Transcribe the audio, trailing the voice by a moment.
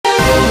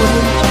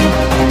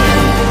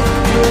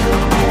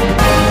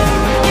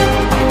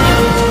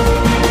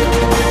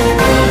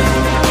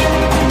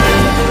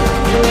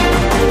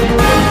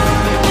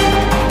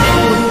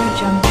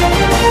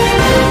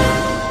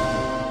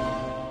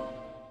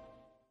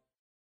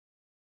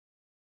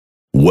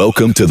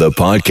Welcome to the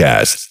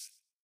podcast.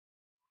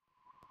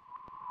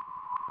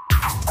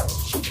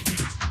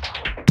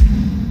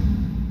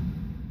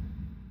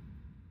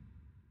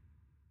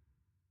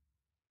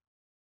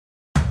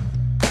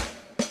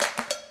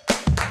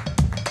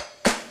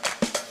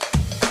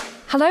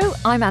 Hello,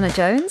 I'm Anna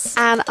Jones.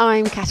 And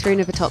I'm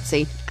Katerina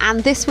Vitozzi.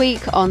 And this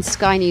week on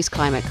Sky News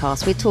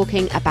Climatecast, we're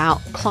talking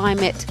about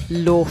climate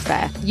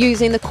lawfare,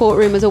 using the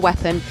courtroom as a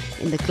weapon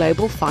in the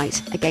global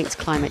fight against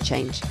climate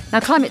change. Now,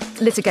 climate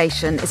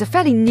litigation is a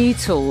fairly new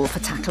tool for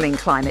tackling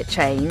climate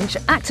change.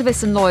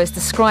 Activists and lawyers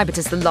describe it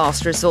as the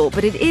last resort,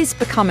 but it is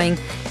becoming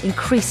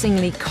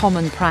increasingly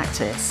common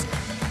practice.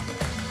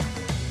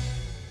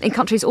 In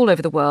countries all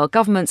over the world,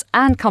 governments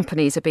and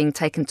companies are being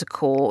taken to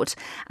court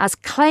as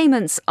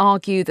claimants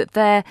argue that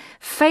they're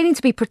failing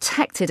to be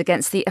protected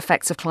against the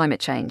effects of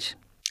climate change.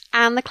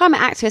 And the climate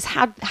activists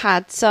have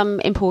had some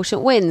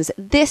important wins.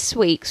 This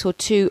week saw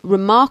two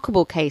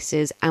remarkable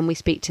cases, and we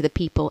speak to the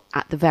people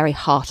at the very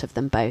heart of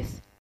them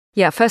both.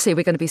 Yeah, firstly,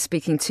 we're going to be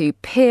speaking to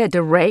Peer de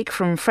Rijk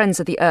from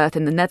Friends of the Earth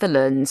in the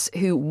Netherlands,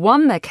 who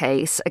won their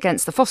case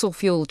against the fossil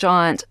fuel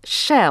giant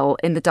Shell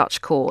in the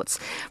Dutch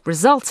courts,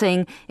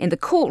 resulting in the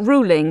court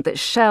ruling that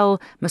Shell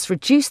must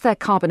reduce their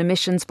carbon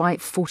emissions by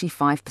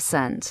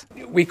 45%.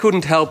 We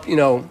couldn't help,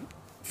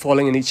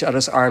 falling in each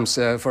other's arms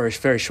for a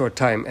very short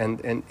time.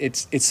 And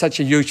it's such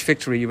a huge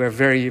victory. We're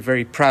very,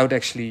 very proud,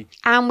 actually.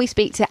 And we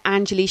speak to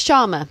Anjali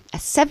Sharma, a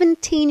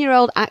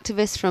 17-year-old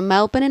activist from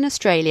Melbourne in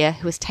Australia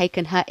who has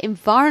taken her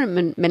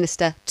environment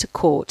minister to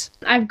court.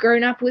 I've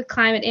grown up with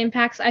climate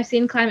impacts. I've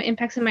seen climate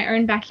impacts in my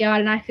own backyard,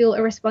 and I feel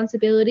a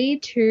responsibility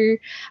to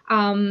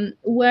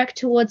work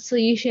towards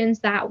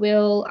solutions that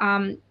will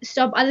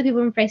stop other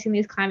people from facing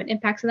these climate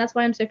impacts. And that's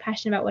why I'm so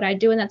passionate about what I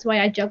do, and that's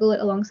why I juggle it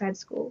alongside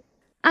school.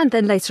 And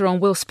then later on,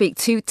 we'll speak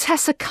to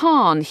Tessa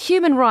Khan,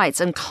 human rights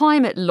and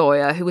climate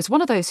lawyer, who was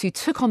one of those who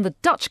took on the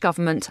Dutch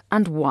government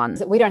and won.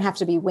 We don't have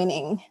to be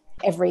winning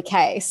every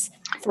case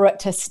for it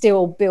to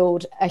still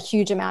build a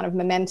huge amount of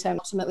momentum,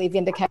 ultimately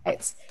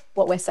vindicates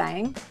what we're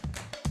saying.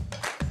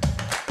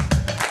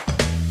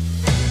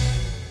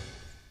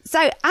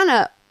 So,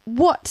 Anna,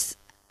 what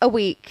a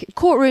week.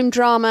 Courtroom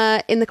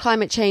drama in the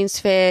climate change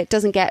sphere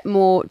doesn't get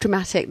more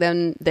dramatic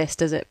than this,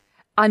 does it?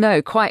 I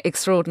know, quite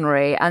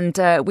extraordinary. And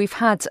we've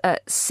had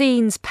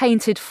scenes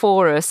painted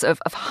for us of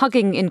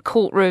hugging in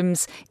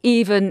courtrooms,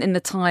 even in the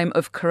time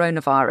of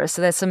coronavirus.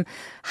 So there's some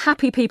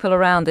happy people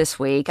around this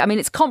week. I mean,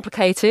 it's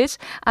complicated,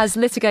 as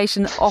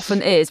litigation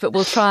often is, but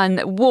we'll try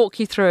and walk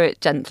you through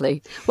it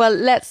gently. Well,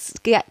 let's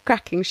get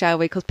cracking, shall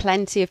we? Because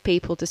plenty of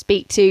people to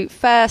speak to.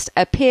 First,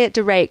 Peer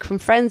de Rijk from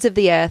Friends of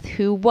the Earth,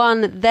 who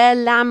won their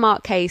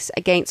landmark case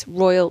against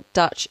Royal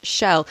Dutch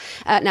Shell.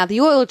 Now, the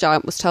oil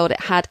giant was told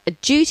it had a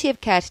duty of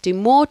care to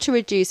do more to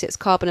reduce its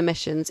carbon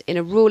emissions in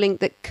a ruling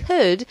that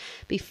could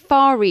be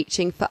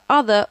far-reaching for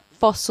other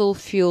fossil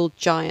fuel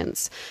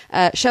giants.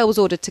 Shell was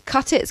ordered to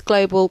cut its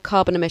global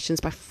carbon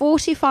emissions by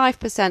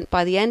 45%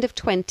 by the end of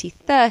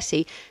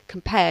 2030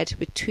 compared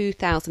with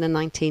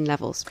 2019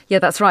 levels. Yeah,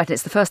 that's right.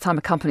 It's the first time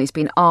a company's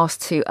been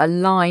asked to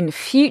align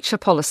future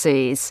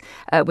policies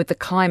with the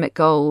climate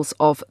goals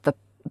of the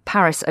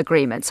Paris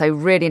Agreement. So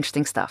really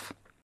interesting stuff.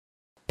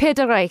 Peer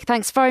de Rijk,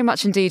 thanks very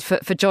much indeed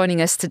for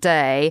joining us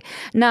today.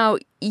 Now,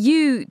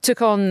 you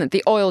took on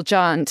the oil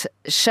giant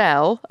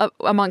Shell,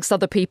 amongst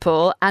other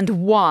people,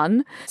 and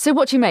won. So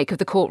what do you make of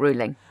the court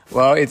ruling?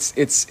 Well, it's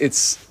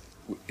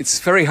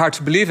very hard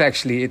to believe,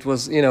 actually. It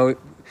was,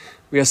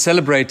 we are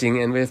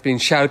celebrating and we have been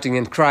shouting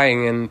and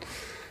crying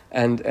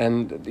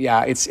and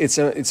yeah,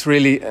 it's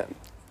really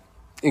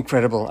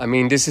incredible. I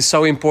mean, this is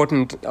so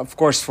important, of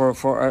course, for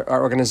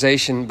our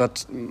organization,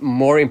 but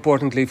more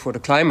importantly for the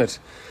climate.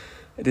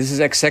 This is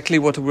exactly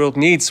what the world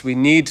needs. We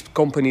need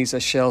companies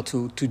as Shell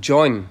to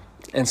join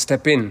and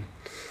step in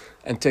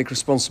and take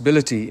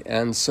responsibility.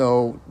 And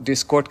so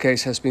this court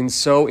case has been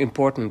so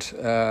important,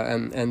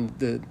 and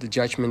the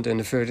judgment and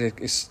the verdict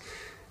is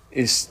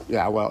it's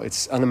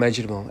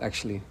unimaginable,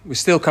 actually. We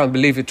still can't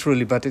believe it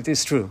truly, but it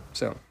is true.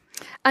 So.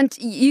 And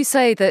you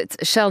say that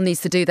Shell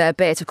needs to do their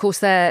bit. Of course,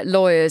 their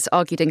lawyers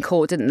argued in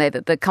court, didn't they,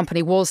 that the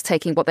company was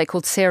taking what they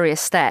called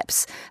serious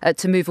steps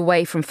to move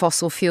away from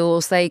fossil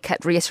fuels. They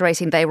kept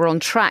reiterating they were on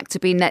track to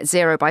be net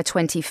zero by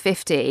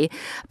 2050.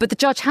 But the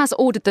judge has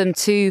ordered them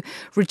to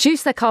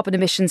reduce their carbon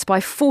emissions by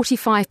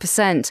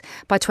 45%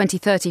 by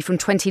 2030 from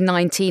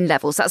 2019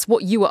 levels. That's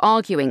what you were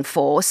arguing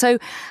for. So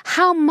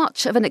how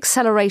much of an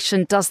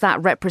acceleration does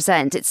that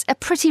represent? It's a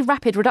pretty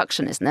rapid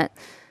reduction, isn't it?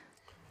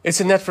 It's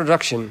a net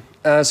reduction,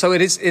 so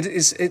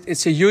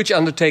it's a huge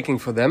undertaking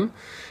for them,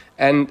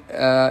 and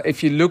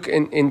if you look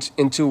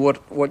into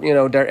what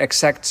their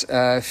exact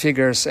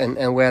figures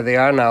and where they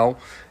are now,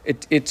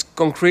 it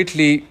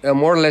concretely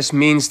more or less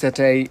means that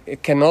they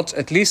cannot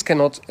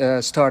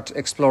start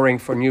exploring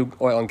for new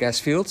oil and gas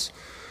fields,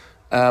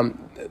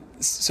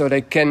 so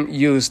they can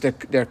use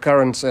their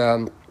current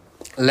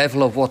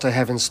level of what they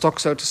have in stock,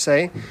 so to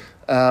say,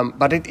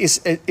 but it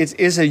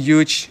is a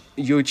huge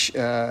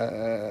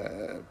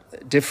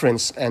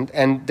difference,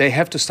 and they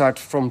have to start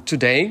from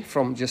today,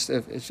 from just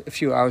a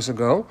few hours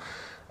ago,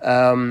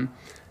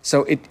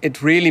 So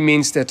it really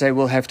means that they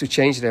will have to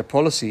change their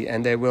policy,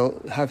 and they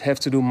will have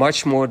to do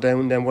much more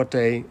than what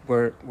they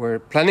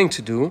were planning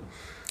to do.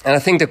 And I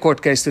think the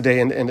court case today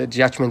and the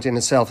judgment in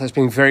itself has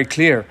been very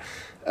clear.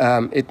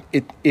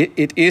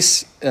 It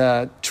is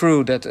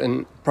true that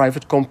a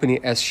private company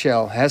as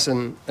Shell has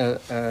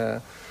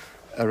a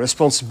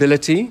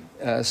responsibility.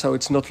 So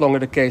it's not longer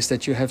the case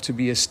that you have to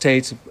be a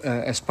state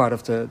as part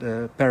of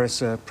the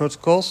Paris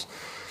protocols.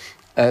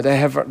 They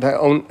have their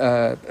own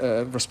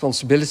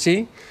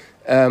responsibility.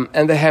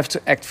 And they have to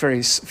act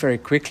very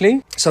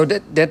quickly. So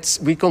that's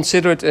we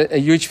consider it a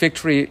huge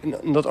victory,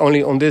 not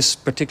only on this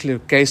particular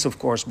case, of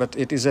course, but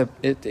it is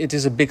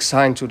a big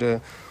sign to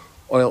the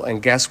oil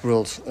and gas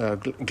world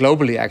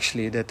globally,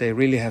 actually, that they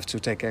really have to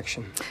take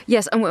action.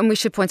 Yes, and we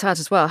should point out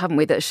as well, haven't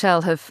we, that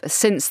Shell have,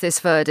 since this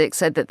verdict,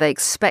 said that they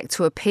expect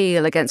to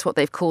appeal against what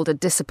they've called a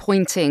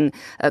disappointing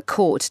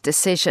court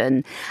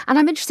decision. And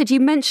I'm interested, you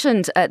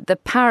mentioned the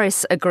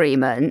Paris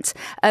Agreement.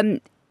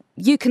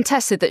 You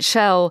contested that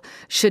Shell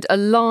should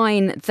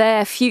align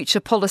their future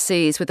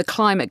policies with the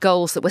climate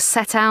goals that were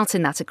set out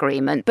in that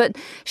agreement. But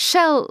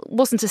Shell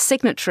wasn't a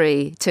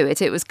signatory to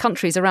it. It was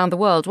countries around the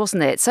world,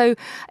 wasn't it? So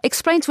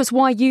explain to us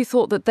why you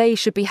thought that they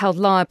should be held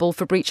liable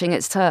for breaching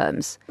its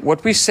terms.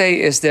 What we say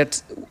is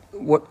that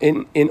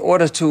in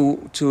order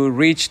to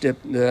reach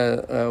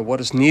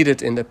what is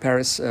needed in the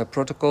Paris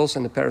protocols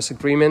and the Paris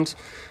Agreement,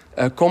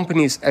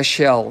 companies as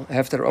Shell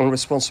have their own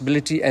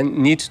responsibility and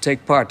need to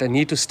take part. They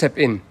need to step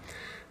in.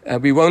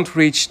 We won't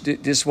reach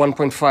this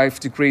 1.5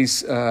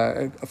 degrees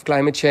of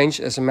climate change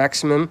as a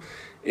maximum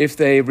if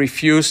they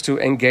refuse to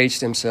engage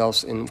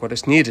themselves in what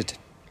is needed.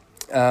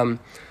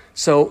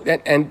 So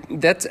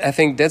that I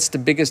think that's the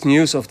biggest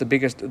news of the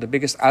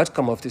biggest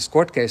outcome of this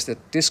court case, that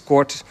this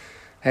court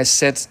has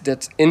said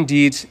that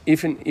indeed,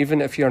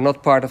 even if you're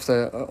not part of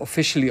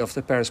officially of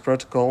the Paris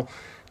Protocol,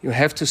 you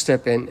have to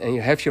step in and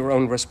you have your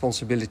own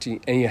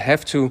responsibility, and you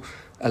have to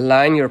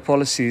align your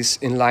policies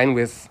in line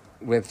with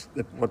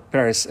what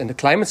Paris and the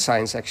climate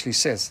science actually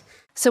says.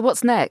 So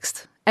what's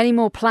next? Any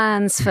more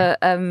plans for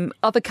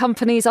other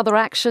companies, other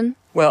action?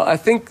 Well, I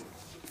think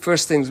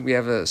first things, we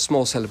have a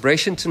small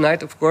celebration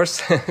tonight, of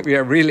course. We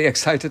are really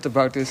excited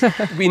about this.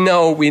 we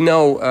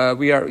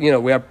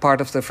are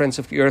part of the Friends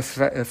of the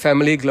Earth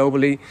family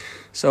globally.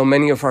 So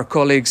many of our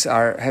colleagues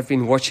have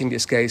been watching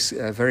this case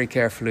very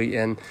carefully,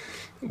 and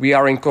we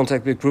are in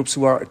contact with groups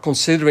who are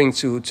considering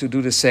to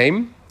do the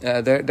same.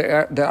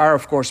 There are,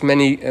 of course,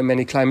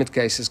 many climate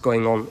cases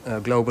going on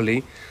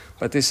globally,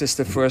 but this is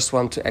the first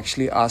one to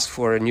actually ask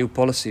for a new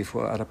policy,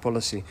 for other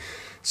policy.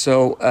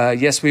 So,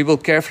 yes, we will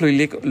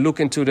carefully look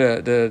into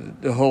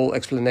the whole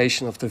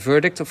explanation of the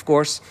verdict, of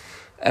course,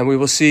 and we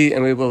will see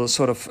and we will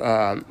sort of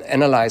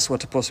analyze what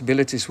the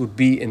possibilities would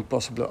be in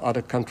possible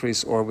other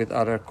countries or with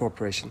other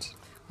corporations.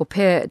 Well,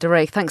 Pierre de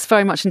Reyck, thanks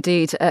very much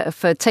indeed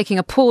for taking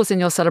a pause in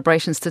your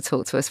celebrations to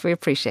talk to us. We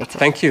appreciate it.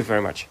 Thank you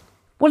very much.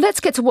 Well,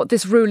 let's get to what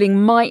this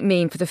ruling might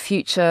mean for the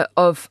future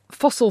of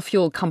fossil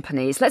fuel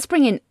companies. Let's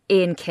bring in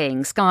Ian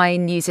King, Sky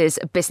News'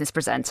 business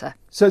presenter.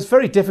 So it's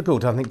very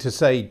difficult, I think, to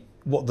say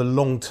what the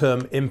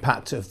long-term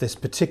impact of this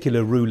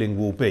particular ruling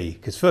will be,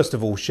 because first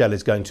of all, Shell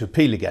is going to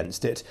appeal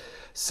against it.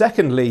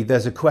 Secondly,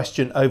 there's a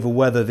question over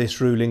whether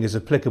this ruling is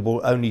applicable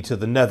only to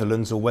the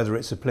Netherlands or whether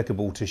it's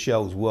applicable to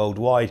Shell's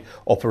worldwide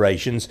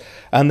operations.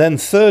 And then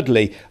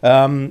thirdly,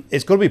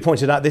 it's got to be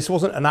pointed out this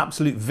wasn't an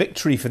absolute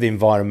victory for the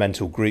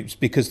environmental groups,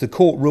 because the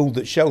court ruled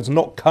that Shell's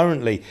not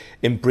currently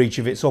in breach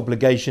of its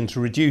obligation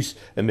to reduce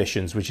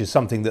emissions, which is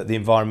something that the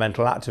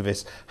environmental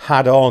activists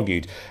had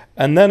argued.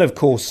 And then, of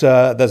course,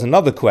 there's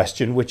another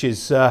question, which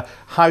is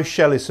how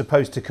Shell is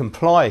supposed to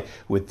comply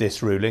with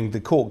this ruling.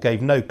 The court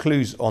gave no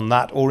clues on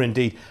that, or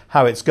indeed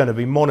how it's going to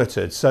be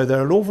monitored. So there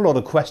are an awful lot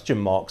of question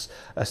marks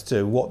as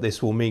to what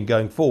this will mean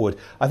going forward.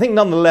 I think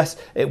nonetheless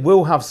it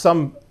will have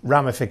some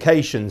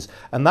ramifications,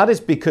 and that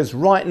is because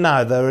right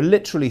now there are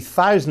literally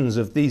thousands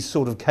of these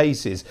sort of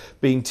cases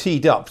being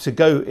teed up to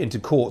go into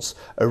courts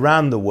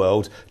around the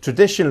world.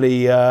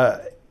 Traditionally,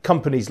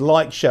 companies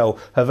like Shell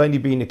have only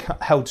been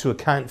held to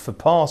account for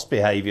past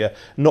behaviour,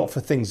 not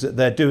for things that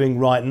they're doing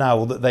right now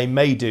or that they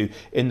may do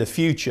in the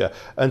future.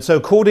 And so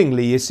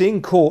accordingly, you're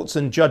seeing courts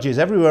and judges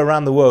everywhere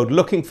around the world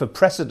looking for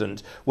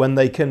precedent when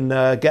they can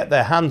get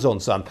their hands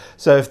on some.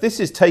 So if this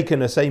is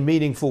taken as a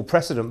meaningful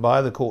precedent by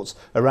other courts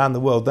around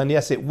the world, then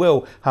yes, it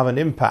will have an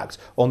impact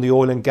on the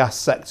oil and gas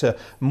sector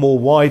more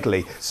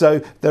widely.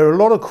 So there are a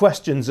lot of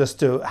questions as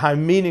to how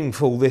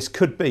meaningful this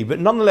could be. But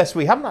nonetheless,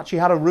 we haven't actually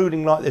had a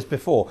ruling like this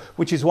before,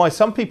 which is why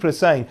some people are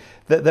saying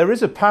that there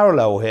is a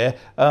parallel here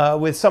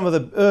with some of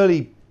the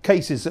early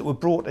cases that were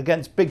brought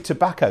against big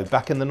tobacco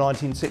back in the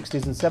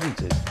 1960s and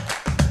 70s.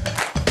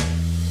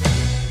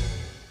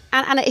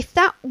 And if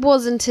that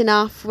wasn't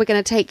enough, we're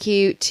going to take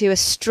you to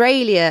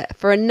Australia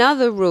for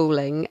another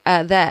ruling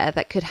there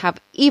that could have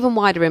even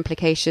wider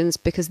implications,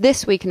 because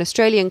this week an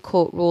Australian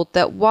court ruled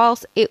that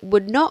whilst it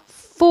would not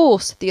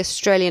force the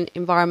Australian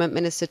Environment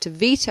Minister to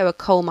veto a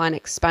coal mine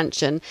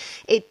expansion,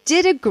 it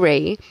did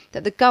agree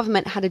that the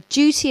government had a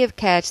duty of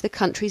care to the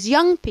country's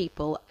young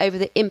people over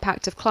the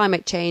impact of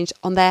climate change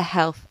on their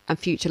health and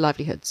future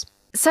livelihoods.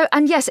 So,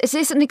 and yes, it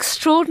is an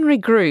extraordinary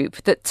group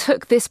that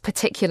took this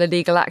particular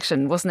legal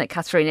action, wasn't it,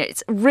 Catherine?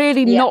 It's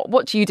really not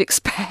what you'd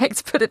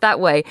expect, put it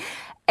that way.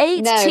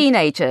 8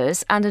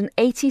 teenagers and an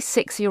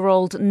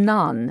 86-year-old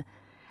nun.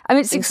 I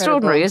mean, it's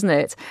extraordinary, isn't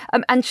it?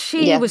 And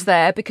she was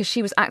there because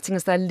she was acting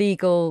as their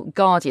legal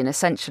guardian,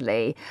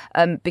 essentially,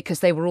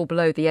 because they were all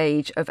below the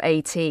age of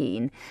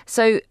 18.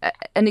 So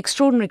an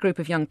extraordinary group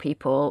of young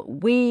people.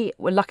 We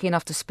were lucky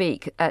enough to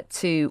speak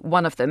to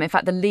one of them. In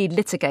fact, the lead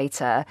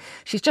litigator,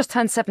 she's just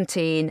turned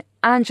 17,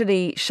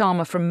 Anjali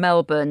Sharma from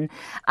Melbourne.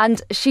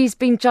 And she's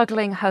been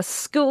juggling her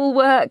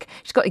schoolwork.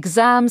 She's got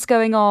exams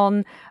going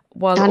on.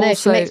 I know,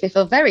 also, she makes me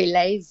feel very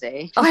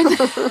lazy. I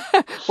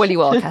know. Well,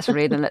 you are,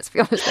 Katerina, let's be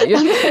honest with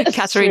you.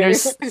 Katerina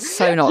is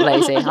so not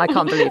lazy. I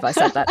can't believe I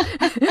said that.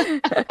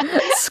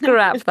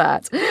 Scrap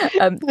that.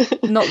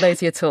 Not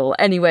lazy at all.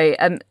 Anyway,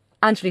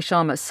 Anjali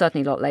Sharma is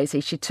certainly not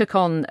lazy. She took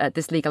on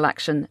this legal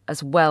action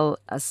as well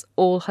as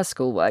all her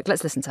schoolwork.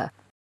 Let's listen to her.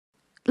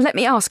 Let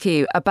me ask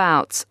you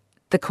about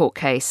the court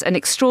case, an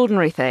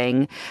extraordinary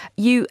thing.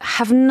 You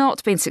have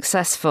not been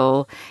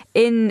successful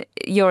in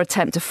your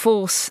attempt to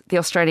force the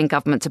Australian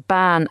government to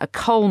ban a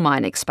coal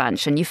mine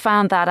expansion. You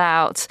found that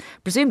out,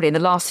 presumably, in the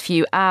last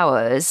few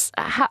hours.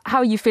 How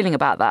are you feeling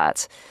about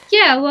that?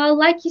 Yeah, well,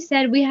 like you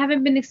said, we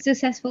haven't been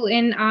successful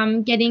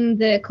in getting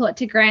the court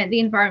to grant the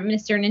Environment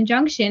Minister an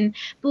injunction.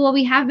 But what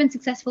we have been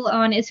successful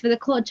on is for the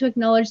court to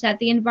acknowledge that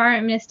the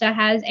Environment Minister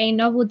has a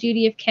novel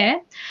duty of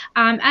care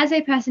as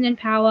a person in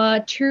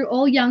power to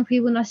all young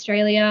people in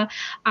Australia,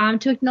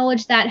 to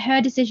acknowledge that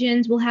her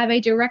decisions will have a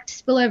direct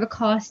spillover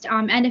cost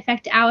and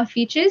affect our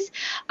futures.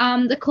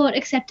 The court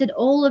accepted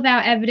all of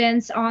our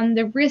evidence on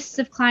the risks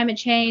of climate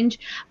change,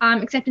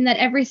 accepting that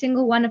every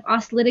single one of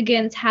us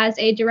litigants has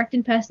a direct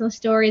and personal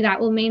story that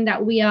will mean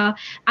that we are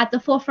at the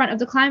forefront of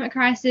the climate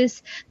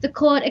crisis. The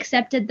court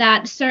accepted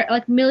that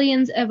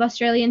millions of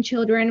Australian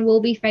children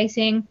will be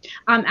facing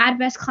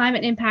adverse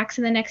climate impacts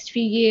in the next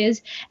few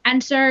years.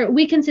 And so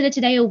we consider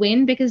today a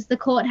win because the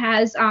court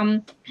has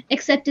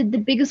accepted the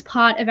biggest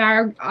part of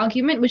our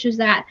argument, which was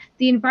that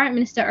the Environment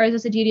Minister owes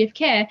us a duty of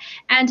care.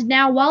 And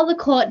now, while the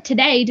court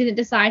today didn't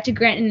decide to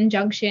grant an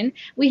injunction,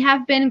 we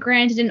have been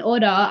granted an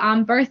order,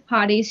 both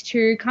parties,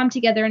 to come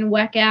together and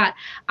work out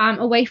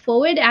a way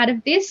forward out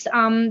of this.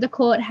 The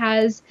court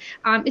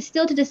is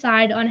still to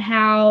decide on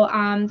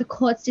how the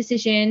court's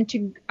decision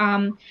to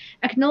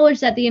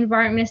acknowledge that the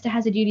Environment Minister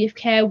has a duty of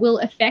care will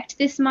affect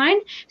this mine.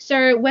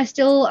 So we're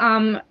still,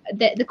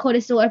 the court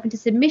is still open to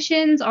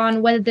submissions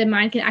on whether the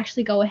mine can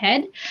actually go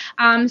ahead.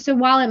 So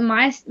while it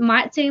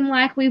might seem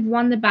like we've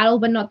won the battle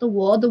but not the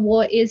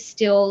war is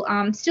still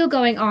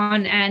going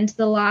on, and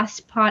the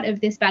last part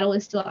of this battle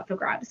is still up for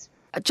grabs.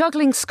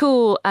 Juggling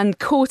school and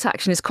court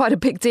action is quite a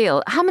big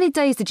deal. How many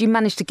days did you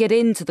manage to get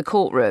into the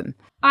courtroom?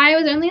 I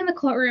was only in the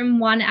courtroom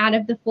 1 out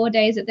of the 4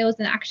 days that there was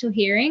an actual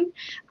hearing.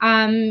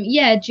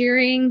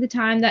 During the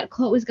time that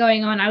court was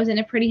going on, I was in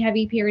a pretty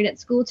heavy period at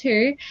school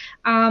too.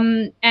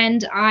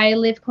 And I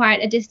live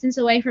quite a distance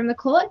away from the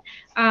court,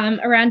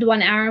 around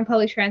 1 hour in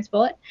public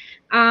transport.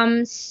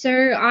 So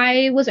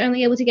I was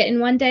only able to get in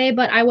 1 day,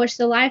 but I watched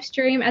the live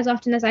stream as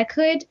often as I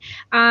could.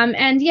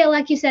 And yeah,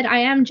 like you said, I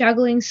am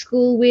juggling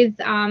school with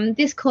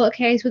this court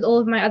case with all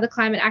of my other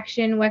climate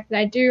action work that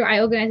I do. I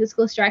organize the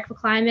School Strike for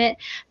Climate,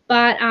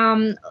 but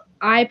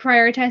I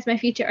prioritize my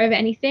future over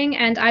anything,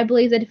 and I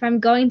believe that if I'm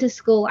going to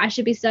school, I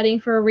should be studying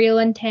for a real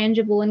and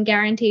tangible and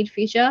guaranteed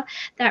future.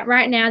 That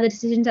right now, the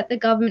decisions that the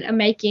government are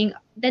making,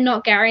 they're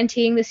not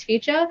guaranteeing this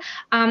future.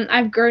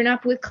 I've grown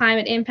up with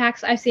climate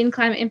impacts. I've seen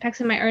climate impacts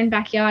in my own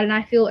backyard, and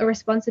I feel a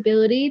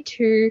responsibility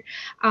to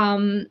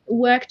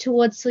work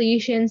towards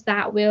solutions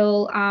that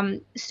will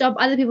stop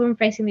other people from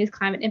facing these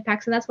climate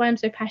impacts. And that's why I'm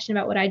so passionate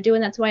about what I do,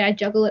 and that's why I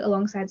juggle it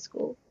alongside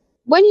school.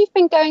 When you've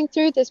been going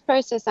through this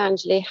process,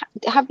 Anjali,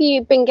 have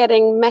you been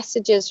getting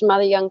messages from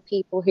other young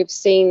people who've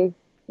seen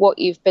what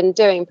you've been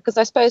doing? Because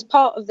I suppose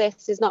part of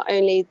this is not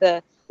only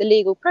the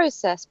legal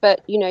process,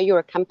 but, you know, you're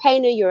a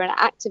campaigner, you're an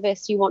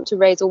activist, you want to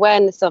raise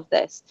awareness of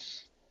this.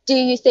 Do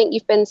you think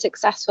you've been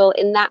successful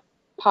in that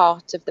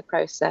part of the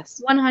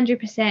process?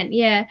 100%,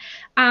 yeah.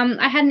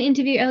 I had an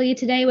interview earlier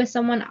today where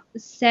someone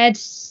said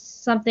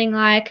something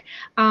like,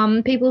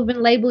 people have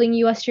been labeling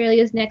you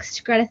Australia's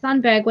next Greta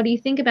Thunberg. What do you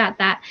think about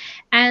that?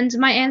 And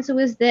my answer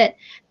was that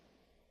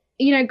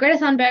Greta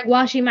Thunberg,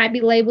 while she might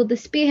be labeled the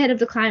spearhead of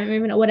the climate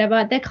movement or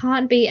whatever, there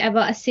can't be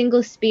ever a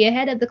single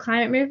spearhead of the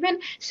climate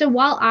movement. So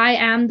while I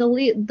am the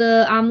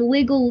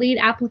legal lead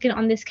applicant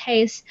on this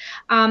case,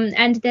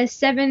 and there's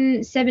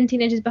 17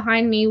 teenagers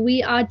behind me,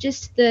 we are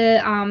just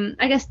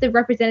the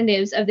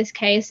representatives of this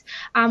case.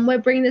 We're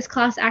bringing this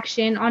class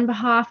action on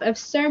behalf of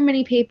so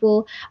many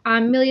people,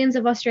 millions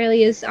of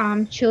Australia's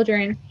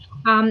children.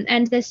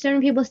 And there's so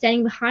many people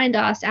standing behind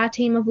us, our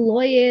team of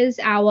lawyers,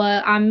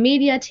 our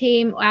media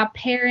team, our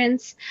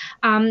parents,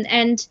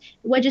 and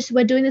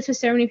we're doing this for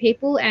so many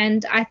people.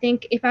 And I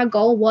think if our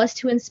goal was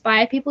to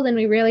inspire people, then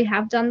we really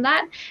have done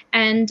that.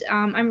 And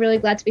I'm really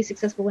glad to be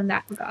successful in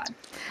that regard.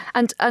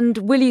 And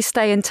will you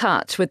stay in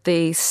touch with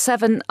the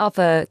 7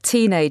 other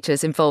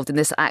teenagers involved in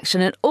this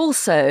action? And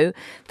also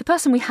the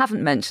person we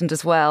haven't mentioned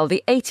as well,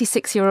 the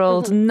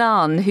 86-year-old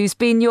nun who's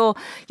been your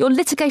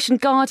litigation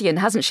guardian,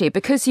 hasn't she?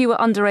 Because you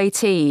were under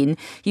 18,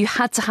 you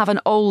had to have an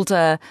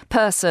older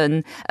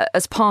person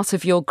as part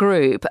of your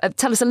group.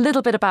 Tell us a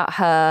little bit about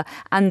her,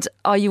 and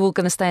are you all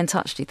going to stay in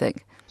touch, do you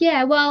think?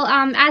 Yeah, well,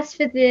 as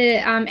for the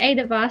 8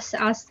 of us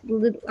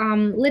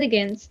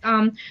litigants,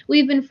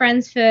 we've been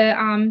friends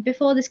for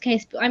before this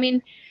case. I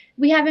mean,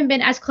 we haven't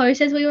been as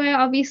close as we were,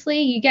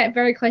 obviously. You get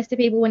very close to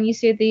people when you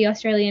see the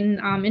Australian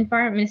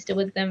Environment Minister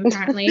with them,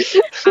 apparently.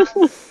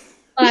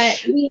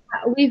 But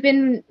we've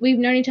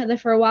known each other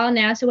for a while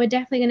now, so we're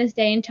definitely going to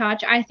stay in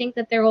touch. I think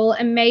that they're all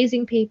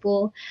amazing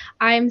people.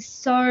 I'm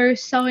so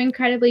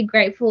incredibly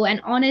grateful and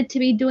honoured to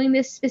be doing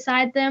this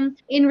beside them.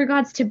 In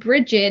regards to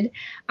Bridget,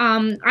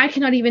 I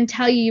cannot even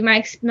tell you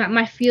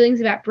my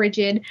feelings about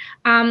Bridget.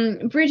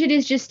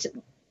 Bridget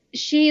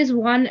she is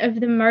one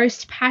of the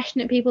most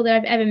passionate people that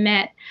I've ever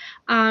met.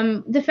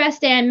 The first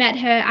day I met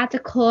her at the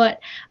court,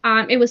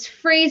 it was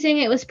freezing,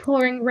 it was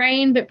pouring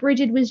rain, but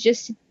Bridget was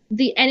just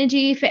the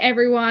energy for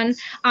everyone.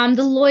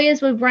 The lawyers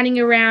were running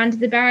around,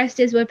 the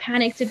barristers were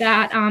panicked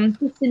about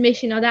this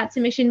submission or that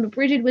submission, but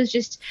Bridget was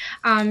just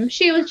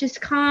she was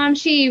just calm.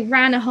 She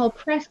ran a whole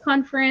press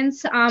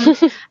conference. I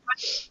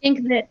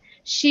think that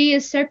she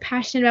is so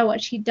passionate about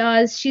what she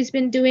does. She's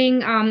been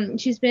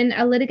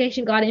a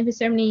litigation guardian for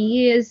so many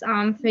years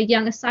for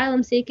young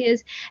asylum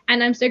seekers,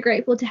 and I'm so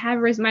grateful to have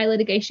her as my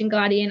litigation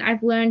guardian.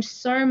 I've learned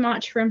so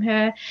much from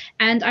her,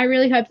 and I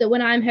really hope that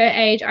when I'm her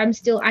age, I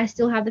still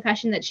have the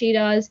passion that she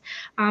does,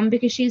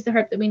 because she's the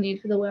hope that we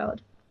need for the world.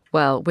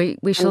 Well, we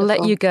shall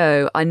let you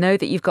go. I know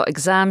that you've got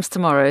exams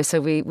tomorrow, so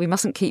we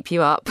mustn't keep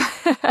you up.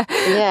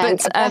 Yeah,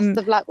 but, best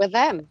of luck with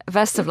them.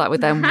 Best of luck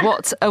with them.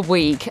 What a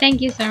week. Thank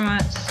you so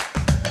much.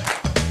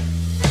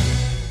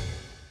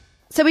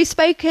 So we've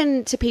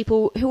spoken to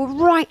people who are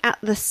right at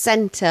the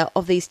centre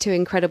of these 2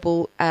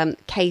 incredible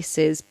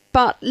cases,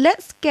 but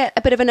let's get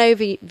a bit of an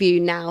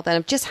overview now then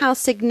of just how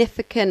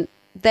significant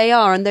they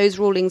are and those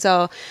rulings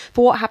are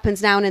for what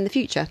happens now and in the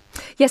future.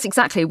 Yes,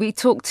 exactly. We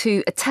talked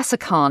to Tessa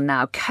Khan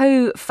now,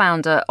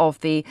 co-founder of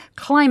the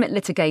Climate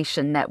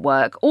Litigation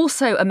Network,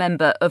 also a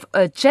member of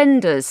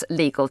Agenda's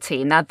legal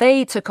team. Now,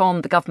 they took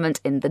on the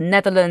government in the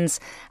Netherlands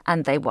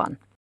and they won.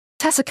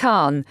 Tessa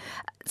Khan,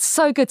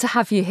 so good to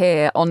have you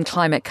here on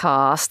Climate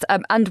Cast,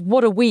 and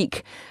what a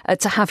week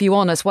to have you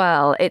on as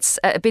well. It's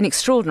been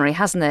extraordinary,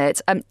 hasn't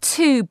it?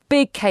 2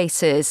 big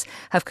cases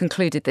have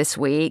concluded this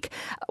week.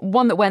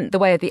 One that went the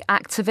way of the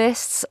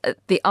activists,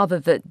 the other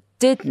that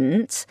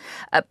didn't.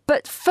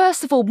 But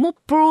first of all, more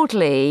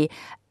broadly,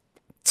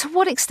 to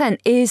what extent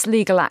is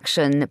legal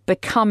action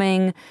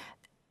becoming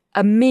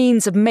a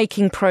means of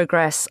making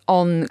progress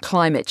on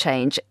climate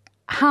change?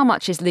 How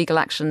much is legal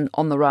action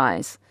on the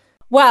rise?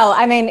 Well,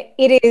 I mean,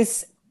 it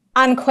is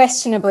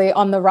unquestionably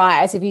on the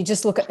rise. If you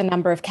just look at the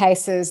number of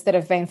cases that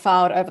have been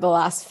filed over the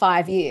last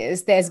 5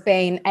 years, there's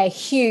been a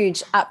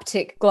huge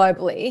uptick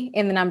globally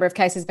in the number of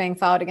cases being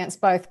filed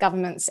against both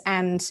governments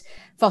and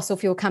fossil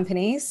fuel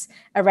companies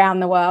around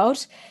the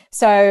world.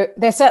 So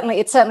it's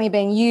certainly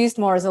being used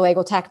more as a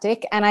legal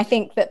tactic. And I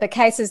think that the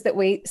cases that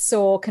we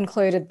saw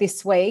concluded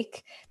this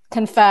week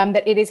confirm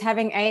that it is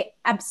having a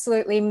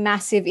absolutely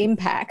massive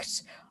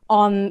impact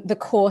on the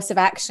course of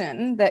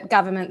action that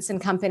governments and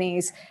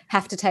companies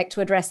have to take to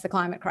address the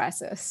climate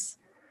crisis.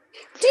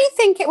 Do you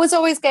think it was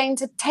always going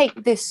to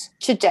take this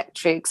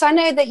trajectory? Because I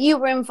know that you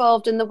were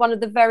involved in one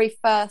of the very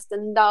first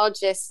and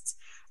largest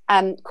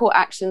court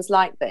actions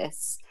like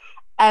this.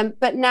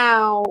 But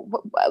now,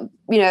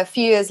 a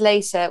few years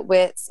later,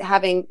 we're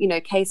having,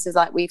 cases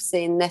like we've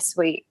seen this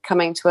week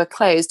coming to a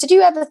close. Did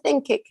you ever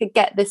think it could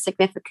get this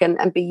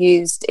significant and be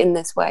used in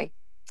this way?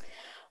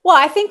 Well,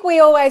 I think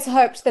we always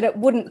hoped that it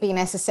wouldn't be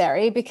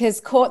necessary,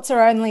 because courts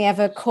are only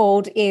ever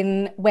called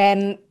in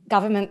when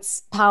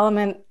government's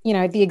parliament,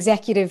 the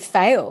executive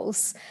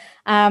fails.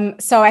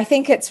 So I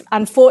think it's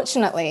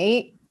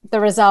unfortunately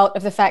the result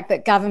of the fact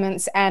that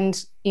governments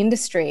and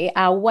industry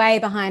are way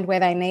behind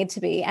where they need to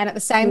be. And at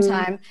the same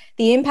time,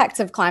 the impacts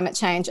of climate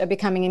change are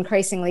becoming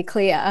increasingly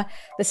clear.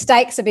 The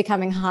stakes are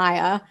becoming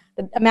higher.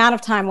 The amount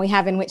of time we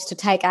have in which to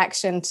take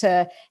action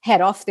to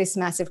head off this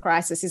massive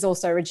crisis is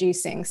also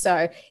reducing.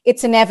 So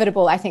it's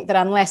inevitable, I think, that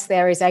unless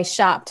there is a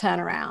sharp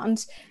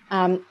turnaround,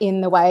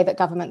 in the way that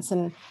governments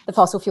and the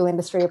fossil fuel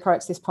industry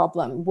approach this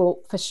problem, we'll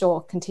for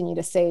sure continue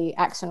to see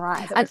action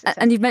rise.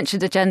 And you've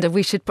mentioned Agenda.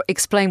 We should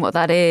explain what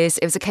that is.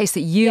 It was a case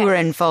that you were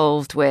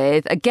involved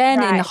with,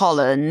 again in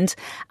Holland.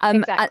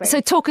 Exactly.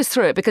 So talk us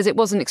through it, because it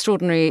was an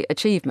extraordinary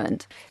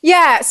achievement.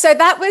 Yeah, so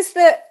that was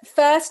the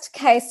first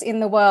case in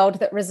the world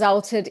that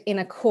resulted in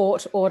a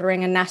court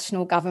ordering a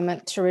national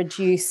government to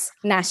reduce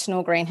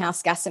national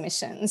greenhouse gas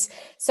emissions.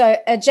 So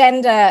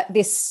Agenda,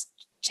 this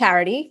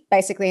charity,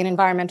 basically an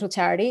environmental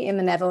charity in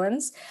the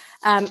Netherlands,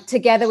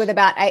 together with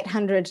about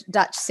 800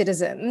 Dutch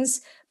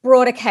citizens,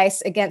 brought a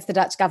case against the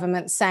Dutch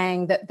government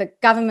saying that the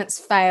government's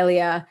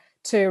failure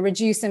to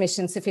reduce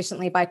emissions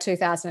sufficiently by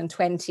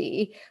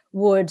 2020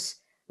 would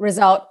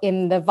result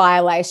in the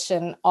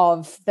violation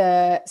of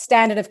the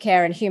standard of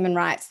care and human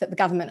rights that the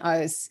government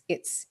owes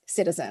its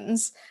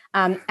citizens.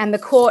 And the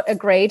court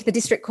agreed, the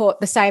district court,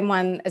 the same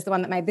one as the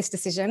one that made this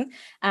decision,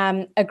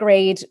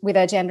 agreed with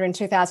Agenda in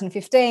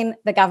 2015.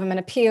 The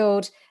government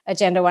appealed,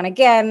 Agenda won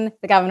again,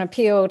 the government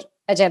appealed,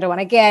 Agenda won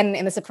again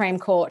in the Supreme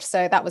Court.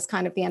 So that was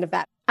kind of the end of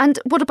that. And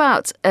what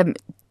about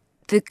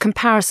the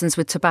comparisons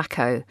with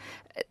tobacco?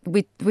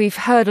 We've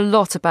heard a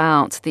lot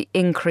about the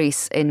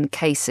increase in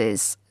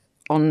cases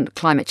on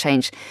climate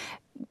change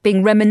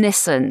being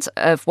reminiscent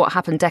of what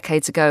happened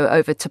decades ago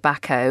over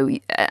tobacco,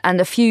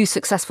 and a few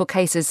successful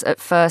cases at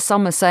first.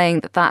 Some are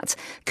saying that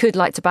could,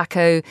 like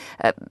tobacco,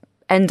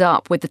 end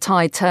up with the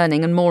tide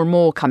turning and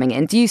more coming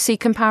in. Do you see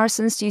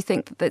comparisons? Do you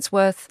think that it's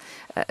worth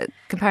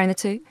comparing the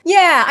two?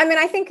 Yeah, I mean,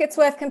 I think it's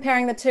worth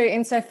comparing the two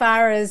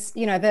insofar as,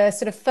 you know, the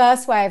sort of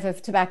first wave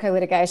of tobacco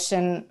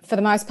litigation, for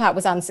the most part,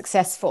 was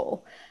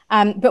unsuccessful.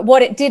 But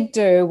what it did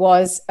do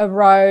was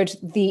erode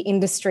the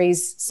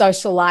industry's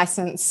social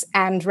license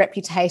and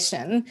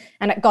reputation.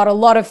 And it got a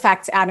lot of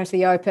facts out into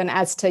the open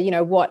as to, you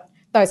know, what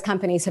those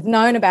companies have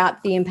known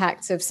about the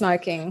impacts of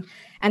smoking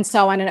and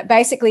so on. And it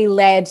basically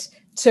led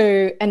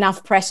to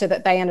enough pressure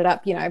that they ended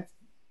up, you know,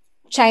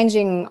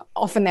 changing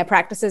often their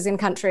practices in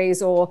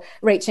countries or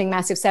reaching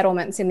massive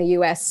settlements in the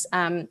US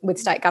with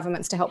state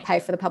governments to help pay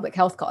for the public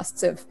health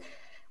costs of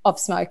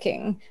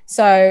smoking.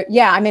 So,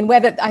 yeah, I mean,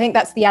 I think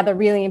that's the other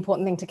really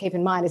important thing to keep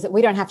in mind, is that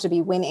we don't have to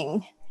be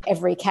winning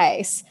every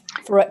case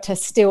for it to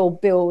still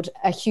build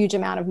a huge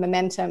amount of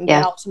momentum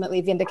that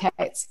ultimately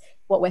vindicates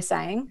what we're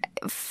saying.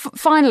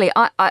 Finally,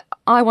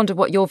 I wonder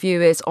what your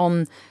view is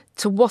on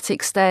to what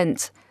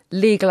extent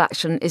legal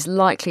action is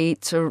likely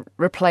to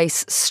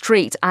replace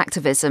street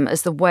activism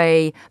as the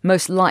way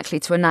most likely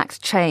to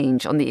enact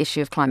change on the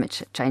issue of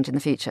climate change in the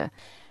future.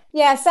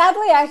 Yeah,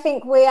 sadly, I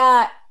think we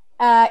are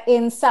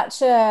in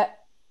such a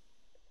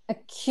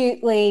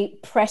acutely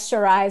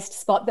pressurized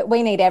spot that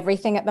we need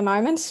everything at the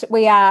moment.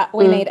 We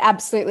need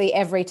absolutely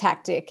every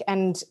tactic,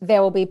 and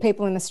there will be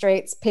people in the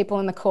streets, people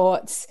in the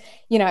courts,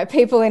 you know,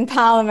 people in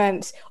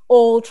Parliament,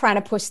 all trying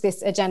to push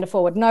this agenda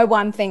forward. No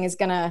one thing is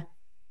gonna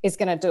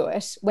do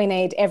it. We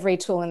need every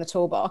tool in the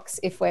toolbox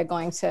if we're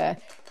going to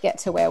get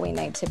to where we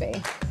need to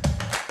be.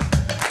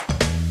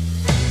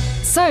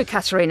 So,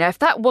 Katerina, if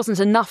that wasn't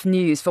enough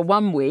news for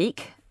 1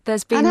 week,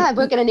 there's been... I know,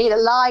 we're going to need a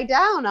lie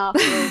down after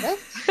all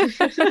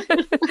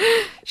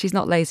this. She's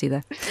not lazy,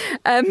 though.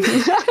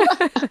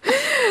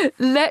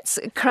 Let's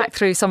crack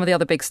through some of the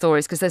other big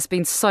stories, because there's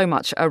been so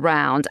much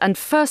around. And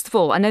first of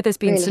all, I know there's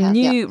been some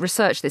new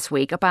research this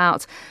week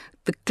about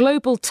the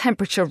global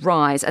temperature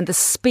rise and the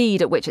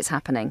speed at which it's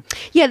happening.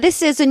 Yeah,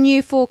 this is a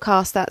new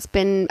forecast that's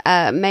been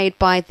made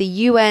by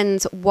the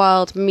UN's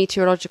World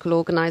Meteorological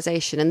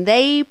Organization, and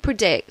they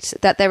predict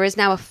that there is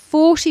now a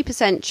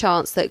 40%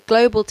 chance that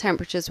global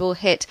temperatures will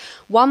hit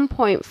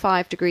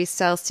 1.5 degrees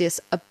Celsius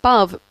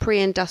above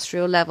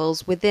pre-industrial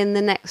levels within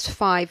the next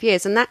 5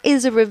 years. And that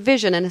is a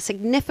revision, and a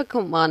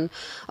significant one,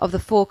 of the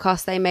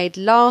forecast they made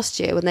last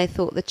year when they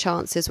thought the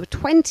chances were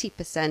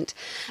 20%.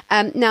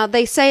 Now,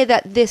 they say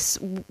that this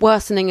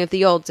worsening of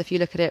the odds, if you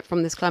look at it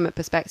from this climate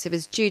perspective,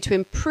 is due to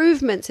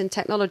improvements in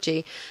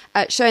technology,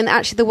 showing that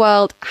actually the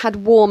world had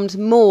warmed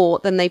more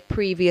than they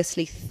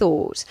previously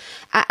thought.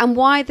 And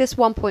why this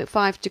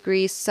 1.5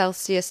 degrees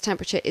Celsius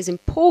temperature is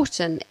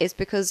important is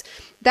because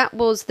that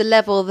was the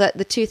level that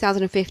the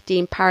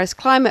 2015 Paris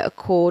Climate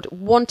Accord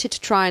wanted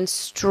to try and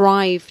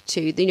strive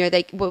to. You know,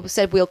 they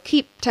said we'll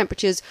keep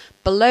temperatures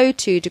below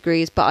 2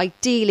 degrees, but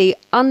ideally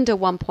under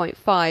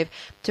 1.5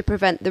 to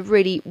prevent the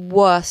really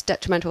worst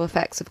detrimental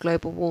effects of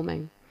global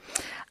warming.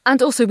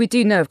 And also, we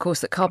do know, of course,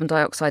 that carbon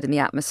dioxide in the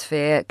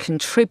atmosphere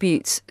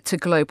contributes to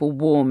global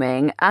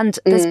warming. And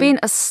there's been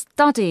a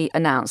study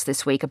announced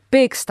this week, a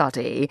big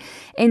study,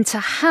 into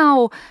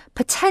how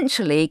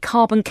potentially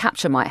carbon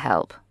capture might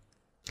help.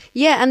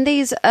 Yeah, and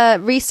these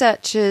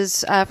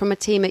researchers from a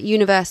team at the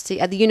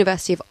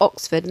University of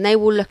Oxford, and they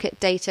will look at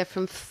data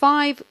from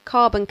 5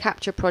 carbon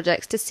capture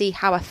projects to see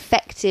how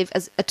effective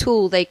as a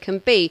tool they can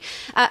be.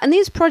 And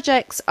these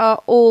projects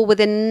are all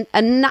within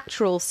a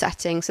natural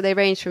setting, so they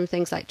range from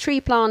things like tree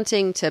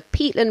planting to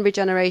peatland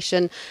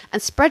regeneration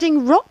and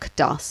spreading rock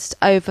dust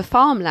over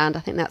farmland. I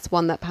think that's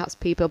one that perhaps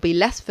people will be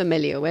less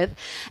familiar with.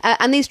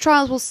 And these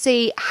trials will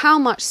see how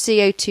much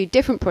CO2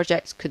 different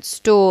projects could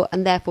store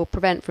and therefore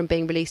prevent from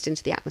being released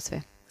into the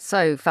atmosphere.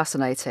 So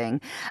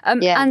fascinating.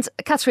 Yeah. And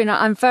Katerina,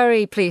 I'm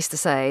very pleased to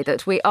say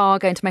that we are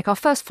going to make our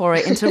first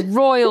foray into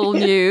royal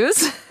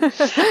news.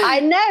 I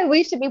know,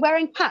 we should be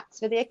wearing hats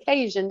for the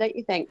occasion, don't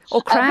you think?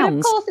 Or crowns. But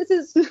of course,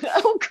 this is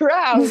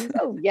crowns.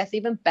 Oh, yes,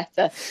 even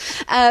better.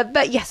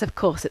 But yes, of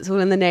course, it's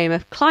all in the name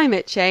of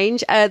climate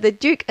change. The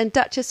Duke and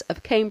Duchess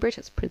of Cambridge,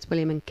 that's Prince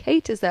William and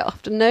Kate, as they're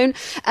often known,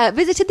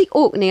 visited the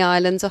Orkney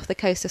Islands off the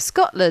coast of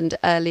Scotland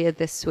earlier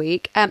this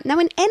week. Now,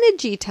 in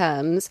energy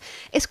terms,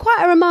 it's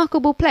quite a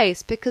remarkable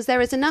place because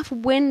there is enough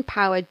wind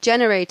power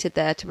generated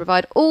there to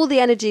provide all the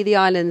energy the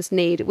islands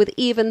need, with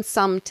even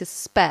some to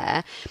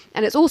spare.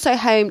 And it's also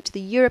home to the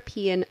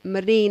European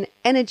Marine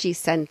Energy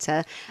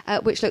Centre,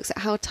 which looks at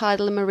how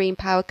tidal and marine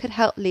power could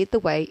help lead the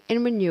way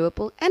in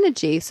renewable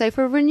energy. So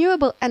for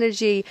renewable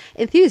energy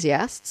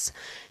enthusiasts,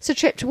 it's a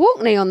trip to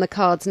Orkney on the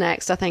cards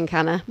next, I think,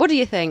 Anna. What do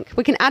you think?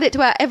 We can add it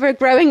to our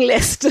ever-growing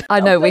list. I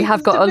know, we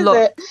have got a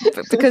lot,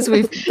 because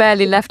we've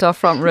barely left our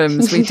front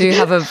rooms. We do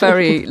have a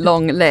very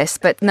long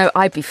list. But no,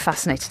 I'd be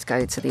fascinated to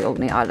go to the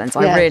Orkney Islands.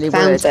 I really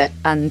would. It.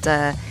 And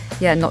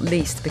not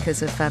least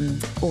because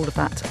of all of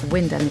that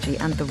wind energy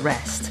and the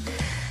rest.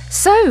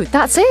 So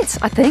that's it,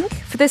 I think,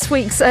 for this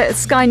week's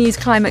Sky News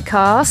Climate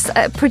Cast,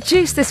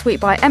 produced this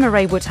week by Emma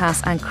Ray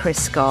Woodhouse and Chris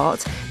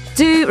Scott.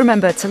 Do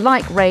remember to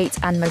like, rate,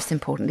 and most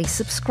importantly,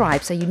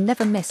 subscribe so you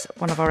never miss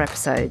one of our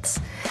episodes.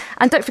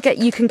 And don't forget,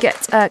 you can get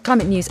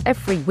climate news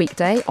every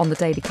weekday on The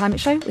Daily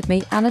Climate Show with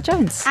me, Anna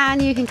Jones. And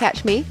you can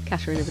catch me,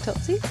 Katerina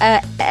Bertozzi,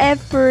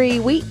 every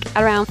week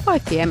around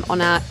 5 p.m.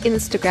 on our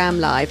Instagram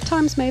Live.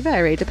 Times may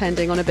vary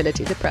depending on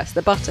ability to press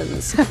the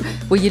buttons.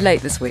 Were you late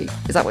this week?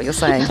 Is that what you're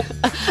saying?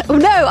 Oh,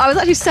 no, I was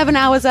actually 7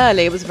 hours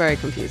early. It was very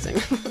confusing.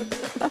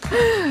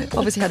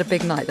 Obviously had a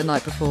big night the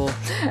night before.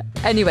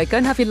 Anyway, go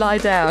and have your lie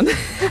down.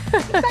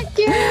 Thank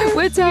you.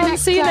 We're done.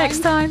 See you next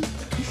time.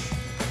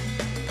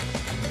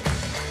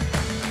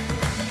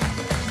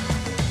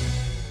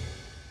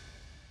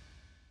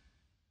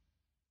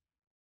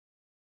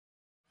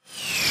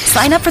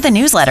 Sign up for the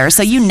newsletter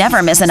so you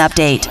never miss an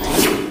update.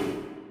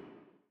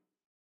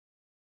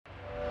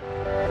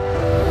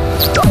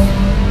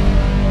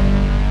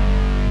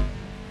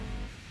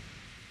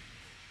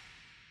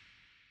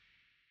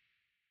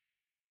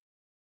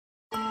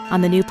 On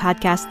the new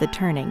podcast, The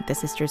Turning, The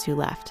Sisters Who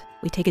Left,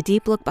 we take a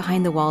deep look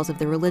behind the walls of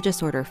the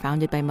religious order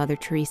founded by Mother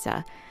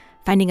Teresa,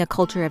 finding a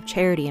culture of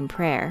charity and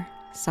prayer,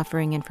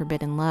 suffering and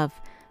forbidden love,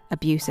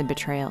 abuse and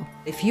betrayal.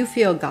 If you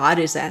feel God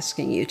is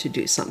asking you to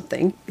do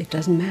something, it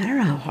doesn't matter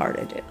how hard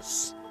it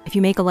is. If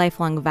you make a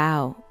lifelong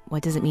vow,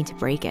 what does it mean to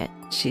break it?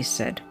 She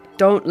said,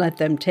 don't let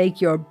them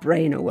take your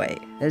brain away.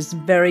 It's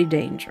very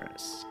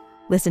dangerous.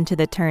 Listen to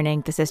The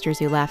Turning, The Sisters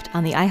Who Left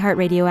on the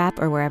iHeartRadio app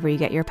or wherever you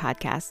get your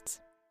podcasts.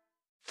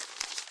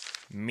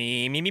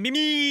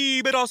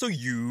 Me, but also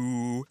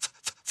you.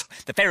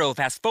 The Pharaoh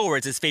fast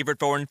forwards his favorite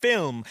foreign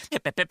film,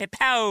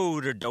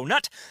 Powder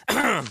Donut.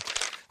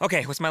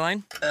 Okay, what's my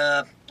line?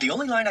 The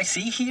only line I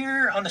see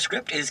here on the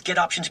script is get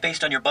options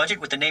based on your budget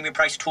with the Name Your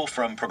Price tool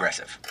from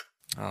Progressive.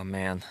 Oh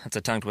man, that's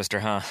a tongue twister,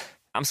 huh?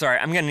 I'm sorry,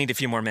 I'm gonna need a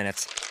few more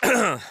minutes.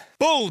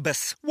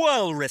 Bulbous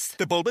Walrus,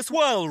 the Bulbous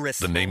Walrus.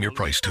 The Name Your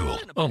Price tool,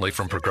 only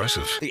from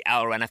Progressive. The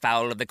owl ran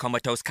afoul of the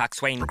comatose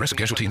coxswain. Progressive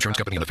Casualty Insurance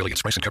Company and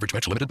affiliates. Price and coverage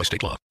match limited by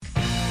state law.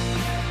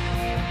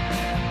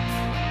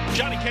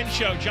 Johnny Ken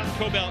Show, John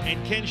Cobell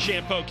and Ken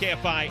Shampoo,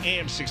 KFI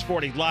AM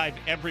 640, live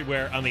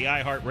everywhere on the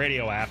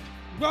iHeartRadio app.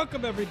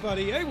 Welcome,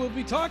 everybody. Hey, we'll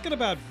be talking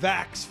about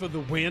Vax for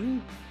the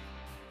win.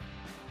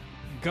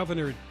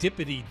 Governor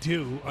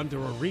Dippity-Doo,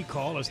 under a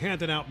recall, is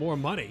handing out more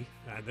money.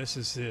 And this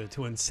is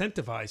to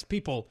incentivize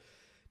people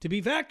to be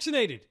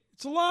vaccinated.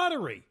 It's a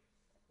lottery.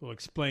 We'll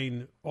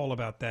explain all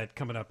about that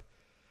coming up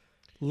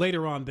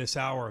later on this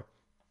hour.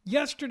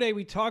 Yesterday,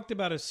 we talked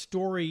about a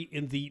story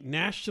in the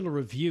National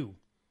Review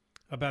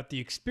about the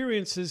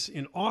experiences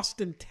in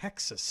Austin,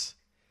 Texas,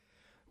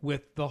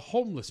 with the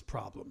homeless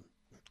problem.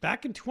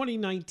 Back in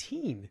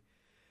 2019,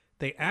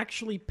 they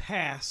actually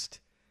passed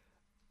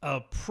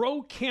a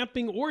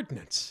pro-camping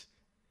ordinance.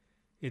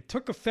 It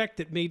took effect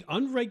that made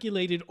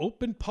unregulated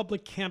open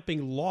public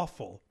camping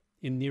lawful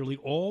in nearly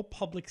all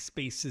public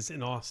spaces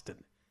in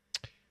Austin.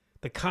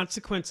 The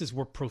consequences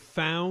were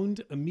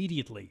profound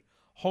immediately.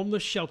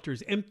 Homeless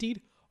shelters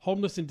emptied.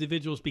 Homeless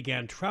individuals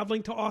began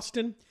traveling to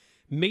Austin.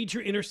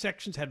 Major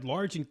intersections had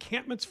large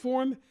encampments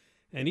form,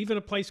 and even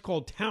a place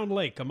called Town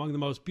Lake, among the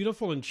most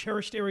beautiful and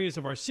cherished areas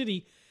of our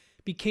city,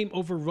 became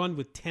overrun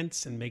with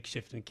tents and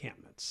makeshift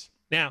encampments.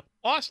 Now,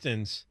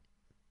 Austin's,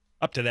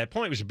 up to that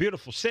point, was a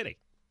beautiful city.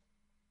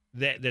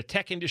 The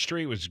tech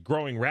industry was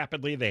growing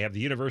rapidly. They have the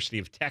University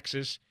of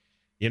Texas.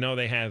 You know,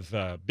 they have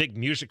big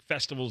music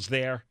festivals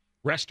there,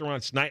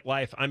 restaurants,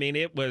 nightlife. I mean,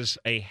 it was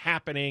a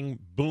happening,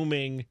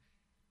 booming,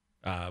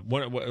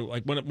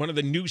 one of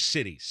the new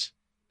cities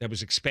that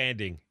was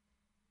expanding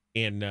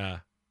in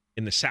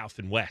the South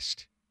and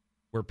West,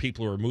 where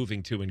people are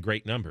moving to in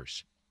great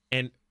numbers.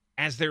 And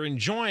as they're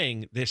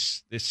enjoying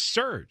this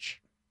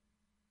surge,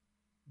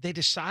 they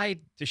decide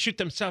to shoot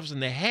themselves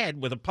in the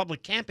head with a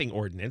public camping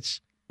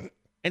ordinance,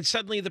 and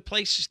suddenly the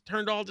place is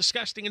turned all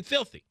disgusting and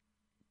filthy.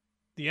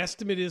 The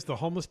estimate is the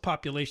homeless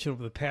population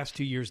over the past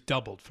 2 years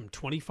doubled from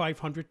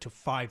 2,500 to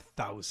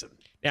 5,000.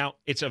 Now,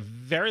 it's a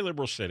very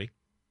liberal city.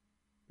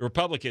 The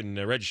Republican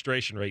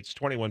registration rate's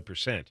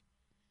 21%.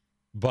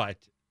 But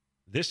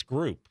this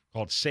group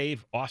called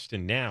Save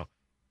Austin Now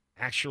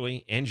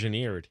actually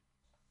engineered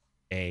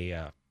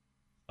a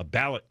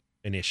ballot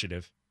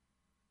initiative,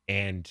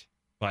 and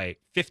by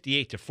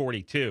 58 to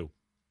 42,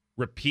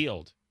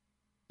 repealed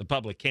the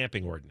public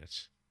camping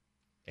ordinance.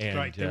 And,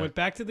 right. They went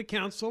back to the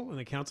council, and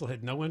the council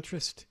had no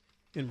interest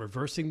in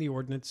reversing the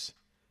ordinance,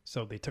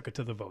 so they took it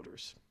to the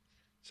voters.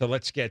 So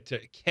let's get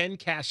Ken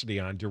Cassidy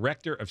on,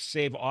 director of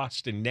Save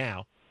Austin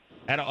Now,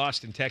 out of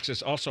Austin,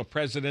 Texas, also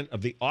president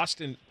of the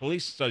Austin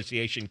Police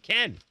Association.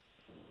 Ken,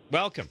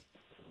 welcome.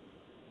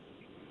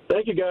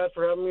 Thank you, guys,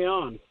 for having me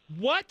on.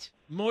 What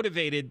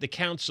motivated the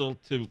council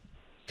to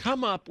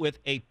come up with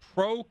a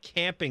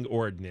pro-camping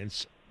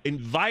ordinance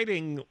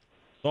inviting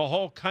the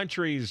whole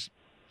country's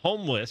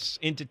homeless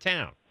into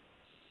town?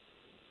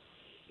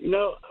 You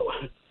know,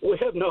 we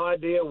have no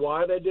idea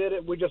why they did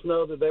it. We just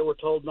know that they were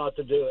told not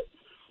to do it.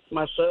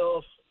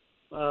 Myself,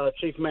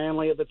 Chief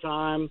Manley at the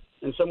time,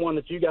 and someone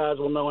that you guys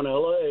will know in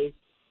L.A.,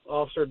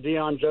 Officer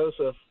Dion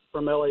Joseph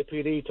from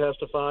LAPD,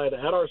 testified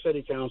at our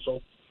city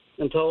council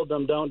and told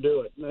them don't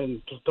do it,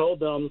 and told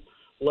them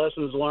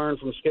lessons learned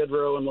from Skid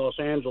Row in Los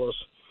Angeles.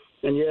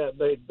 And yet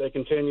they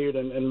continued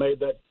and made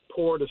that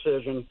poor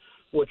decision,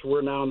 which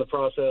we're now in the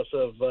process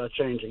of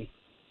changing.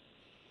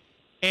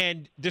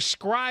 And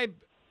describe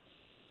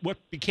what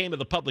became of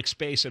the public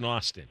space in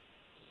Austin.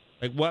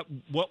 Like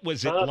what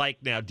was it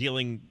like now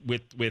dealing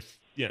with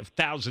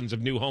thousands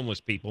of new homeless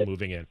people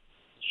moving in?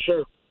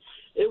 Sure.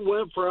 It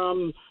went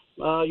from,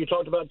 you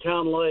talked about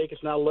Town Lake,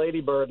 it's now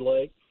Lady Bird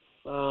Lake,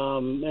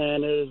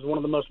 and it is one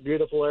of the most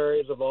beautiful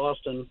areas of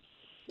Austin.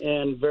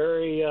 And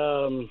very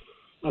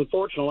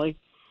unfortunately,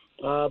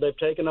 they've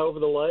taken over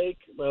the lake.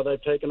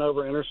 They've taken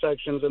over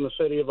intersections in the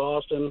city of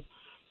Austin,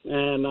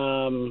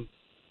 and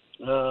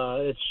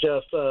it's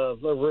just a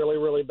really,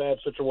 really bad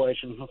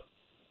situation.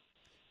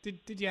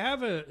 Did you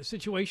have a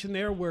situation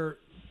there where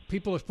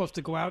people are supposed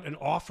to go out and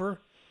offer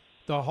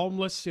the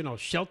homeless,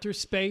 shelter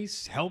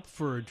space, help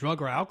for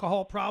drug or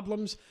alcohol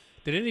problems?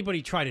 Did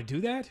anybody try to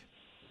do that?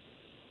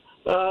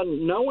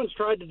 No one's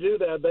tried to do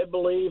that. They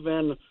believe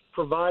in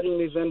providing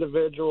these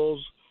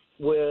individuals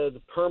with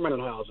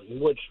permanent housing,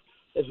 which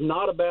is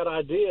not a bad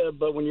idea,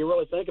 but when you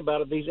really think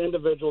about it, these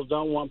individuals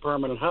don't want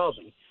permanent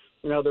housing.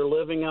 They're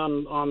living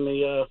on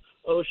the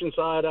ocean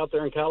side out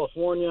there in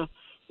California.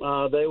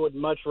 They would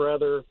much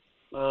rather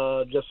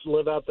just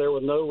live out there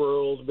with no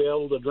rules, be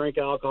able to drink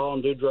alcohol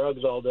and do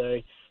drugs all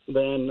day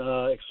than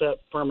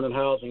accept permanent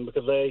housing,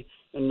 because they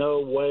in no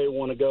way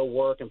want to go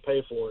work and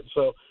pay for it.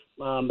 So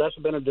that's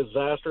been a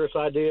disastrous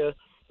idea.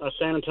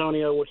 San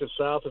Antonio, which is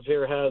south of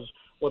here, has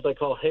what they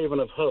call Haven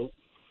of Hope.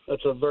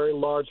 It's a very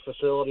large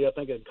facility. I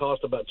think it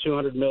cost about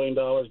 $200 million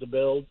to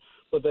build,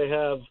 but they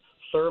have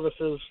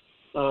services,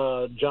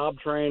 job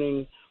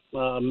training,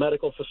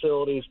 medical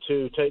facilities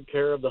to take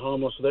care of the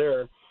homeless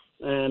there.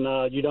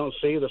 And you don't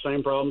see the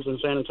same problems in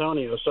San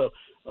Antonio. So,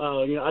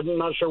 I'm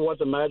not sure what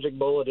the magic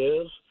bullet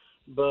is,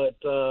 but,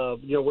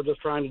 we're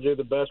just trying to do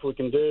the best we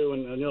can do.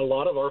 And a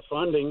lot of our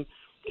funding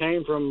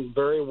came from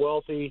very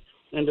wealthy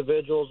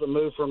individuals that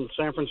moved from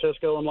San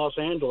Francisco and Los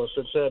Angeles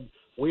that said,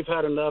 we've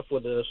had enough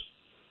with this.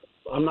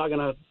 I'm not going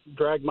to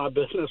drag my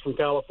business from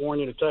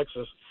California to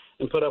Texas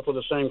and put up with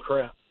the same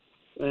crap.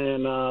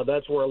 And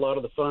that's where a lot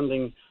of the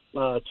funding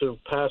to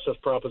pass this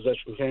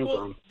proposition came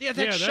from. Yeah,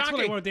 that's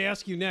what I wanted to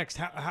ask you next.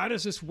 How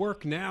does this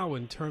work now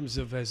in terms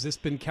of, has this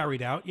been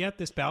carried out yet,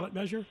 this ballot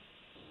measure?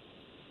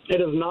 It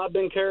has not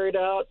been carried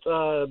out.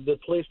 The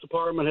police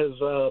department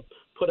has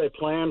put a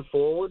plan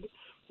forward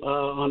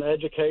on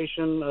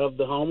education of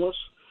the homeless.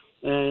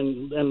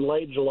 And in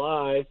late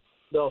July,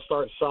 they'll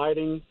start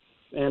citing,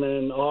 and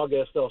in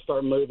August, they'll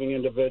start moving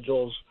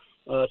individuals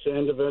to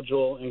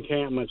individual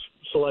encampments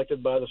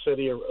selected by the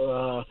city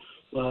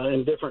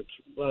in different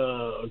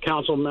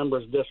council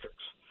members'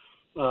 districts.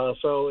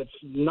 So it's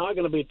not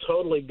going to be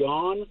totally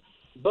gone,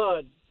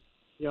 but,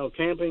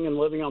 camping and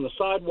living on the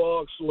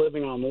sidewalks,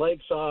 living on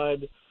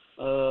lakeside,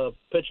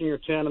 pitching your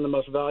tent in the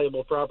most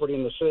valuable property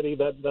in the city,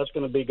 that's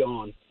going to be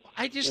gone.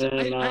 I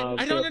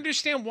don't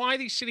understand why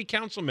these city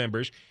council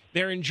members,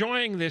 they're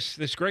enjoying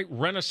this great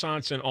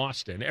renaissance in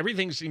Austin.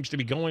 Everything seems to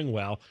be going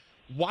well.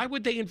 Why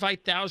would they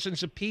invite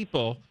thousands of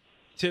people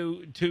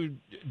to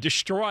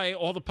destroy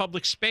all the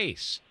public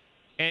space?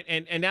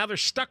 And now they're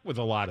stuck with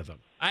a lot of them.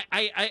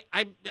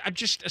 I'm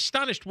just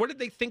astonished. What did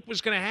they think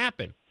was going to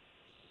happen?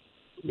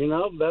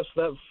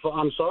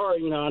 I'm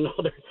sorry. I know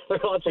there are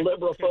lots of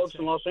liberal folks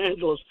in Los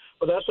Angeles,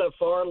 but that's that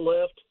far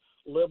left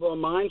liberal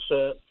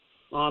mindset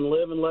on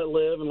live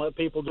and let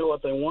people do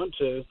what they want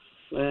to.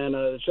 And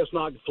it's just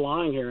not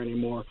flying here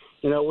anymore.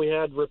 We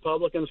had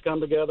Republicans come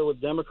together with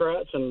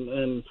Democrats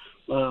and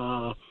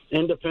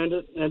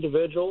independent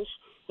individuals,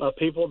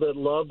 people that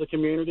love the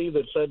community,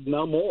 that said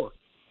no more.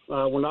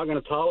 We're not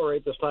going to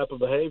tolerate this type of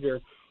behavior.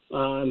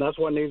 And that's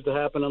what needs to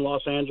happen in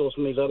Los Angeles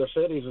and these other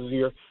cities is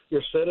your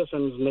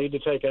citizens need to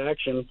take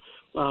action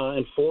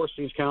and force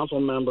these council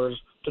members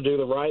to do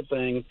the right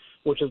thing,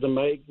 which is to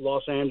make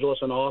Los Angeles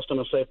and Austin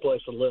a safe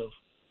place to live.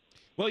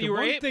 Well,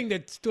 one thing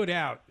that stood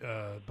out,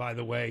 by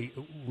the way,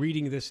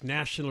 reading this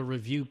National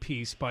Review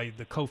piece by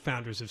the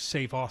co-founders of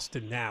Save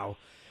Austin Now,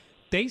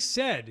 they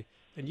said,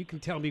 and you can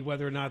tell me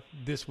whether or not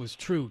this was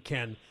true,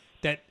 Ken,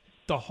 that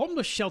the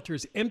homeless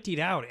shelters emptied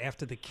out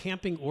after the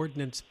camping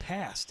ordinance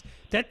passed.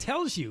 That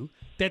tells you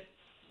that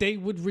they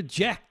would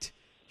reject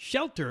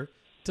shelter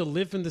to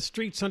live in the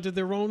streets under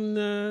their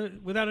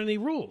own, without any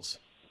rules.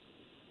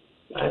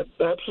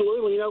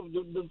 Absolutely.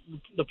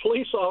 The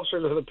police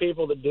officers are the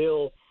people that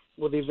deal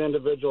with these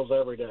individuals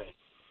every day.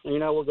 And,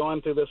 we're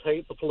going through this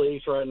hate the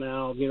police right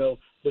now,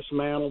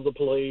 dismantle the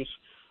police.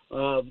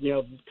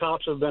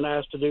 Cops have been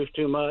asked to do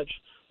too much.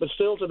 But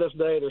still to this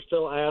day, they're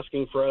still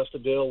asking for us to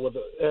deal with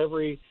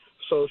every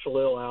social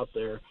ill out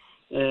there.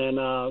 And,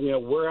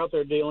 we're out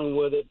there dealing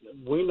with it.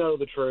 We know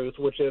the truth,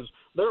 which is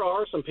there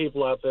are some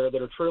people out there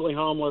that are truly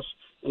homeless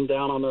and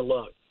down on their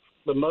luck.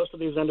 But most of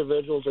these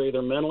individuals are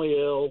either mentally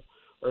ill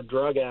or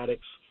drug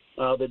addicts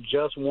that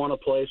just want a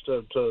place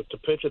to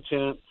pitch a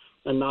tent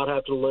and not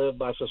have to live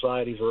by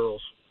society's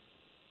rules.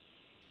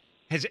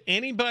 Has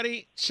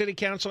anybody, city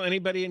council,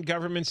 anybody in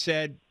government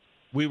said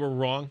we were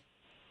wrong?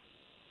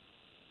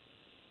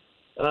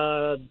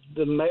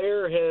 The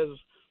mayor has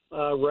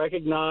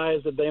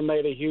recognized that they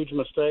made a huge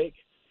mistake.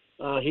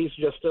 He's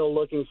just still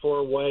looking for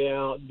a way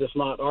out, just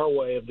not our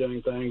way of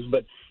doing things.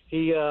 But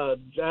he,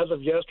 as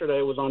of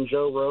yesterday, was on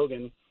Joe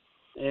Rogan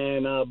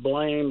and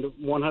blamed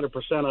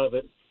 100% of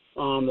it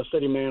on the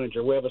city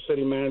manager. We have a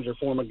city manager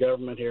form of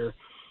government here.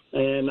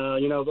 And,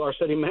 our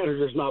city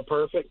manager is not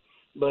perfect,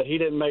 but he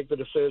didn't make the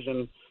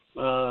decision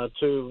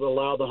to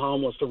allow the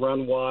homeless to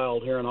run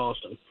wild here in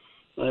Austin.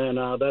 And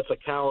that's a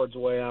coward's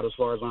way out as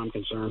far as I'm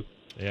concerned.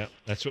 Yeah,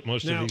 that's what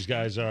most of these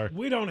guys are.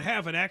 We don't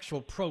have an actual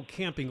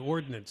pro-camping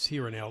ordinance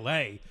here in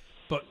L.A.,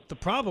 but the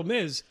problem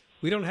is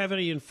we don't have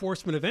any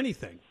enforcement of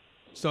anything.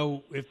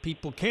 So if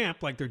people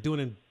camp like they're doing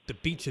in the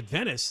beach at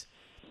Venice,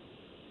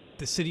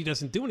 the city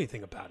doesn't do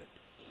anything about it.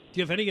 Do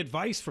you have any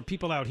advice for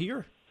people out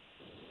here?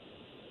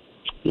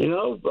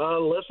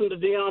 Listen to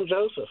Dion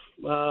Joseph.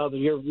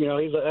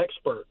 He's an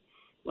expert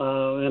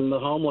in the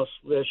homeless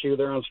issue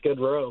there on Skid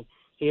Row.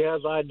 He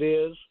has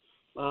ideas.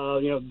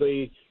 Los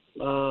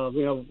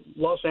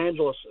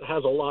Angeles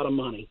has a lot of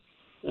money,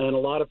 and a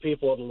lot of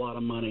people have a lot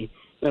of money,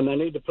 and they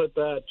need to put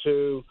that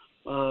to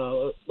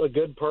a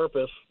good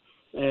purpose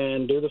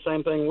and do the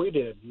same thing we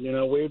did.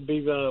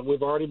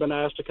 We've already been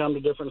asked to come to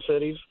different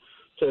cities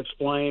to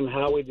explain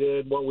how we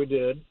did what we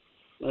did,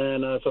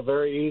 and it's a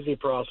very easy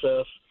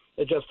process.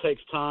 It just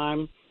takes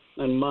time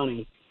and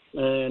money.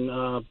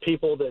 And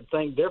people that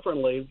think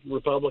differently,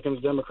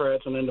 Republicans,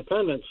 Democrats, and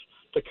independents,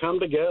 to come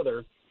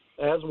together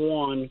as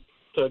one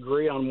to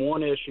agree on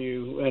one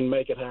issue and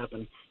make it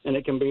happen. And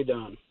it can be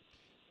done.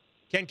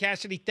 Ken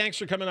Cassidy, thanks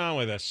for coming on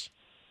with us.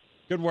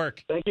 Good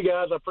work. Thank you,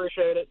 guys. I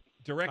appreciate it.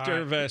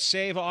 Director of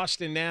Save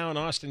Austin Now in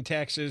Austin,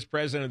 Texas,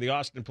 president of the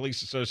Austin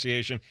Police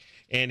Association,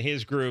 and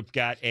his group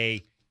got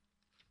a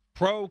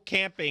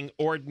pro-camping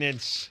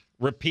ordinance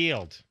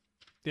repealed.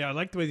 Yeah, I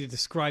like the way you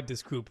describe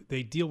this group.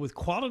 They deal with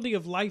quality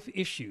of life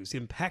issues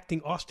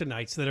impacting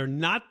Austinites that are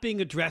not being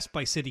addressed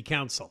by city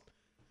council.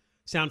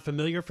 Sound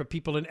familiar for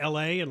people in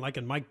L.A. and like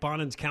in Mike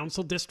Bonin's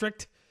council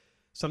district?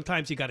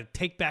 Sometimes you got to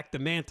take back the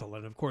mantle.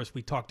 And, of course,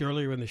 we talked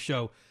earlier in the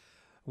show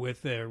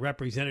with the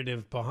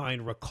representative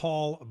behind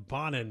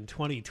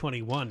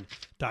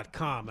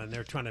recallbonin2021.com, and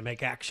they're trying to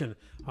make action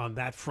on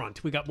that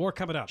front. We got more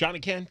coming up.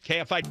 Johnny Ken,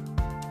 KFI.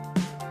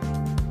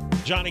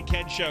 Johnny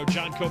Ken Show,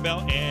 John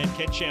Cobell and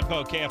Ken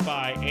Champeau,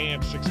 KFI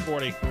AM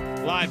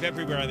 640, live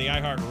everywhere on the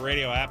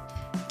iHeartRadio app.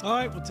 All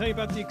right, we'll tell you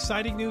about the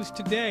exciting news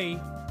today.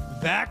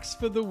 Vax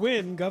for the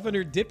win.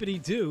 Governor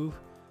Dippity-Doo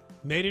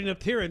made an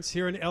appearance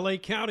here in L.A.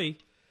 County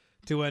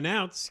to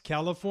announce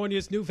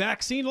California's new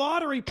vaccine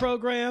lottery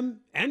program.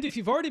 And if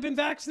you've already been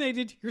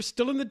vaccinated, you're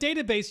still in the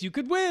database. You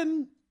could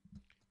win.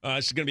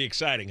 This is going to be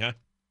exciting, huh?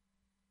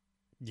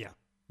 Yeah.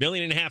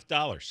 $1.5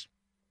 million.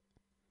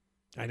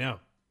 I know.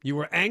 You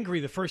were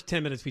angry the first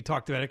 10 minutes we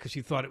talked about it because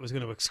you thought it was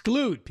going to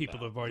exclude people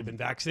who have already been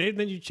vaccinated, and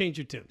then you changed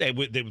your tune.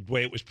 The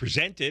way it was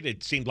presented,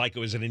 it seemed like it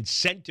was an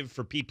incentive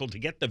for people to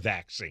get the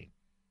vaccine.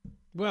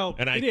 Well,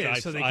 it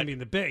is, so they can be in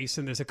the base,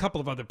 and there's a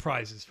couple of other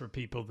prizes for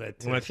people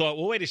that... When I thought,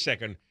 well, wait a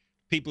second.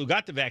 People who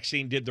got the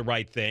vaccine did the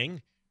right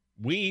thing.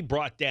 We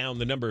brought down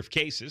the number of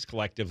cases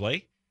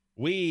collectively.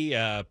 We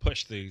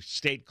pushed the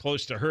state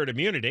close to herd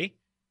immunity.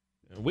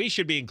 We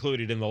should be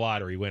included in the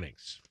lottery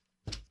winnings.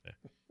 A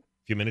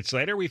few minutes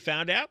later, we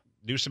found out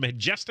Newsom had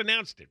just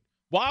announced it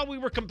while we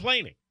were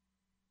complaining.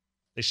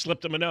 They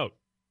slipped him a note.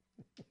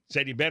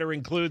 Said you better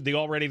include the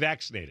already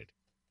vaccinated.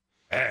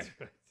 We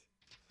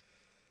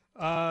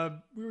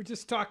were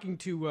just talking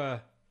to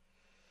a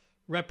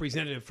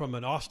representative from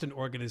an Austin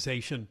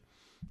organization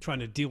trying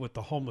to deal with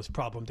the homeless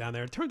problem down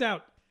there. It turned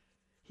out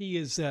he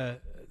is the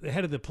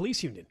head of the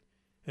police union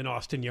in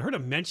Austin. You heard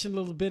him mention a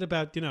little bit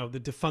about, the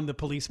defund the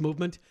police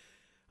movement.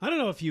 I don't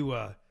know if you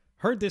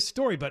heard this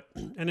story, but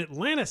an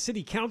Atlanta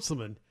city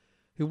councilman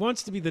who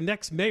wants to be the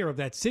next mayor of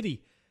that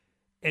city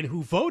and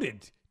who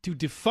voted to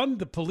defund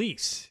the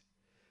police,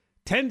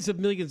 tens of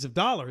millions of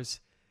dollars,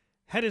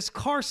 had his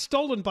car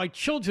stolen by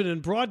children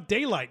in broad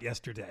daylight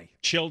yesterday.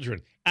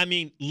 Children. I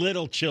mean,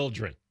 little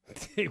children.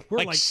 They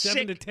were like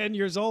 7 to 10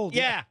 years old.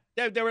 Yeah.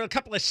 There were a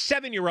couple of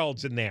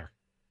 7-year-olds in there.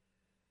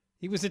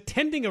 He was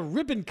attending a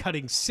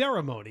ribbon-cutting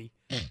ceremony,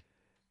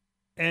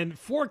 and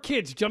 4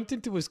 kids jumped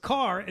into his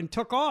car and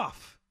took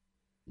off.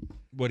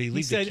 Would he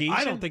leave said, the keys?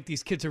 I don't think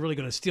these kids are really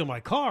going to steal my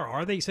car,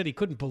 are they? He said he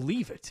couldn't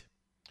believe it.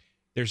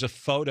 There's a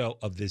photo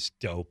of this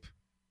dope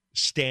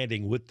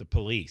standing with the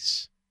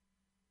police.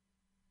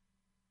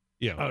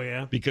 Oh,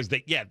 yeah? Because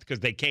they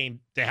came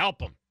to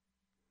help him.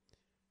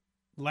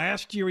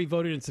 Last year, he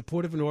voted in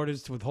support of an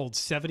ordinance to withhold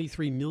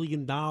 $73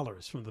 million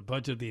from the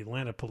budget of the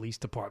Atlanta Police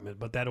Department,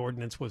 but that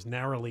ordinance was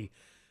narrowly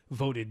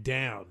voted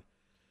down.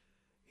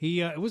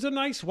 It was a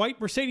nice white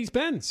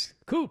Mercedes-Benz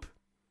coupe.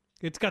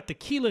 It's got the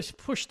keyless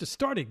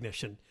push-to-start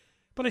ignition,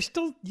 but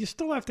you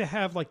still have to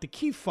have like the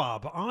key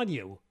fob on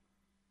you,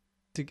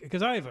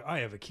 because I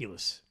have a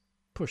keyless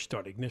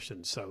push-start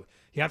ignition, so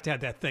you have to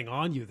have that thing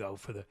on you though.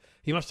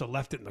 He must have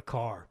left it in the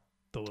car,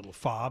 the little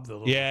fob.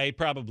 Yeah, he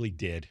probably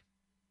did.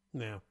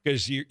 Yeah,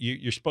 because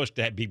you're supposed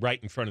to be right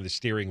in front of the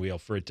steering wheel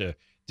for it to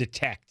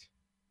detect.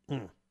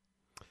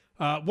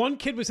 One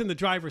kid was in the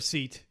driver's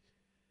seat.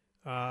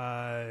 He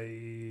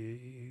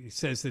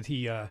says that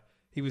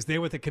he was there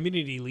with a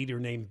community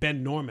leader named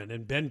Ben Norman,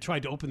 and Ben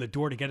tried to open the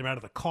door to get him out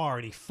of the car,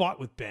 and he fought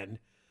with Ben.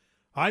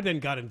 I then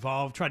got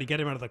involved, tried to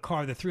get him out of the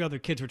car. The 3 other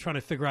kids were trying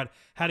to figure out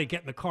how to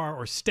get in the car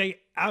or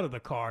stay out of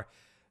the car,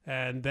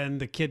 and then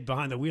the kid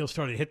behind the wheel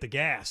started to hit the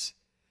gas,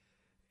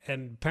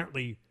 and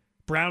apparently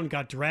Brown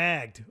got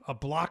dragged a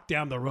block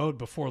down the road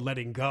before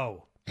letting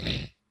go.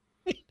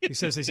 He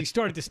says, as he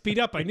started to speed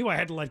up, I knew I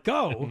had to let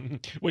go.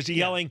 Was he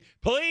yelling,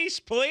 police,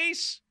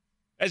 police,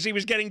 as he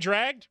was getting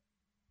dragged?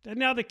 And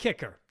now the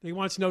kicker. He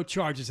wants no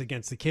charges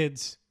against the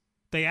kids.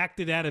 They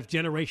acted out of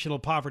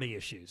generational poverty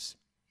issues.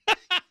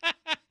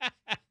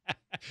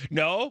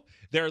 No,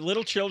 they're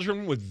little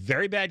children with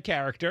very bad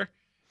character,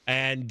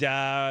 and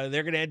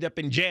they're going to end up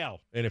in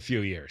jail in a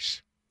few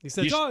years. He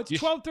says, it's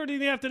 12:30 in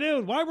the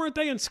afternoon. Why weren't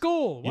they in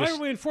school? Why are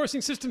we enforcing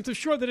systems to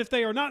ensure that if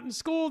they are not in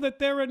school, that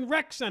they're in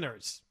rec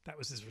centers? That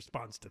was his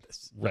response to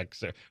this. Rec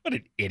center. What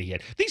an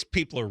idiot. These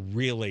people are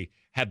really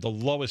have the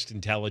lowest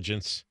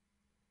intelligence.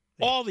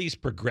 Yeah. All these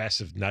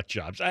progressive nut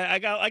jobs. I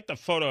like the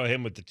photo of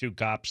him with the 2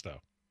 cops, though.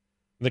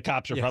 The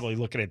cops are probably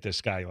looking at this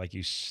guy like,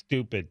 you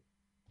stupid.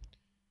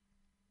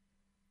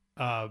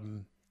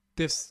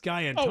 This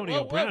guy,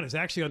 Antonio Brown, is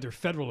actually under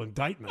federal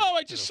indictment. Oh,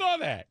 I just saw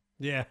that.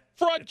 Yeah.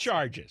 Fraud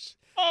charges.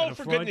 Oh,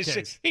 for goodness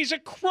sake. He's a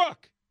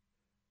crook.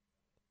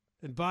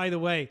 And by the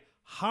way,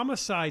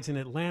 homicides in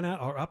Atlanta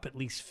are up at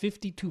least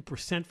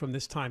 52% from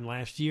this time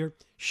last year.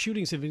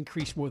 Shootings have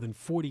increased more than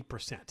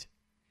 40%.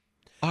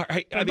 All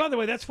right. By the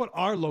way, that's what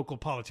our local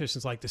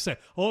politicians like to say.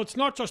 Oh, it's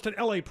not just an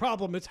LA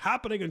problem. It's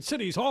happening in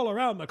cities all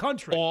around the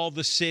country. All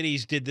the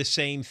cities did the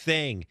same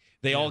thing.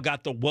 They all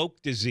got the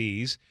woke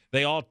disease.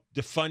 They all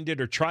defunded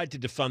or tried to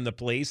defund the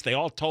police. They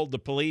all told the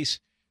police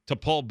to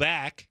pull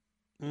back.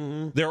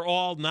 Mm-hmm. They're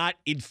all not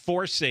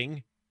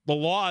enforcing the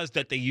laws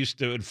that they used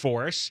to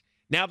enforce.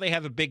 Now they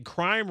have a big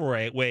crime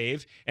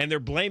wave, and they're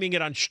blaming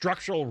it on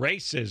structural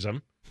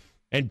racism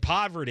and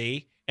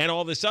poverty and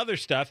all this other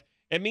stuff.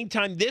 And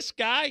meantime, this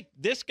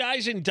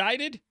guy's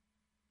indicted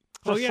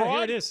for fraud?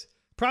 Here it is.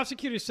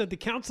 Prosecutors said the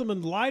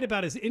councilman lied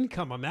about his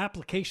income on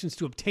applications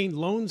to obtain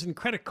loans and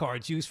credit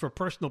cards used for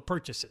personal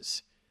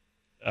purchases.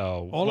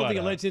 All of the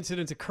alleged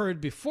incidents occurred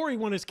before he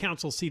won his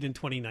council seat in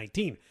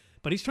 2019.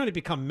 But he's trying to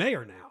become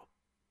mayor now.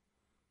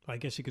 I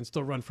guess you can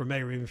still run for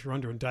mayor even if you're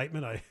under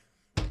indictment.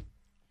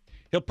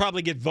 He'll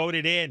probably get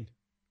voted in.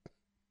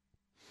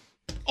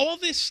 All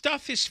this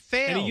stuff is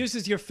failed. And he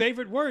uses your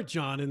favorite word,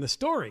 John, in the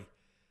story.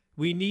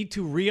 We need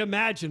to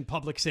reimagine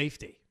public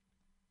safety.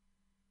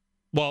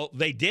 Well,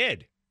 they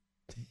did.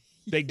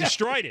 They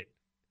destroyed it.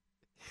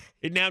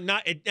 Now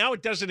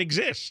it doesn't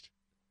exist.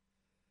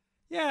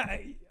 Yeah,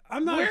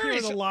 I'm not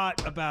hearing a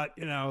lot about,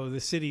 the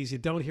cities. You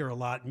don't hear a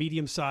lot.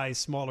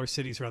 Medium-sized, smaller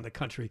cities around the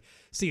country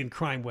seeing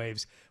crime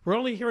waves. We're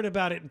only hearing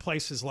about it in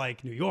places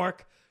like New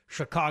York,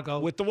 Chicago,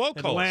 with the woke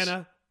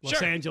Atlanta,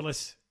 Los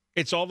Angeles.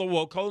 It's all the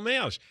woke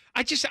males.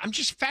 I'm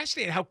just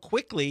fascinated how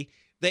quickly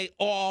they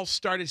all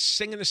started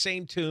singing the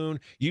same tune,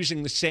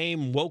 using the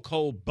same woke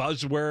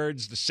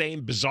buzzwords, the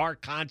same bizarre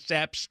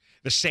concepts,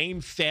 the same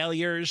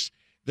failures,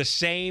 the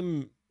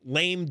same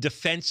lame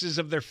defenses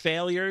of their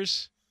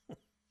failures.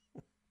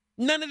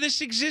 None of this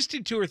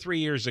existed 2 or 3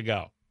 years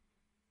ago.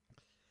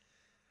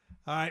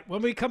 All right,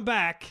 when we come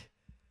back,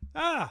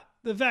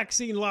 the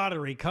vaccine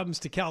lottery comes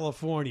to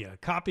California,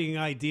 copying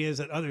ideas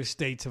that other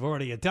states have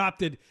already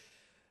adopted.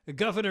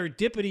 Governor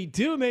Dippity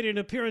Doo made an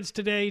appearance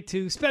today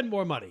to spend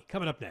more money.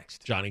 Coming up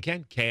next. John and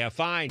Ken,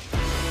 KFI.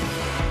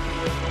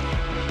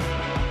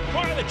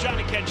 More of the John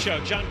and Ken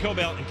Show. John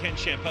Kobylt and Ken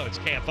Shampoo. It's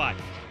KFI.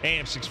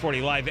 AM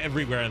 640 live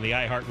everywhere on the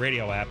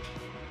iHeartRadio app.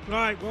 All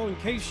right, well, in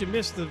case you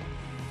missed the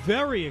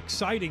very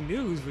exciting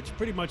news, which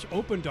pretty much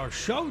opened our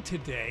show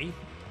today,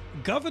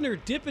 Governor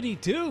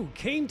Dippity-Doo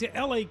came to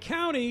L.A.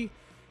 County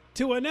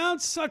to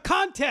announce a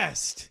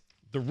contest.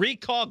 The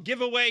recall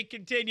giveaway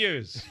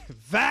continues.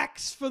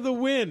 Vax for the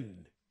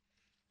win.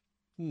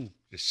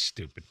 Just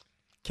stupid.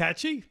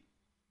 Catchy?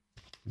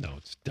 No,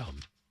 it's dumb.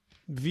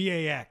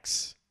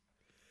 VAX.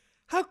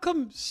 How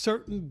come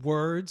certain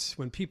words,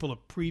 when people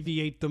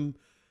abbreviate them,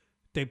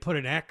 they put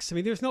an X? I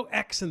mean, there's no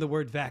X in the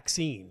word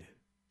vaccine.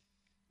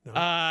 No?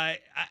 I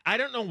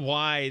don't know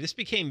why. This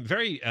became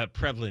very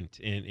prevalent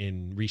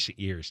in recent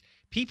years.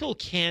 People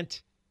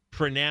can't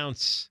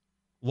pronounce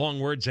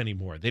long words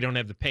anymore. They don't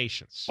have the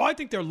patience. Well, I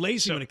think they're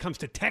lazy when it comes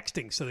to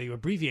texting, so they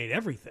abbreviate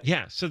everything.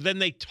 Yeah, so then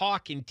they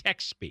talk in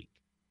text speak.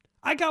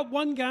 I got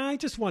one guy,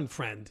 just one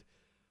friend,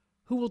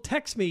 who will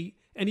text me,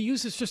 and he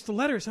uses just the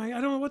letters. I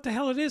don't know what the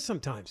hell it is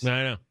sometimes.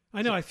 I know.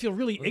 I feel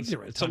really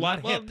ignorant. It's a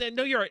lot. Well,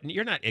 no,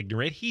 you're not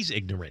ignorant. He's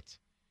ignorant.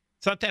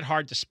 It's not that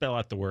hard to spell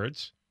out the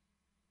words.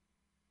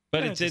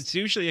 But Yeah, it's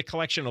usually a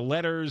collection of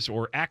letters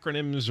or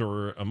acronyms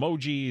or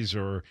emojis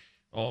or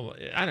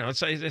I don't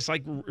know. It's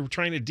like we're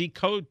trying to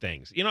decode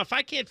things. You know, if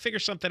I can't figure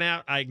something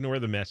out, I ignore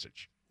the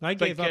message. I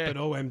gave up at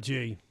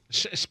OMG.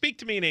 Speak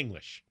to me in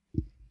English.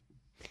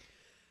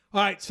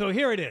 All right, so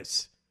here it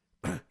is.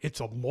 It's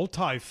a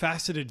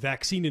multifaceted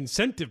vaccine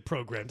incentive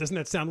program. Doesn't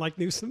that sound like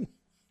Newsom?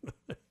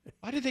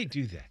 Why do they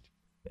do that?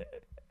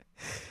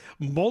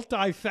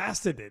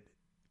 Multifaceted.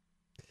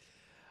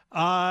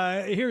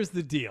 Here's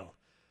the deal.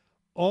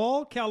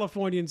 All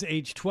Californians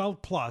age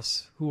 12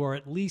 plus who are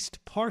at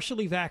least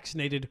partially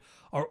vaccinated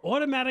are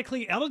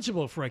automatically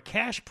eligible for a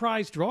cash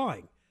prize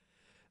drawing.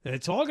 And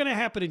it's all going to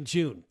happen in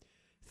June.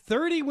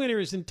 30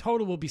 winners in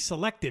total will be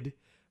selected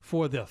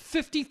for the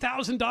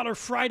 $50,000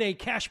 Friday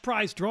cash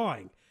prize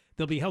drawing.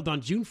 They'll be held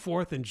on June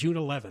 4th and June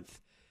 11th.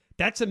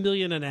 That's $1.5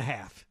 million.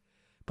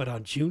 But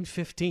on June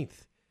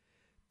 15th,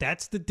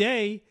 that's the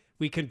day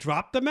we can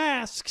drop the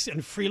masks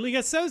and freely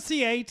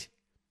associate.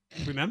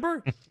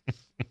 Remember?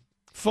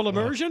 Full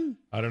immersion?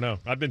 I don't know.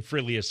 I've been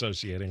freely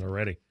associating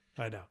already.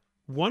 I know.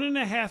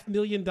 $1.5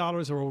 million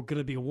are going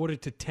to be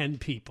awarded to 10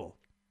 people.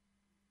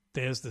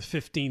 There's the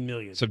 $15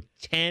 million. So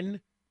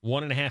 10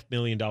 $1.5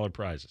 million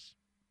prizes.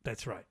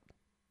 That's right.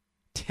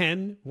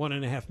 10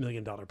 $1.5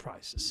 million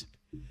prizes.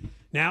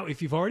 Now,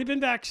 if you've already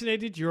been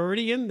vaccinated, you're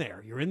already in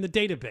there. You're in the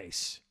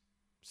database.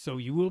 So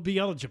you will be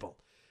eligible.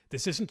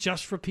 This isn't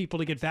just for people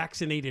to get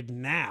vaccinated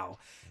now.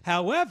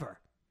 However,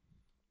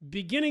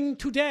 beginning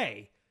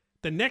today,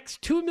 the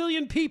next 2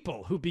 million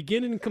people who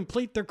begin and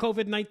complete their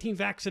COVID-19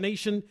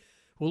 vaccination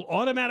will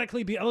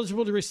automatically be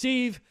eligible to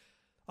receive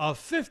a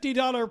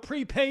 $50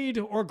 prepaid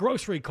or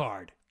grocery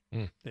card.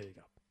 There you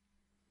go.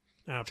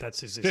 Now, if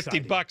that's as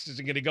exciting. $50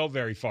 isn't going to go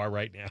very far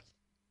right now.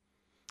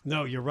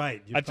 No, you're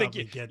right. I think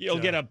you'll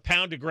get a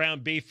pound of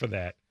ground beef for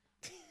that.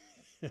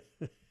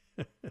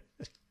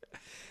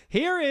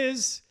 Here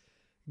is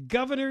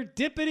Governor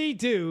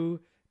Dippity-Doo,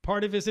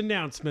 part of his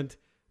announcement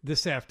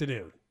this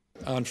afternoon.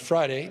 On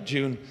Friday,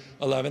 June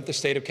 11th, the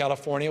state of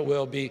California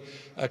will be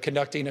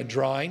conducting a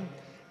drawing.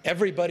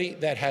 Everybody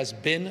that has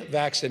been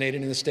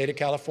vaccinated in the state of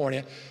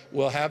California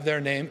will have their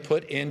name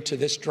put into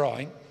this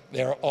drawing.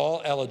 They are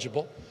all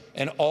eligible.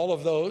 And all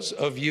of those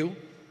of you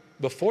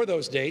before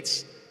those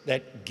dates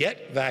that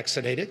get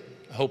vaccinated,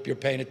 I hope you're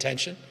paying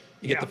attention.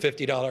 You get the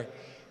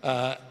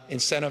 $50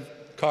 incentive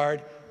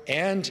card,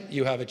 and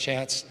you have a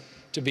chance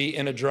to be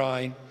in a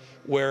drawing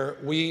where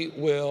we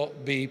will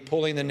be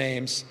pulling the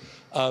names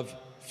of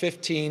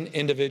 15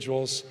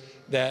 individuals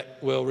that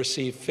will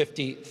receive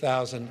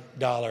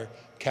 $50,000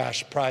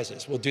 cash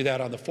prizes. We'll do that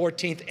on the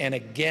 14th, and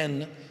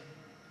again,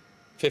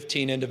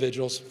 15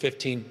 individuals,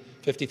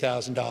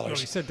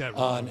 $50,000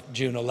 on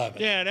June 11th.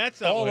 Yeah,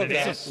 that's not all what of it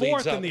that is. The 4th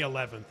leads up and the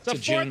 11th. The to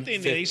June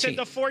 14th. He said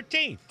the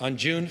 14th. On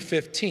June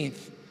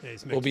 15th,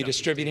 we'll be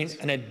distributing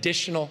an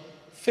additional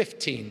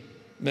 $15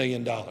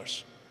 million.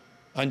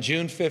 On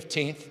June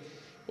 15th,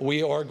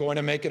 we are going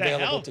to make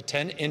available to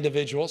 10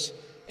 individuals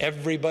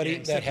everybody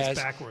that has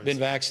been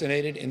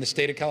vaccinated in the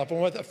state of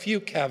California, with a few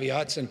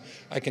caveats, and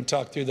I can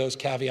talk through those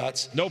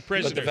caveats. No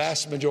prisoners. But the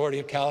vast majority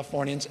of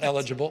Californians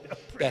eligible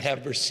that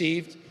have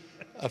received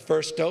a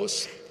first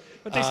dose.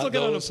 But they still get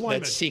those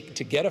unemployment. that seek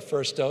to get a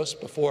first dose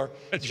before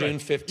June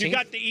 15th. You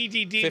got the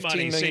EDD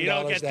money, $15 so million you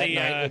don't get that the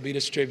night will be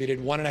distributed.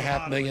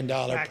 $1.5 million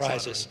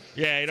prizes.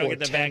 Yeah, you don't for get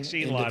the 10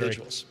 vaccine lottery.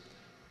 individuals.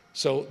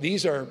 So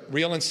these are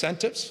real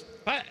incentives.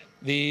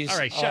 These all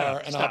right, are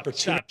an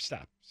opportunity.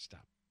 Stop.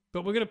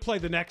 But we're going to play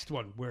the next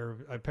one where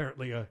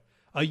apparently a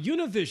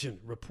Univision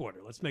reporter,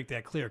 let's make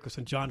that clear, because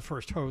when John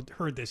first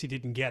heard this, he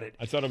didn't get it.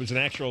 I thought it was an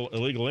actual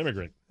illegal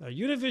immigrant. A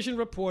Univision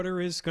reporter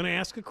is going to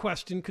ask a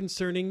question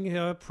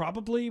concerning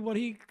probably what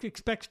he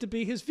expects to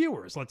be his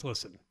viewers. Let's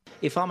listen.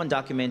 If I'm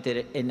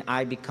undocumented and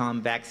I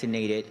become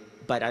vaccinated,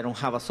 but I don't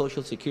have a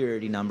social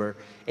security number,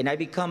 and I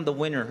become the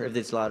winner of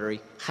this lottery,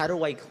 how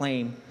do I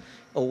claim,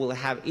 or will I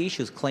have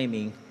issues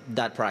claiming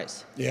that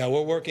prize? Yeah,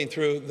 we're working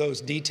through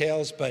those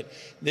details, but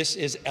this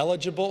is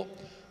eligible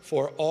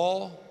for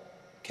all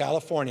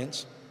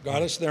Californians,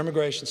 regardless of their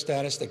immigration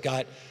status, that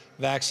got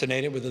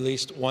vaccinated with at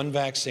least one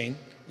vaccine.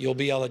 You'll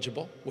be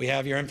eligible. We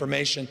have your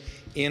information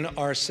in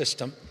our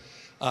system.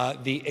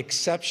 The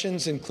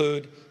exceptions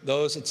include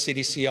those at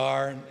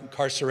CDCR,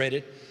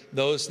 incarcerated,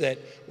 those that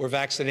were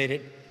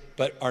vaccinated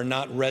but are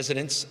not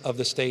residents of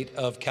the state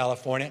of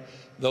California,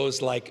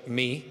 those like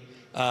me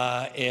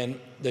in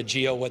the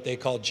GEO, what they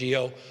call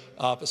GEO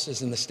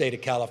offices in the state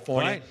of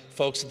California, Right.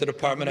 folks at the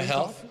Department of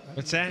Health.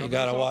 What's that? You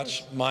got to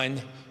watch,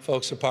 mind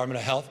folks, Department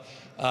of Health,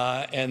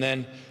 and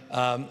then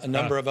a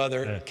number of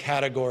other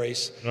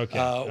categories. Okay.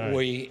 All right.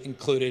 We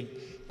included,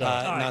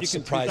 not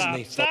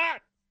surprisingly.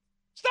 Stop!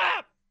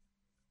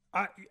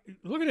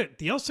 Look at it.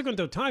 The El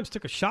Segundo Times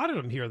took a shot at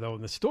him here, though,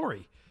 in the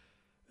story.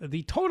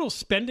 The total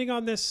spending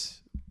on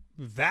this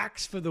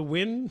Vax for the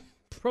Win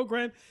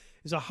program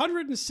is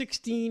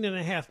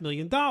 $116.5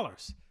 million.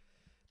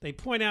 They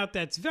point out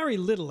that's very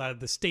little out of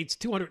the state's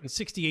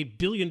 $268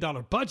 billion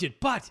budget,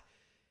 but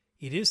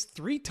it is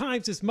 3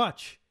 times as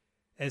much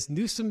as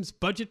Newsom's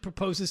budget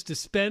proposes to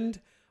spend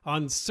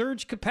on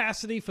surge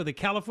capacity for the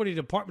California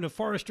Department of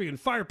Forestry and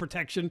Fire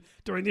Protection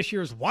during this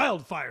year's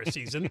wildfire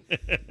season,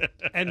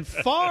 and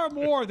far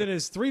more than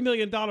his $3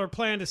 million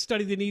plan to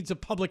study the needs of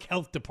public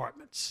health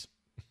departments.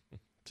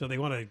 So they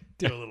want to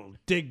do a little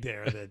dig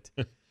there that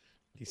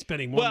he's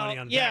spending more money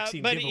on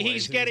vaccine but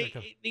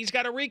giveaways. he's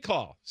got a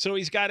recall, so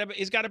he's got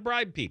to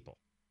bribe people.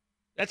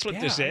 That's what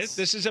this is.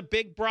 This is a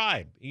big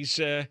bribe. He's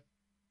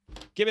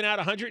giving out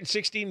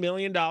 $116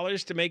 million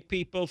to make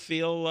people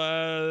feel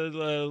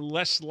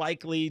less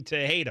likely to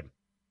hate him.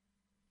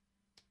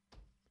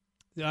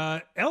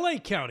 L.A.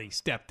 County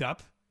stepped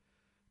up.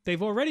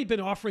 They've already been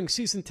offering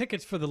season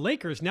tickets for the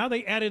Lakers. Now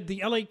they added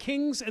the L.A.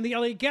 Kings and the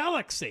L.A.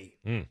 Galaxy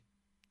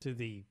to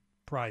the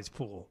prize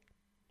pool.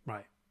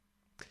 Right.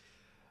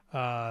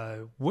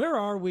 Where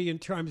are we in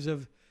terms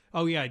of...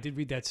 Oh, yeah, I did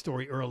read that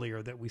story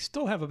earlier that we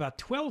still have about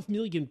 12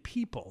 million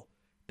people,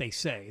 they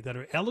say, that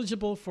are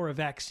eligible for a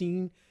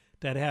vaccine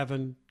that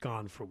haven't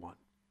gone for one.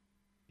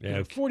 Yeah,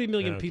 okay. 40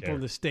 million I don't people care.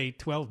 in the state,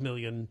 12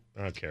 million.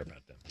 I don't care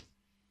about them.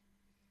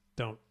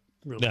 Don't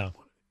really No. want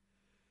it.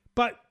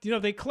 But,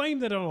 they claim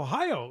that in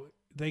Ohio,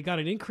 they got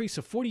an increase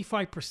of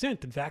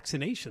 45% in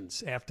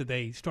vaccinations after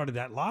they started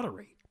that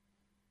lottery.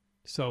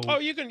 So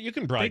you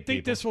can bribe they think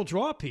people. this will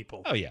draw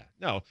people. Oh yeah,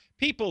 no.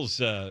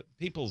 People's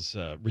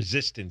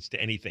resistance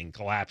to anything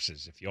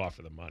collapses if you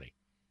offer them money.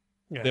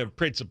 Yeah. Their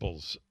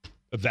principles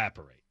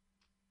evaporate.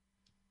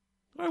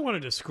 I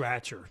wanted to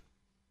scratch her.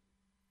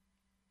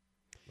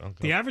 Okay.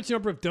 The average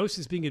number of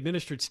doses being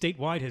administered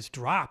statewide has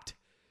dropped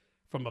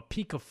from a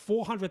peak of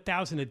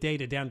 400,000 a day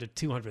to down to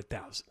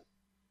 200,000,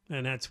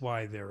 and that's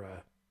why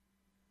they're.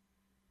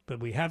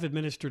 But we have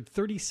administered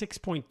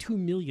 36.2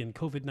 million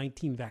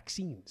COVID-19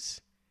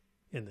 vaccines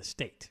in the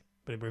state.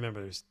 But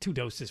remember, there's 2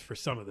 doses for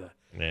some of the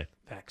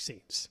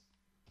vaccines.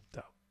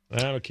 So I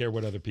don't care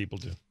what other people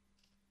do.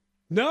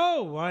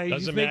 No,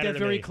 you've made that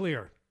very me.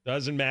 clear.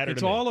 Doesn't matter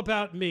It's to me. all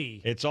about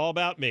me. It's all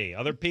about me.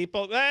 Other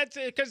people, that's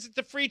because it's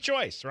a free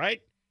choice,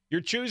 right? You're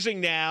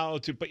choosing now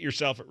to put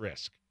yourself at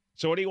risk.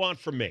 So what do you want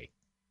from me?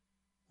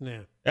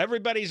 Yeah.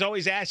 Everybody's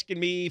always asking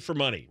me for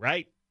money,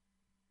 right?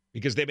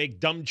 Because they make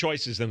dumb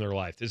choices in their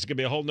life. This is going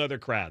to be a whole nother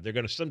crowd. They're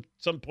going to,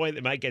 some point,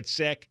 they might get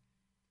sick,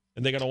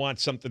 and they're going to want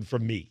something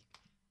from me.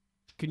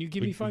 Can you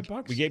give me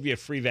 $5? We gave you a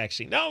free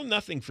vaccine. No,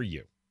 nothing for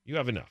you. You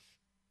have enough.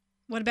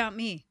 What about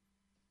me?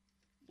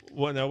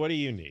 Well, now, what do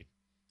you need?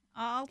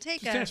 I'll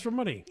take Just ask for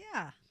money.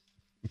 Yeah.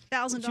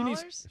 $1,000?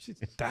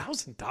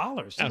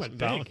 $1,000? So much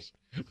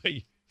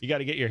big. You got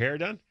to get your hair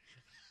done?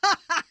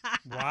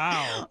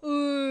 Wow.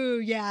 Ooh,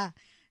 yeah.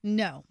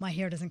 No, my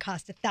hair doesn't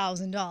cost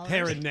 $1,000.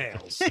 Hair and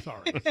nails.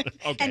 Sorry.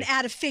 Okay. And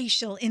add a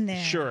facial in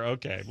there. Sure,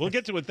 okay. We'll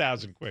get to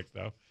 1,000 quick,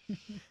 though.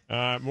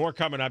 More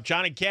coming up.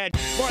 John and Ken.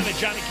 More on the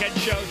John and Ken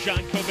Show. John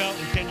Covelt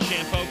and Ken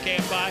Shampoo,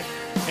 KFI,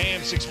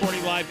 AM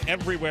 640 live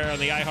everywhere on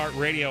the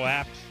iHeartRadio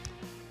app.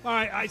 All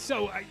right.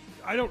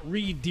 I don't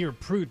read Dear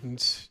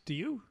Prudence. Do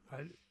you?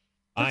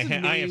 I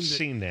have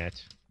seen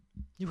that.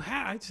 You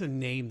have. It's a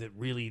name that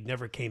really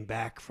never came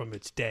back from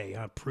its day,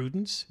 huh?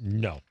 Prudence?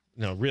 No,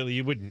 really,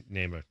 you wouldn't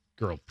name a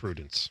girl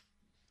Prudence.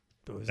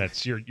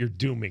 You're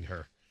dooming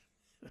her.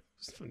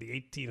 It's from the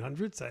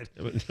 1800s.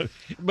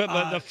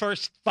 But the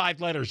first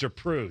 5 letters are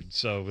Prude,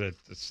 so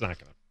it's not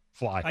going to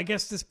fly. I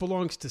guess this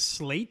belongs to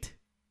Slate.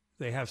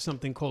 They have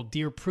something called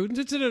Dear Prudence.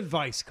 It's an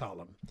advice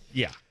column.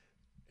 Yeah.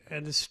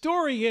 And the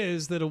story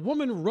is that a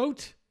woman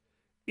wrote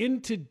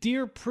into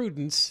Dear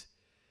Prudence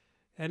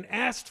and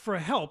asked for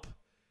help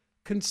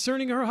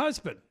concerning her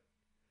husband.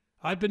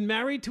 I've been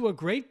married to a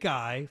great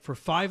guy for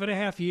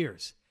 5.5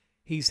 years.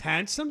 He's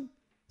handsome,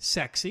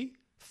 sexy,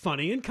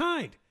 funny, and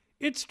kind.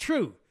 It's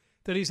true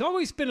that he's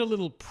always been a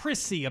little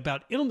prissy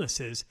about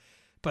illnesses,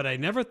 but I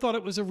never thought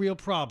it was a real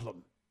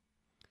problem.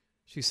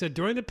 She said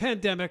during the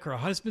pandemic, her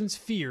husband's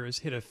fears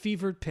hit a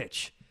fevered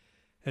pitch.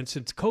 And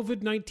since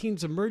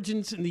COVID-19's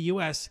emergence in the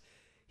U.S.,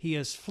 he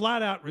has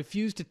flat out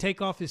refused to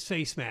take off his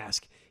face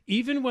mask,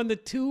 even when the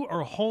two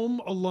are home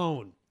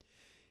alone.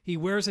 He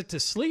wears it to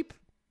sleep,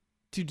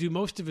 to do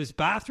most of his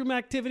bathroom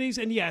activities,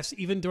 and yes,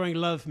 even during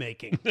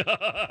lovemaking.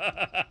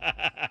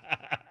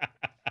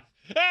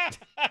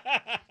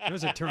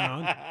 There's a turn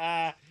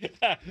on.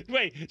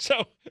 Wait,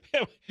 so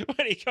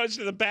when he goes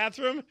to the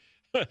bathroom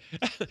and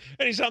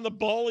he's on the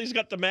bowl, he's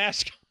got the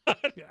mask on?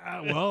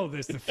 Well,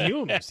 there's the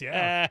fumes,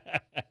 yeah.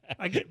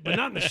 But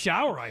not in the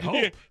shower, I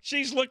hope.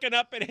 She's looking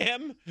up at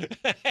him,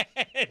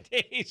 and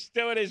he's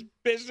doing his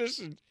business.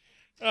 And,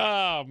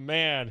 oh,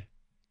 man.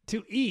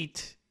 To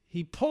eat,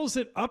 he pulls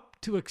it up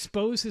to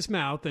expose his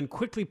mouth and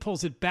quickly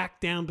pulls it back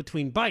down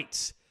between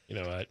bites. You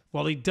know what?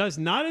 While he does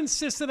not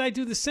insist that I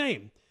do the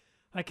same,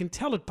 I can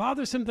tell it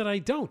bothers him that I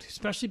don't,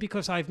 especially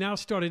because I've now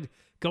started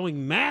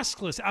going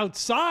maskless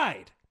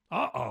outside.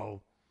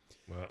 Uh-oh.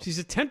 Wow. She's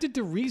attempted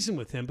to reason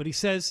with him, but he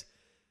says,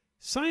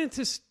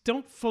 scientists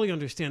don't fully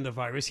understand the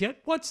virus yet.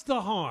 What's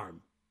the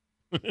harm?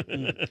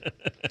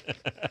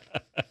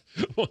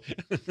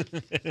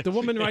 The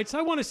woman writes,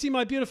 I want to see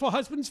my beautiful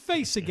husband's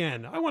face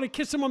again. I want to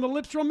kiss him on the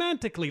lips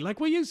romantically like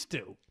we used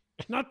to,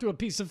 not through a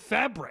piece of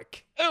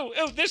fabric.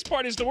 Oh, this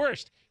part is the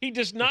worst. He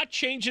does not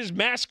change his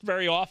mask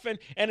very often,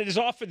 and it is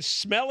often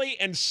smelly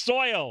and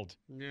soiled.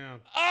 Yeah.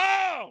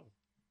 Oh!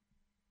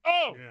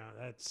 Yeah,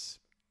 that's...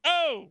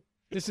 Oh!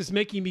 This is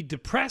making me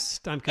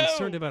depressed. I'm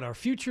concerned about our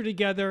future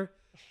together.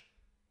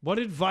 What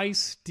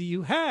advice do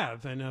you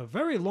have? And a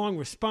very long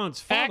response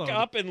followed. Pack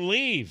up and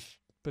leave.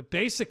 But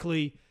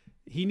basically,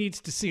 he needs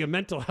to see a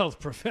mental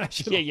health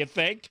professional. Yeah, you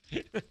think?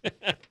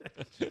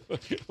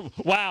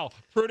 Wow.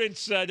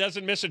 Prudence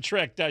doesn't miss a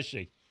trick, does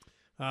she?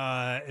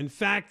 In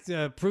fact,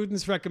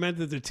 Prudence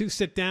recommended that the two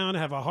sit down,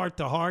 have a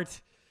heart-to-heart,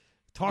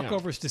 talk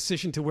over his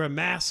decision to wear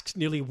masks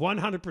nearly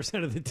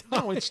 100% of the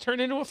time. No, it's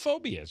turned into a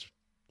phobia.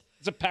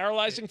 It's a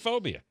paralyzing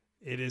phobia.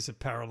 It is a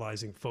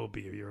paralyzing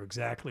phobia. You're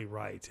exactly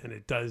right. And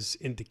it does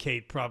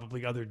indicate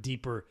probably other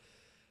deeper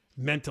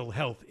mental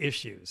health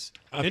issues.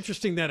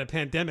 Interesting that a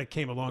pandemic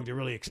came along to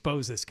really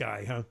expose this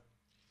guy,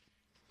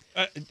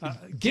 huh?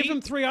 Give him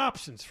three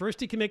options.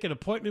 First, he can make an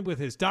appointment with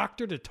his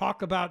doctor to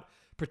talk about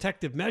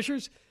protective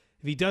measures.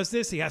 If he does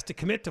this, he has to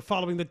commit to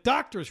following the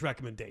doctor's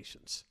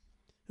recommendations.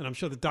 And I'm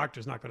sure the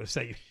doctor's not going to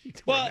say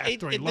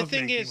the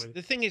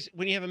thing is,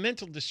 when you have a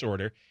mental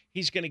disorder,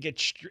 he's going to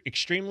get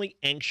extremely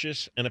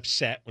anxious and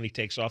upset when he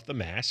takes off the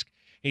mask.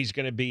 He's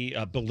going to be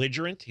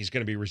belligerent. He's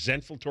going to be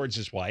resentful towards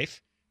his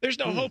wife. There's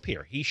no hope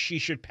here. She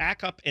should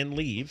pack up and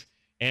leave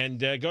and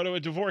go to a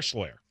divorce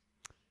lawyer.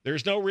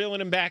 There's no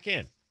reeling him back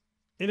in.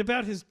 And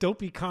about his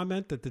dopey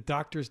comment that the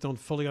doctors don't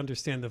fully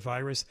understand the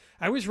virus,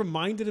 I was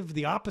reminded of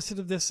the opposite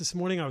of this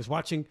morning. I was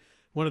watching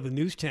one of the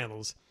news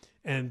channels,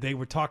 and they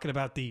were talking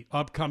about the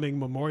upcoming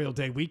Memorial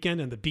Day weekend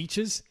and the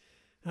beaches.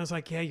 And I was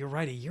like, yeah, you're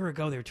right. A year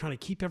ago, they were trying to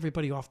keep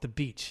everybody off the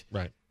beach.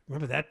 Right.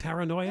 Remember that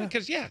paranoia?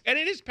 Because, and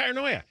it is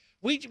paranoia.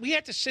 We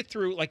had to sit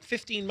through like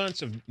 15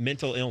 months of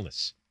mental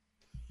illness.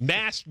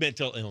 Mass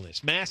mental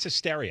illness, mass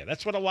hysteria.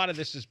 That's what a lot of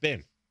this has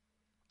been.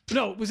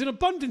 No, it was an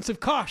abundance of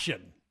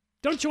caution.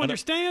 Don't you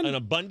understand? An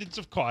abundance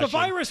of caution. The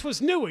virus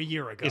was new a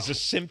year ago. Is a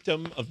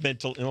symptom of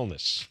mental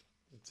illness.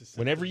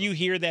 Whenever you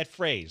hear that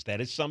phrase, that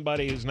is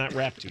somebody who's not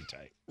wrapped too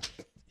tight.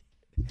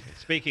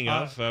 Speaking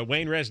of,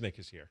 Wayne Resnick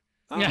is here.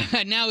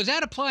 Yeah, now, does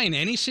that apply in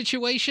any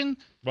situation?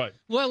 What?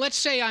 Well, let's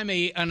say I'm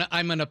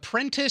an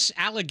apprentice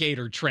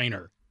alligator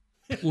trainer.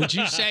 Would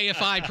you say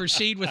if I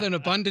proceed with an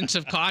abundance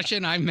of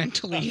caution, I'm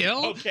mentally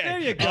ill? Okay. There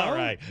you go. All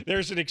right.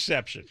 There's an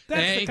exception.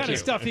 That's the kind of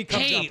stuff he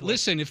comes up with.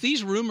 Listen, if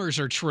these rumors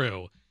are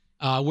true,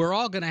 we're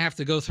all going to have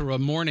to go through a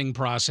mourning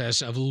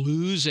process of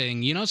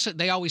losing. You know,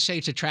 they always say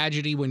it's a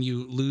tragedy when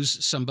you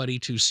lose somebody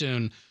too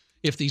soon.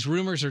 If these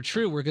rumors are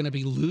true, we're going to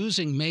be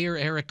losing Mayor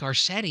Eric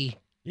Garcetti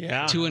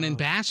to an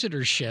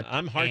ambassadorship.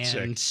 I'm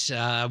heartsick.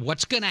 And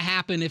what's going to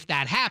happen if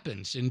that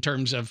happens in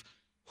terms of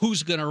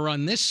who's going to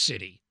run this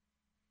city?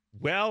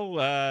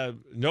 Well,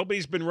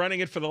 nobody's been running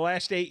it for the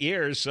last 8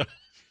 years, so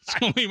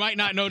we might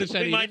not notice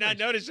anything. We might not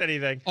notice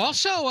anything.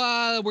 Also,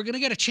 we're going to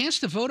get a chance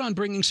to vote on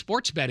bringing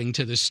sports betting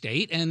to the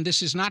state, and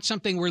this is not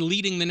something we're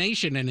leading the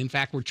nation, and in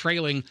fact, we're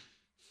trailing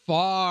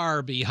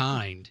far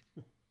behind.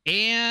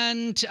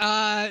 And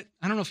I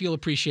don't know if you'll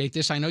appreciate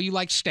this. I know you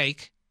like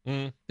steak.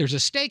 There's a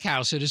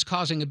steakhouse that is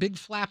causing a big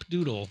flap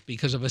doodle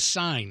because of a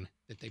sign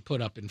that they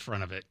put up in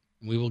front of it.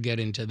 We will get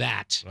into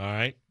that. All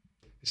right.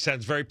 It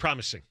sounds very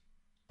promising.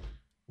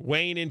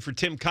 Wayne in for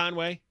Tim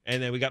Conway,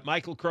 and then we got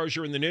Michael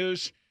Crozier in the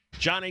news.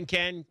 John and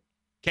Ken,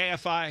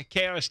 KFI,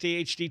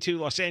 KOSD, HD2,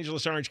 Los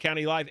Angeles, Orange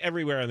County, live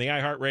everywhere on the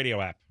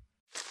iHeartRadio app.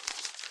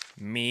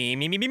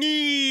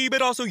 Me,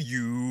 but also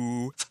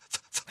you.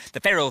 The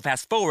Pharaoh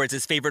fast forwards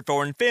his favorite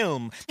foreign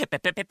film,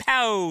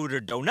 Powder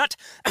Donut.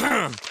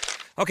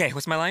 Okay,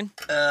 what's my line?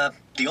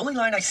 The only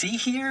line I see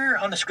here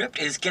on the script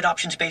is get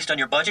options based on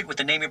your budget with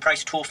the Name Your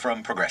Price tool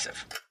from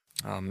Progressive.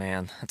 Oh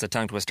man, that's a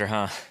tongue twister,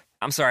 huh?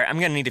 I'm sorry, I'm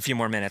gonna need a few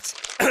more minutes.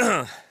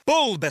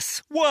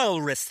 Bulbous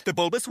Walrus, the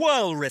Bulbous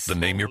Walrus. The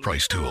Name Your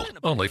Price tool,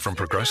 only from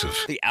Progressive.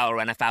 The owl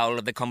ran afoul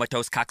of the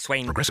comatose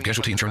coxswain. Progressive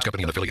Casualty Insurance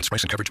Company and affiliates.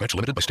 Price and coverage match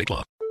limited by state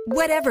law.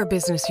 Whatever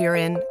business you're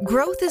in,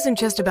 growth isn't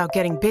just about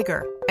getting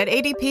bigger. At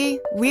ADP,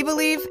 we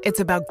believe it's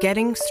about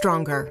getting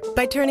stronger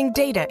by turning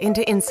data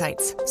into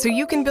insights so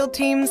you can build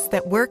teams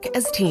that work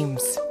as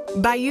teams.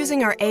 By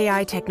using our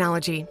AI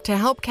technology to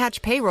help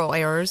catch payroll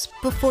errors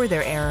before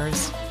they're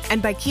errors. And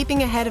by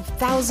keeping ahead of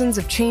thousands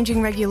of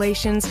changing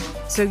regulations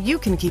so you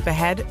can keep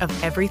ahead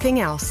of everything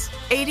else.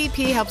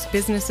 ADP helps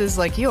businesses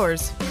like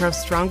yours grow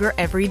stronger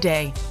every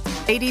day.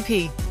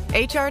 ADP,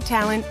 HR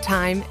talent,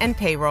 time, and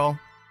payroll.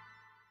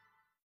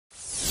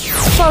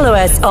 Follow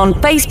us on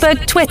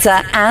Facebook,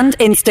 Twitter, and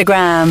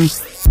Instagram.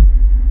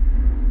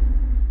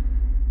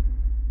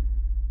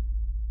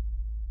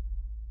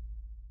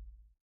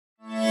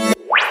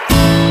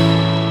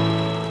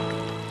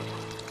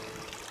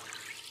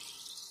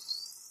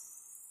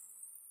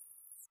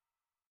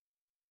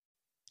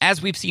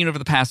 As we've seen over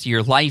the past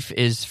year, life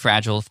is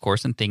fragile, of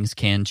course, and things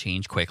can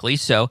change quickly.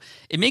 So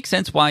it makes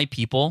sense why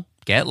people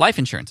get life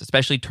insurance,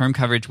 especially term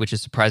coverage, which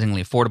is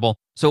surprisingly affordable.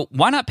 So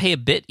why not pay a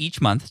bit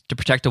each month to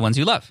protect the ones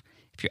you love?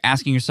 If you're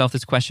asking yourself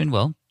this question,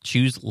 well,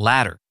 choose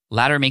Ladder.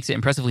 Ladder makes it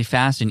impressively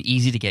fast and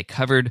easy to get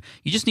covered.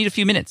 You just need a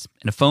few minutes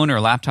and a phone or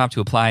a laptop to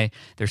apply.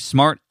 Their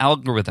smart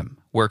algorithm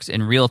works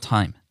in real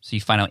time, so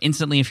you find out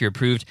instantly if you're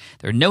approved.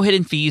 There are no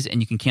hidden fees, and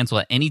you can cancel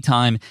at any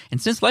time.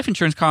 And since life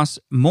insurance costs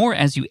more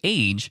as you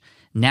age,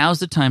 now's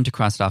the time to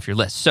cross it off your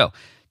list. So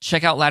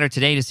check out Ladder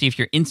today to see if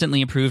you're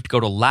instantly approved. Go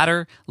to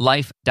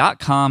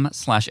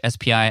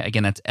ladderlife.com/SPI.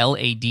 Again, that's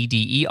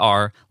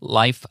LADDER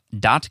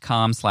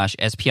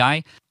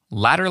life.com/SPI.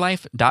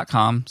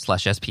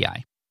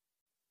 ladderlife.com/SPI.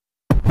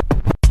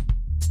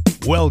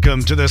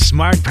 Welcome to the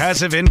Smart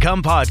Passive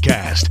Income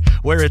Podcast,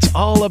 where it's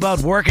all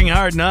about working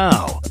hard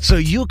now so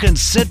you can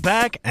sit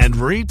back and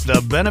reap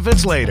the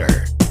benefits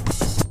later.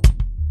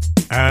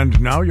 And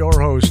now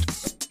your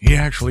host. He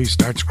actually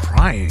starts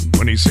crying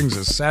when he sings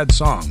a sad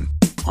song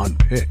on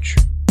pitch.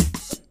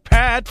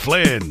 Pat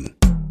Flynn.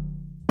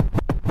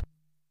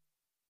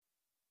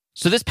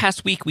 So this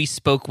past week, we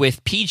spoke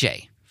with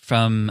PJ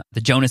from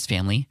the Jonas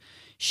family.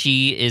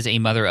 She is a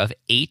mother of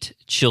 8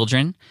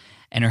 children,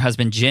 and her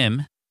husband,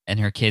 Jim,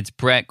 and her kids,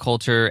 Brett,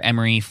 Coulter,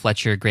 Emery,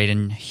 Fletcher,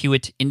 Graydon,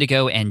 Hewitt,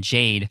 Indigo, and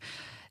Jade.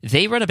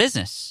 They run a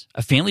business,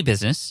 a family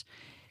business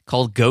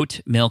called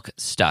Goat Milk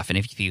Stuff. And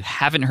if you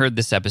haven't heard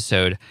this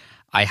episode,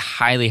 I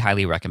highly,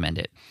 highly recommend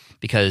it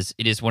because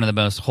it is one of the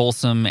most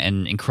wholesome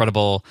and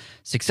incredible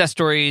success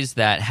stories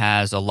that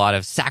has a lot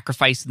of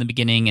sacrifice in the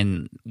beginning,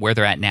 and where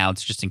they're at now,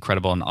 it's just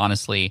incredible. And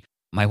honestly,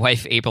 my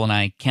wife, April, and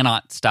I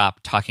cannot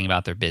stop talking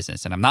about their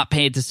business. And I'm not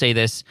paid to say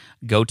this.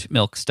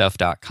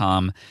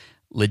 GoatMilkStuff.com.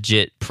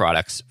 Legit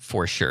products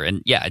for sure.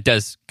 And yeah, it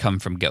does come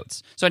from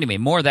goats. So anyway,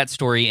 more of that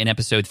story in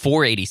episode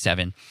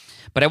 487.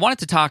 But I wanted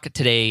to talk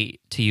today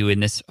to you in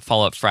this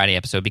Follow-Up Friday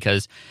episode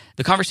because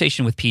the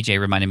conversation with PJ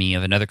reminded me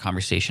of another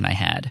conversation I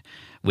had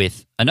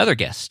with another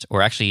guest,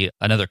 or actually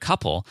another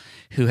couple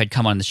who had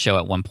come on the show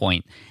at one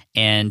point.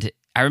 And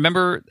I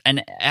remember,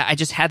 and I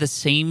just had the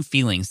same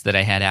feelings that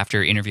I had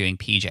after interviewing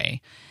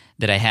PJ,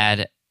 that I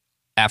had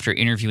after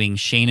interviewing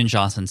Shane and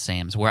Jocelyn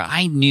Sams, where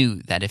I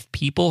knew that if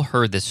people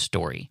heard this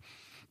story,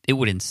 it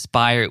would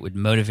inspire, it would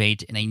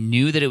motivate, and I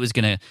knew that it was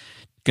going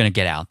to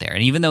get out there.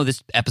 And even though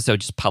this episode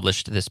just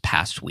published this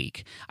past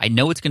week, I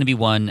know it's going to be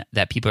one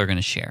that people are going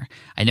to share.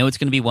 I know it's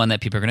going to be one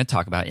that people are going to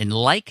talk about. And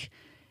like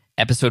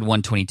episode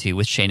 122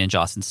 with Shane and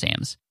Jocelyn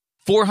Sams,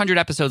 400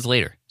 episodes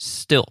later,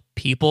 still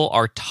people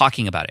are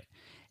talking about it.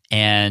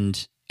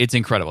 And it's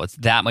incredible. It's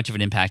that much of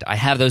an impact. I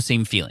have those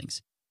same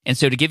feelings. And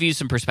so to give you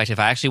some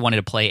perspective, I actually wanted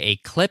to play a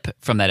clip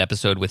from that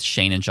episode with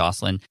Shane and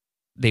Jocelyn.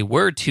 They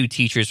were 2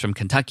 teachers from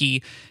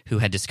Kentucky who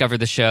had discovered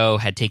the show,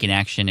 had taken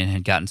action, and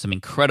had gotten some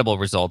incredible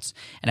results.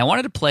 And I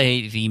wanted to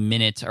play the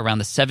minute, around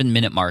the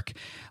 7-minute mark,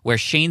 where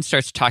Shane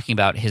starts talking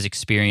about his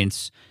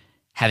experience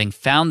having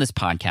found this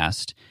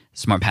podcast,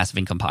 Smart Passive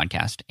Income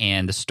Podcast,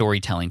 and the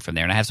storytelling from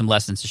there. And I have some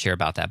lessons to share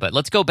about that. But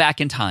let's go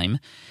back in time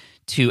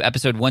to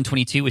episode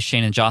 122 with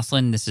Shane and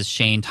Jocelyn. This is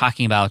Shane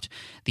talking about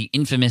the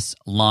infamous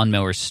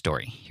lawnmower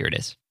story. Here it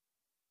is.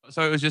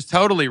 So it was just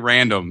totally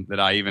random that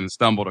I even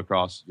stumbled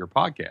across your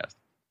podcast.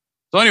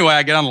 So anyway,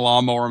 I get on the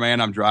lawnmower, man.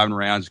 I'm driving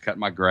around, just cutting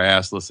my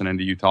grass, listening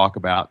to you talk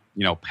about,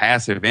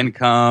 passive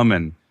income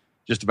and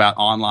just about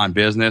online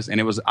business. And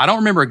it was, I don't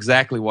remember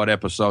exactly what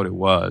episode it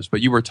was,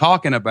 but you were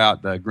talking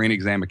about the Green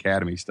Exam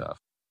Academy stuff,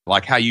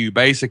 like how you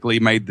basically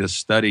made this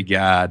study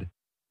guide,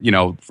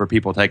 for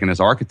people taking this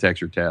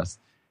architecture test.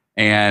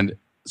 And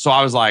so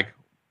I was like,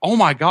 oh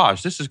my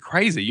gosh, this is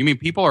crazy. You mean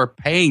people are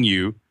paying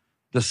you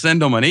to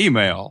send them an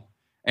email?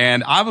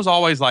 And I was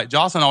always like,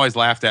 Jocelyn always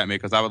laughed at me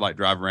because I would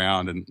drive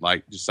around and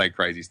just say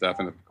crazy stuff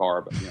in the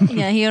car. But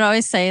yeah, he would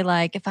always say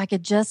if I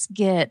could just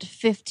get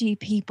 50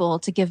 people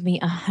to give me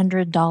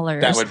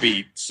 $100, that would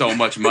be so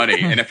much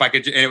money. And if I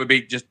could, and it would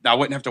be I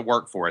wouldn't have to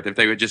work for it if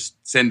they would just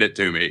send it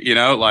to me.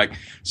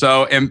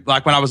 So and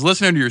when I was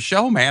listening to your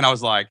show, man, I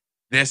was like,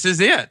 this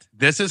is it.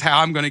 This is how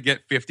I'm going to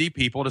get 50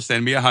 people to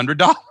send me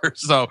 $100.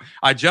 So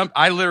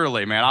I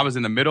literally, man, I was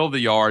in the middle of the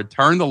yard,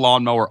 turned the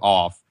lawnmower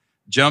off,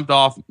 jumped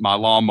off my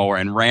lawnmower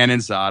and ran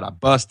inside. I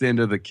bust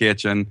into the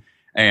kitchen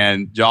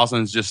And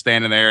Jocelyn's just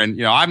standing there,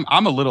 and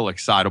I'm a little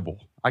excitable.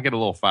 I get a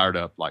little fired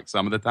up like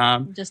some of the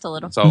time. Just a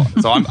little. So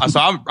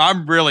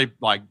I'm really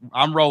like,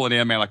 I'm rolling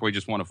in, man, like we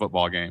just won a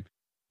football game.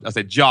 I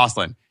said,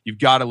 Jocelyn, you've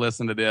got to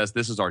listen to this.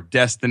 This is our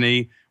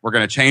destiny. We're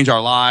going to change our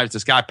lives.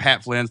 This guy,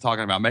 Pat Flynn's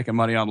talking about making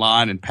money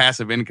online and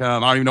passive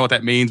income. I don't even know what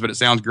that means, but it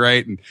sounds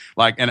great. And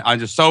I'm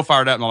just so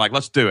fired up, and I'm like,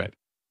 let's do it.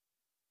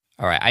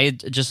 All right. I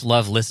just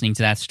love listening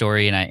to that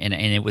story, and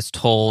it was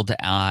told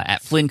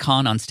at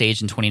FlynnCon on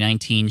stage in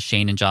 2019.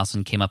 Shane and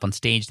Jocelyn came up on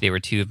stage. They were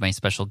two of my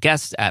special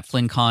guests at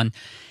FlynnCon,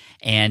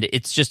 and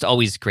it's just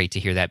always great to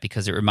hear that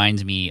because it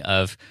reminds me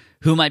of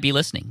who might be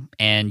listening,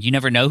 and you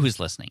never know who's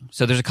listening.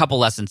 So there's a couple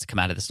lessons to come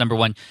out of this. Number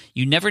one,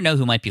 you never know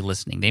who might be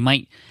listening. They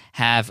might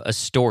have a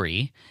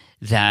story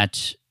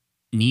that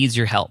needs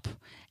your help,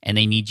 and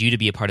they need you to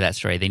be a part of that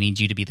story. They need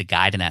you to be the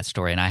guide in that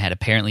story, and I had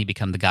apparently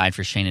become the guide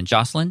for Shane and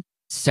Jocelyn.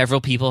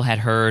 Several people had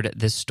heard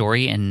this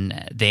story,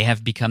 and they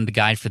have become the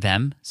guide for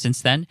them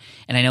since then.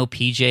 And I know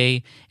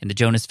PJ and the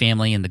Jonas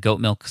family and the goat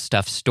milk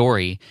stuff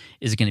story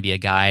is going to be a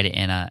guide,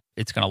 and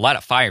it's going to light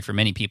a fire for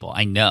many people,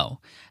 I know,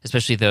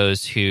 especially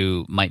those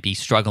who might be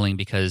struggling,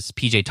 because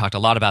PJ talked a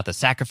lot about the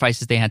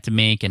sacrifices they had to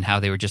make and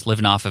how they were just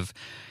living off of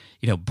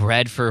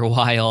bread for a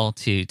while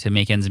to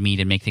make ends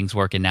meet and make things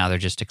work, and now they're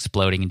just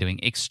exploding and doing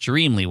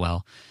extremely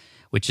well,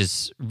 which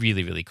is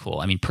really, really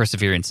cool. I mean,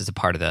 perseverance is a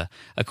part of the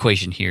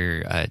equation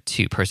here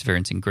too,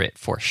 perseverance and grit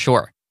for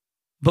sure.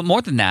 But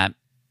more than that,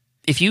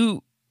 if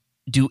you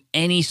do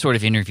any sort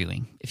of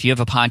interviewing, if you have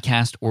a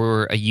podcast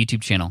or a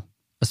YouTube channel,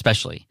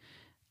 especially,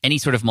 any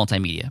sort of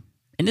multimedia,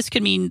 and this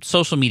could mean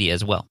social media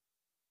as well,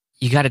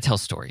 you got to tell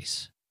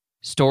stories.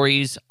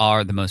 Stories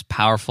are the most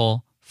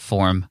powerful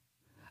form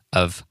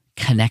of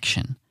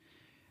connection.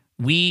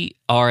 We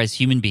are, as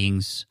human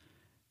beings,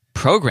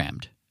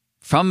 programmed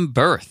from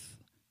birth,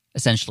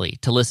 essentially,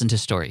 to listen to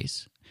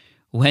stories.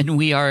 When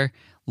we are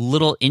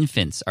little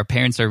infants, our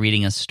parents are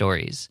reading us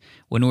stories.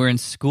 When we're in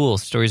school,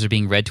 stories are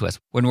being read to us.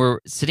 When we're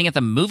sitting at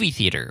the movie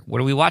theater, what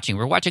are we watching?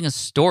 We're watching a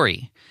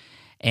story.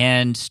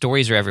 And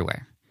stories are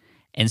everywhere.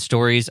 And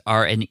stories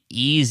are an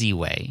easy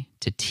way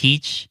to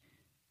teach,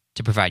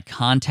 to provide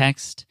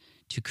context,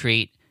 to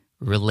create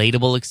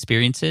relatable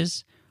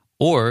experiences,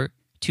 or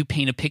to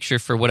paint a picture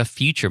for what a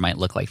future might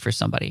look like for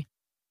somebody.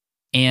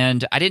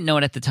 And I didn't know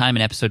it at the time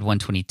in episode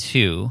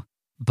 122,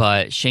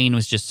 but Shane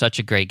was just such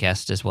a great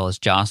guest, as well as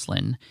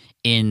Jocelyn,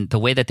 in the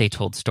way that they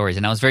told stories.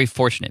 And I was very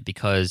fortunate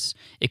because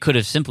it could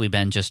have simply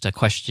been just a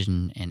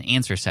question and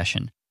answer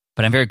session.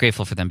 But I'm very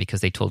grateful for them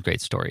because they told great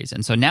stories.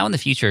 And so now in the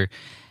future,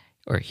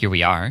 or here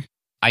we are,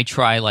 I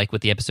try, like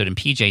with the episode in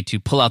PJ, to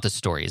pull out the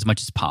story as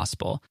much as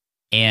possible.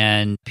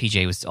 And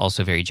PJ was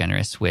also very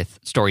generous with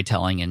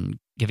storytelling and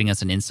giving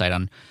us an insight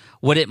on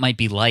what it might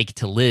be like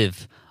to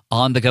live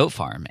on the goat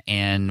farm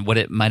and what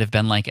it might have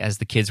been like as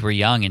the kids were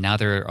young, and now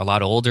they're a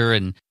lot older,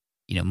 and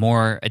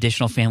more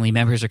additional family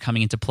members are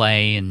coming into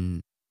play,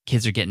 and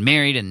kids are getting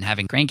married and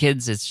having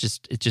grandkids. It's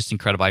just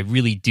incredible. I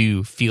really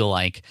do feel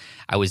like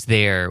I was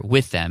there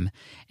with them,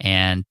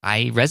 and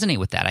I resonate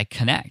with that. I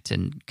connect,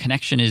 and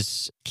connection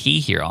is key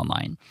here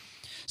online.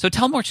 So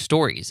tell more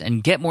stories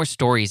and get more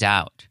stories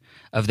out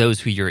of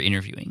those who you're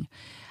interviewing.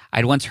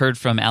 I'd once heard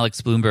from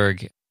Alex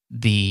Bloomberg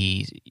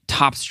the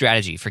top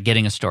strategy for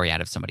getting a story out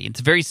of somebody.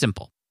 It's very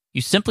simple.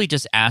 You simply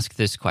just ask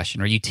this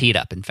question, or you tee it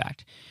up, in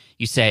fact.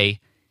 You say,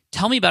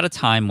 tell me about a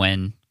time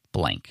when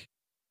blank.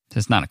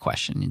 It's not a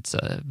question, it's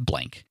a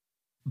blank.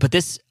 But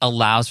this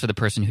allows for the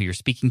person who you're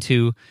speaking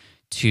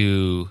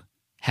to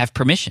have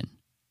permission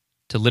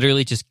to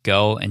literally just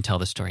go and tell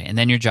the story. And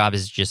then your job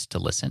is just to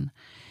listen.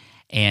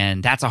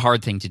 And that's a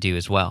hard thing to do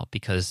as well,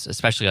 because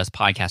especially us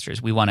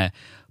podcasters, we want to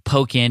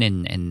poke in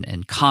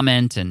and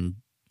comment and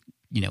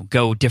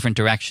go different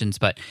directions.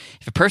 But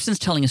if a person's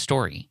telling a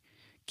story,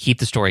 keep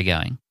the story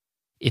going.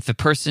 If a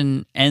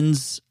person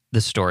ends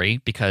the story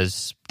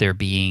because they're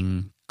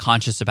being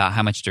conscious about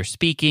how much they're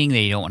speaking,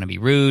 they don't want to be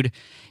rude,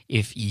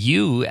 if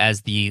you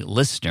as the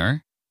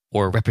listener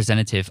or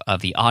representative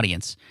of the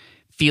audience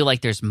feel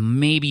like there's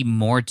maybe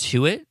more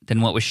to it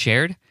than what was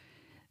shared,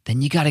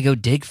 then you got to go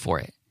dig for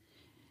it.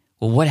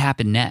 Well, what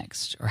happened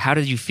next? Or how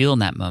did you feel in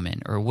that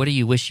moment? Or what do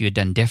you wish you had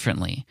done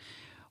differently?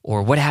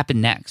 Or what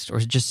happened next? Or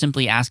just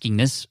simply asking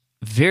this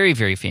very,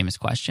 very famous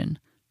question: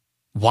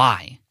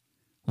 why?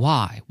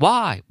 Why?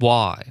 Why?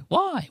 Why?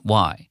 Why?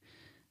 Why?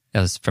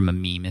 That was from a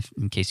meme,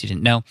 in case you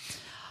didn't know.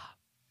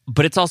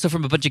 But it's also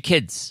from a bunch of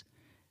kids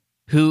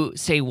who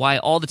say why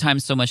all the time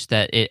so much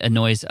that it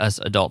annoys us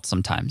adults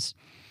sometimes.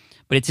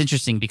 But it's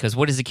interesting because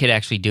what is a kid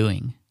actually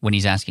doing when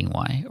he's asking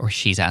why, or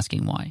she's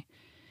asking why?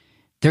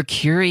 They're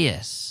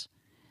curious.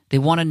 They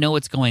want to know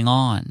what's going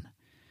on.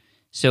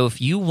 So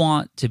if you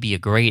want to be a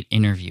great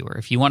interviewer,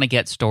 if you want to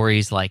get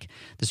stories like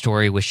the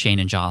story with Shane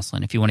and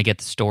Jocelyn, if you want to get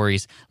the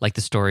stories like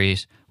the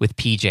stories with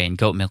PJ and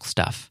Goat Milk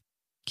Stuff,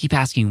 keep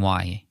asking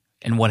why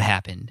and what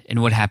happened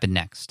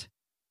next.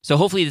 So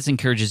hopefully this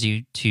encourages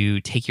you to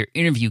take your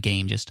interview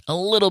game just a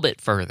little bit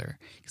further,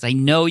 because I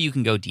know you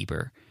can go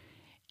deeper.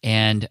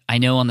 And I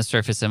know on the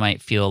surface it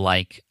might feel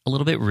like a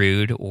little bit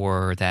rude,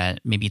 or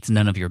that maybe it's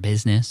none of your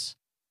business.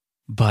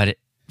 But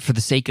for the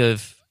sake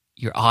of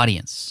your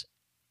audience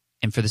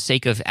and for the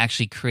sake of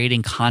actually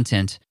creating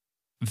content,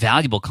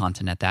 valuable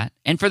content at that,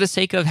 and for the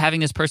sake of having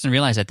this person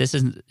realize that this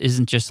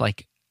isn't just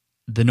like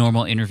the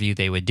normal interview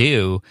they would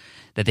do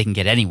that they can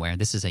get anywhere.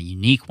 This is a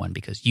unique one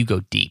because you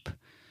go deep.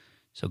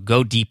 So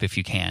go deep if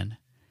you can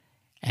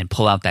and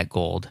pull out that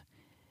gold,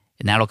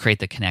 and that'll create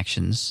the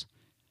connections.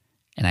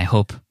 And I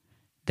hope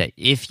that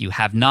if you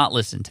have not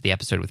listened to the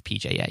episode with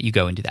PJ yet, you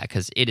go and do that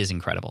because it is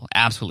incredible,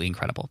 absolutely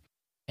incredible.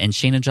 And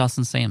Shayna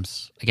Jocelyn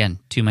Sams, again,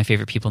 two of my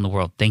favorite people in the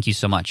world. Thank you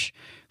so much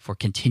for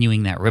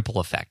continuing that ripple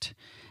effect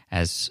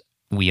as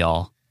we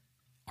all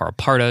are a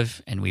part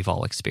of and we've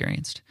all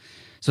experienced.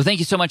 So thank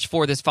you so much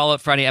for this Follow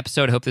Up Friday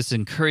episode. I hope this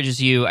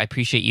encourages you. I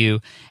appreciate you,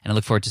 and I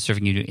look forward to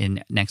serving you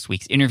in next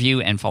week's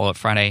interview and Follow Up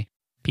Friday.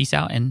 Peace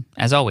out, and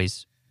as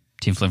always,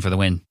 Team Flynn for the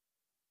win.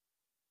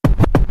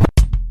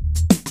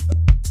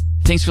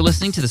 Thanks for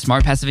listening to the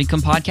Smart Passive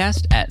Income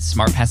podcast at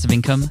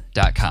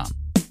smartpassiveincome.com.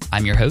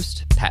 I'm your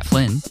host, Pat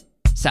Flynn.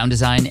 Sound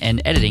design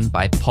and editing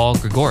by Paul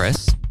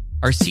Gregoris.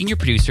 Our senior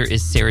producer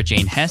is Sarah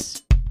Jane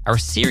Hess. Our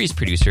series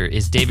producer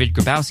is David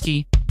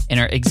Grabowski, and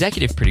our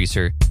executive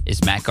producer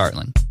is Matt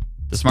Gartland.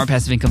 The Smart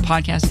Passive Income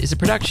podcast is a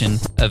production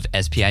of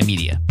SPI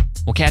Media.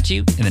 We'll catch you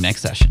in the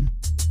next session.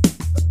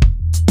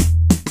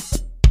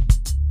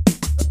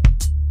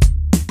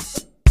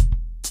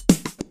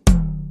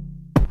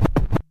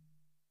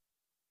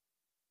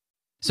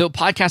 So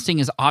podcasting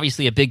is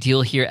obviously a big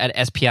deal here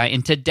at SPI,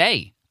 and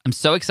today I'm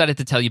so excited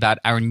to tell you about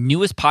our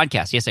newest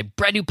podcast. Yes, a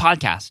brand new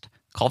podcast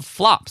called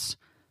Flops.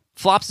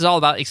 Flops is all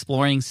about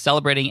exploring,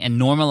 celebrating,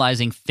 and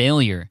normalizing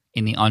failure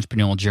in the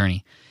entrepreneurial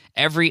journey.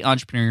 Every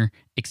entrepreneur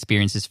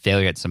experiences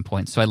failure at some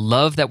point, so I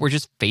love that we're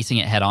just facing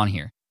it head on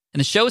here. And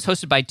the show is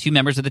hosted by two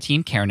members of the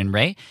team, Karen and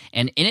Ray,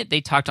 and in it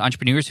they talk to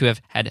entrepreneurs who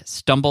have had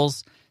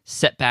stumbles,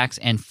 setbacks,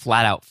 and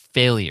flat-out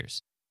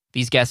failures.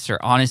 These guests are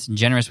honest and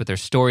generous with their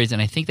stories,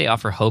 and I think they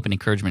offer hope and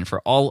encouragement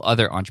for all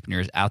other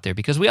entrepreneurs out there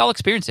because we all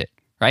experience it,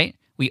 right?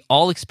 We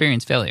all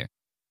experience failure.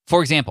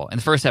 For example, in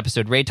the first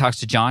episode, Ray talks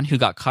to John, who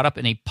got caught up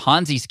in a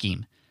Ponzi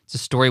scheme. It's a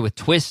story with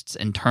twists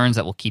and turns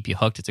that will keep you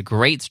hooked. It's a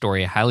great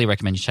story. I highly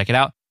recommend you check it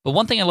out. But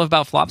one thing I love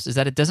about Flops is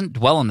that it doesn't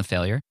dwell on the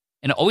failure,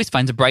 and it always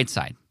finds a bright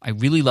side. I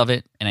really love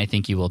it, and I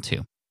think you will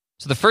too.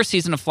 So the first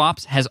season of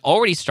Flops has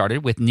already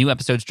started with new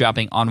episodes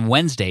dropping on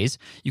Wednesdays.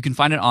 You can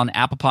find it on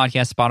Apple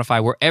Podcasts,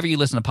 Spotify, wherever you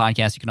listen to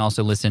podcasts. You can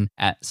also listen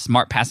at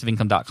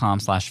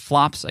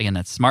smartpassiveincome.com/flops. Again,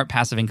 that's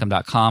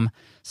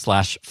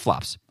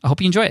smartpassiveincome.com/flops. I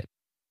hope you enjoy it.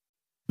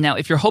 Now,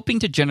 if you're hoping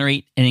to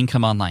generate an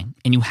income online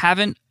and you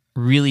haven't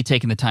really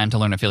taken the time to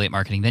learn affiliate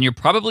marketing, then you're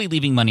probably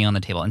leaving money on the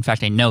table. In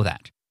fact, I know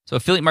that. So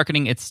affiliate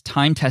marketing, it's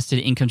time-tested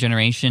income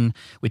generation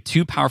with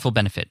two powerful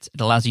benefits. It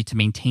allows you to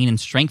maintain and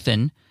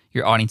strengthen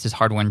your audience's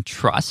hard-won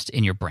trust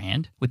in your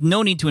brand with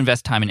no need to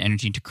invest time and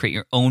energy to create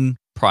your own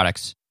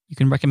products you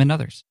can recommend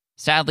others.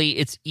 Sadly,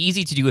 it's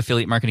easy to do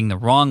affiliate marketing the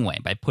wrong way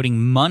by putting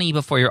money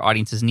before your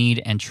audience's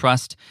need and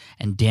trust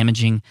and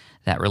damaging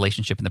that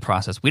relationship in the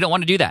process. We don't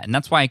want to do that, and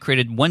that's why I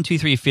created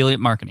 123 Affiliate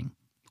Marketing.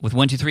 With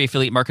 123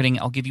 Affiliate Marketing,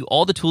 I'll give you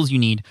all the tools you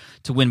need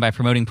to win by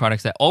promoting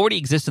products that already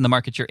exist in the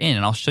market you're in,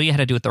 and I'll show you how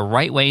to do it the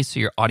right way so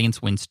your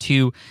audience wins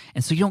too,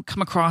 and so you don't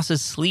come across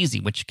as sleazy,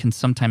 which can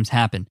sometimes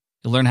happen.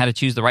 You'll learn how to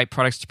choose the right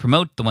products to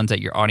promote, the ones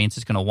that your audience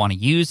is going to want to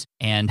use,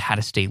 and how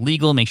to stay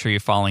legal, make sure you're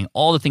following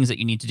all the things that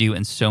you need to do,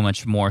 and so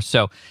much more.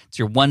 So it's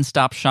your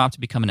one-stop shop to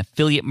become an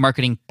affiliate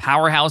marketing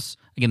powerhouse.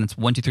 Again, that's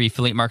 123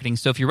 Affiliate Marketing.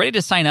 So if you're ready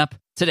to sign up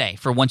today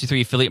for 123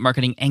 Affiliate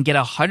Marketing and get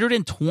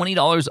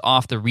 $120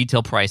 off the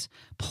retail price,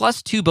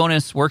 plus 2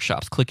 bonus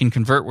workshops, Click and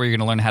Convert, where you're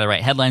going to learn how to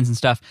write headlines and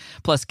stuff,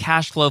 plus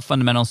cash flow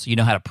fundamentals so you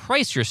know how to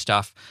price your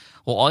stuff,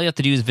 well, all you have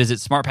to do is visit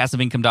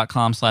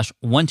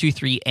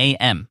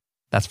smartpassiveincome.com/123AM.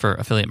 That's for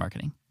affiliate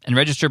marketing. And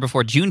register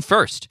before June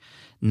 1st,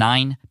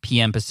 9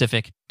 p.m.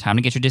 Pacific. Time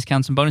to get your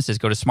discounts and bonuses.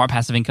 Go to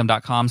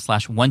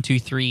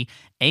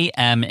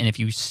smartpassiveincome.com/123AM. And if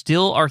you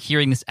still are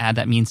hearing this ad,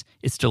 that means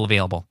it's still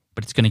available,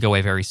 but it's going to go away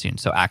very soon.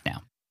 So act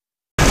now.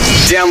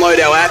 Download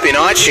our app in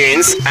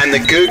iTunes and the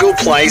Google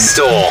Play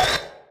Store.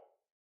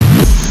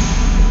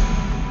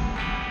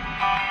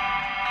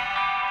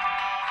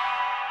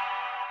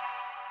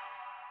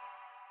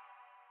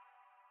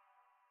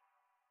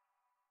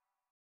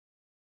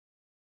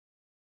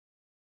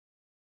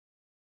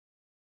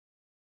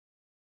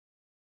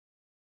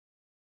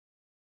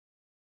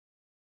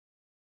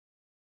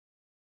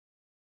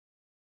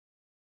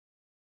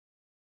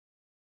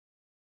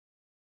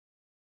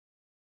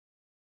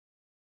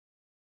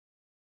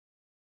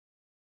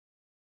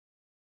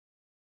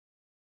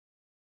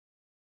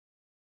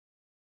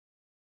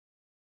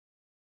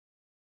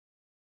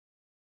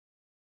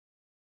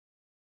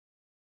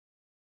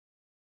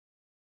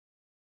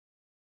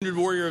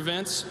 Warrior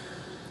events,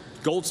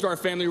 Gold Star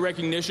Family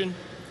Recognition,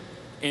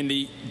 and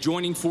the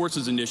Joining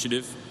Forces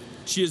Initiative,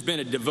 she has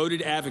been a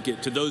devoted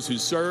advocate to those who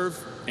serve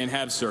and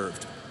have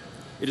served.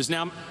 It is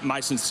now my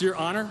sincere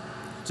honor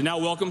to now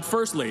welcome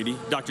First Lady,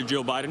 Dr.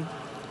 Jill Biden.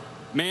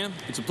 Ma'am,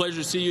 it's a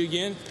pleasure to see you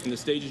again, and the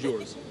stage is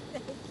yours.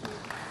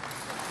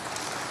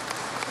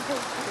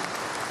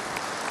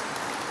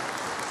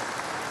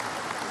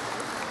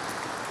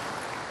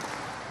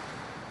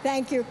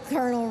 Thank you,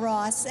 Colonel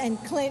Ross.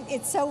 And Clint,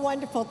 it's so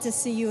wonderful to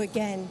see you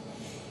again.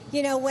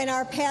 You know, when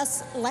our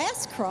paths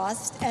last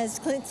crossed, as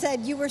Clint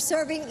said, you were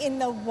serving in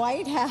the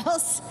White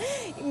House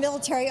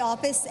military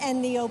office,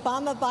 and the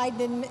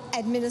Obama-Biden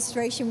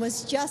administration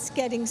was just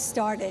getting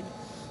started.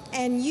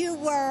 And you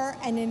were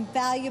an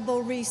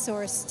invaluable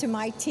resource to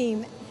my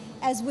team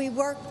as we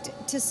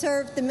worked to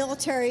serve the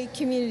military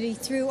community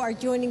through our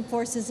Joining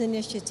Forces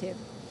initiative.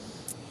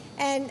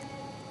 And,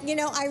 you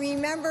know, I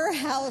remember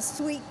how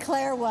sweet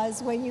Claire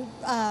was when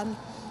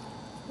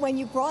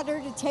you brought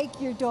her to take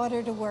your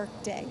daughter to work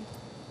day.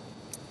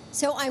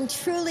 So I'm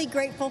truly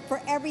grateful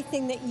for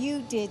everything that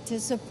you did to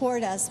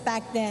support us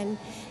back then,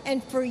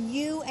 and for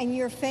you and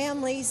your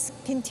family's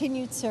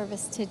continued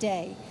service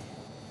today.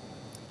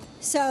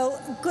 So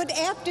good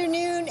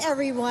afternoon,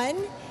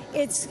 everyone.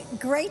 It's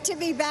great to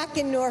be back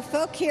in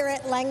Norfolk here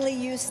at Langley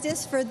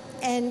Eustis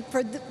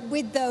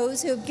with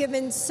those who have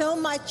given so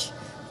much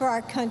for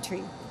our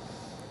country,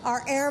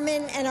 our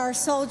airmen and our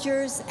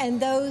soldiers and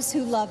those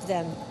who love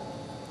them.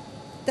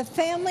 The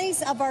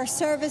families of our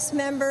service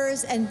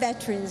members and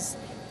veterans,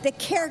 the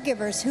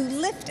caregivers who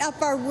lift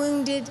up our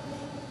wounded,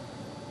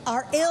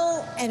 our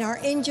ill and our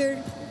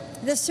injured,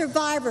 the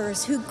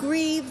survivors who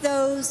grieve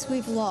those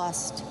we've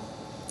lost.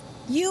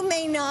 You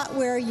may not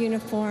wear a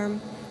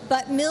uniform,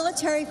 but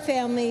military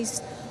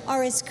families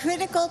are as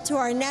critical to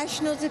our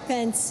national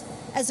defense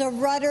as a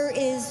rudder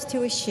is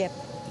to a ship.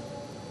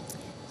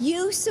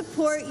 You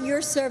support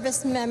your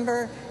service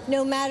member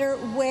no matter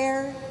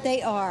where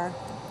they are.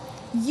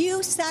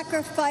 You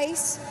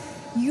sacrifice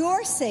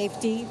your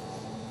safety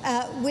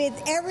with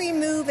every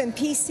move in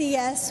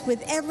PCS,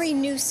 with every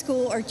new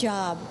school or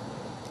job.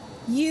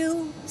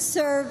 You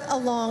serve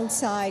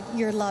alongside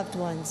your loved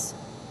ones.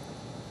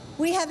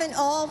 We have an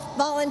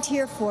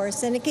all-volunteer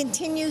force, and it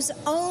continues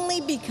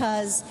only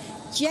because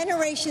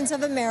generations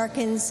of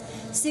Americans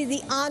see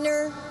the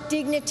honor,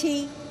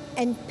 dignity,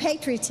 and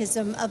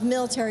patriotism of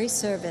military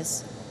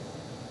service.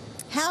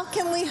 How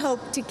can we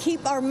hope to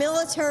keep our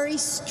military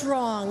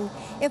strong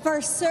if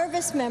our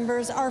service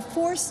members are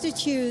forced to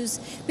choose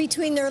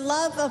between their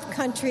love of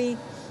country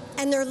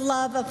and their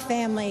love of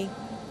family?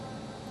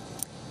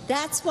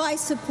 That's why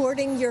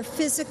supporting your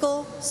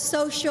physical,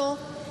 social,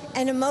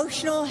 and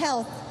emotional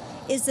health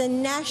is a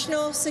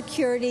national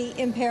security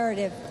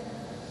imperative.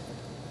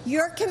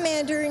 Your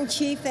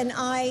Commander-in-Chief and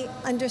I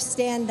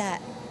understand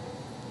that.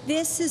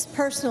 This is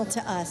personal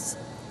to us.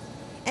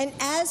 And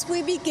as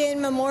we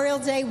begin Memorial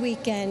Day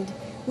weekend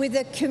with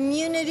a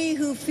community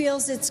who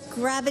feels its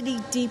gravity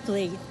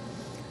deeply,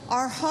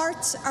 our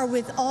hearts are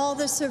with all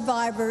the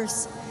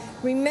survivors,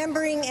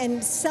 remembering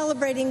and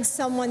celebrating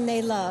someone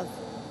they love.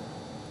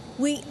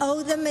 We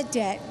owe them a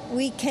debt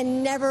we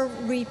can never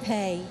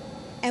repay,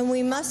 and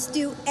we must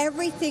do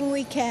everything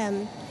we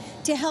can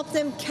to help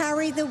them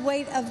carry the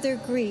weight of their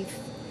grief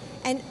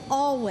and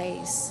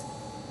always,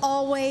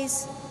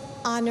 always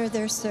honor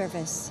their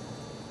service.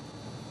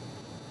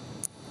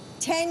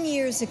 10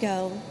 years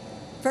ago,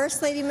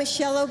 First Lady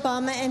Michelle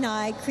Obama and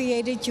I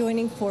created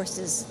Joining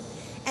Forces,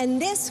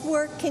 and this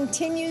work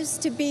continues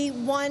to be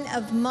one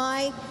of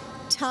my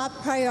top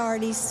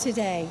priorities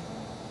today.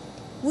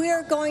 We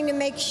are going to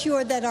make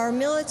sure that our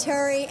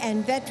military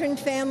and veteran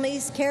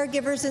families,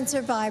 caregivers, and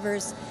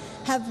survivors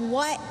have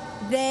what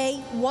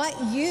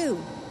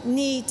you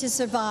need to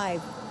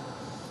survive.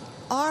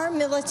 Our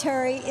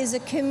military is a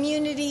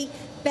community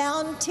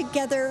bound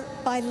together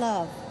by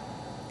love.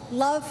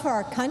 Love for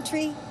our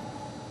country,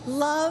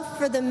 love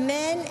for the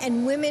men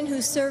and women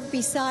who serve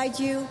beside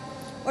you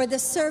or the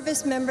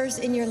service members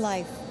in your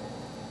life,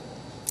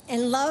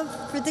 and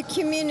love for the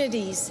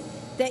communities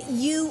that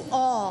you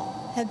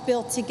all have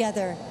built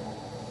together.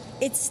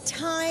 It's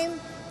time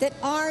that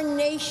our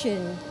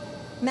nation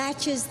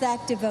matches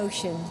that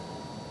devotion.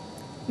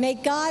 May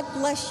God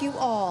bless you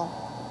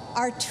all,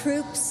 our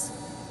troops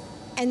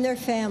and their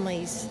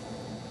families.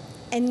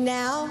 And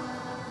now,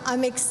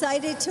 I'm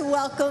excited to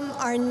welcome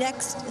our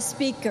next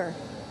speaker,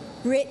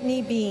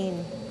 Brittany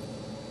Bean.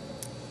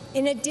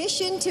 In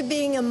addition to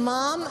being a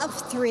mom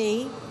of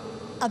 3,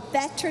 a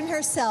veteran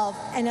herself,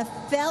 and a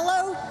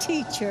fellow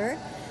teacher,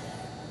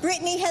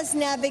 Brittany has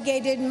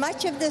navigated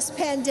much of this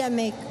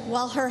pandemic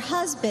while her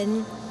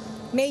husband,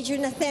 Major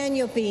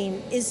Nathaniel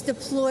Bean, is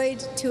deployed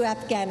to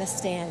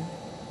Afghanistan.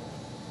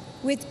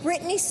 With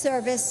Brittany's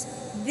service,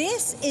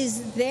 this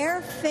is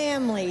their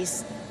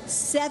family's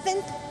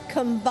 7th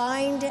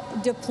combined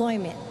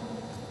deployment.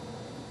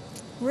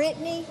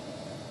 Brittany,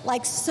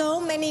 like so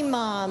many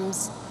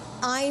moms,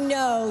 I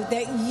know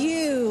that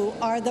you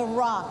are the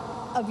rock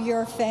of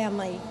your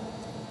family.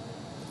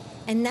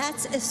 And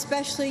that's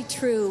especially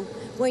true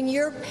when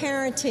you're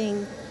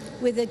parenting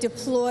with a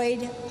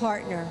deployed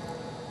partner.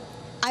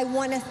 I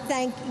want to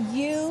thank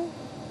you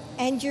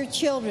and your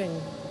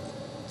children,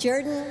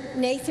 Jordan,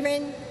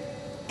 Nathan,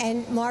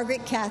 and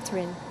Margaret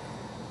Catherine,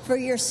 for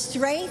your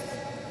strength,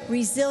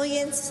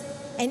 resilience,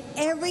 and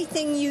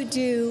everything you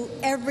do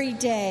every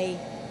day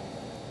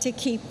to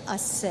keep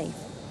us safe.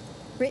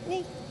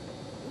 Brittany?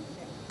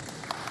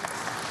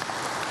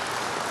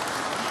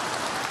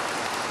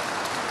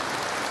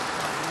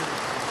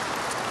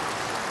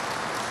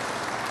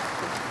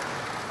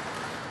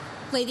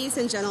 Ladies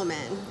and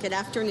gentlemen, good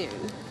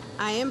afternoon.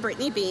 I am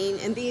Brittany Bean,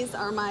 and these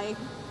are my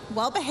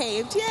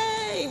well-behaved,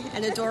 yay,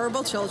 and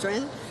adorable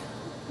children,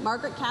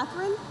 Margaret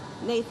Catherine,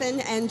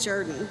 Nathan, and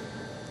Jordan.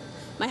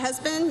 My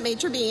husband,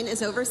 Major Bean,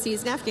 is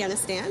overseas in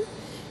Afghanistan.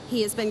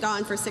 He has been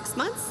gone for 6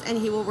 months, and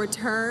he will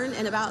return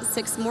in about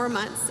 6 more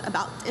months,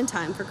 about in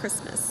time for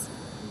Christmas.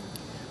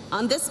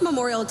 On this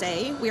Memorial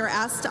Day, we are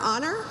asked to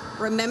honor,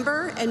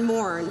 remember, and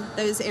mourn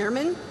those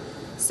airmen,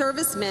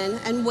 servicemen,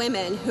 and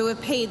women who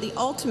have paid the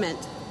ultimate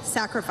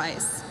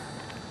sacrifice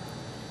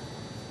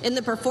in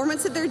the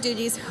performance of their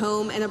duties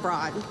home and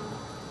abroad.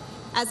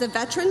 As a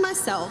veteran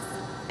myself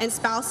and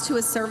spouse to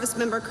a service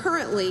member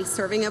currently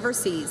serving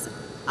overseas,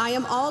 I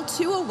am all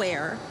too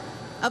aware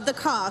of the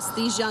cost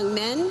these young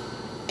men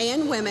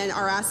and women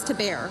are asked to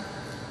bear,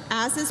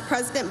 as is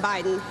President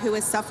Biden, who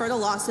has suffered a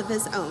loss of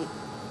his own.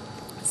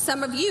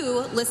 Some of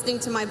you listening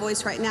to my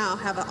voice right now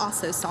have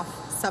also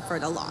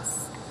suffered a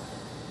loss.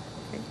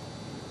 Okay.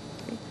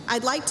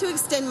 I'd like to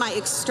extend my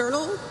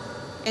external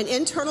and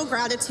internal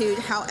gratitude,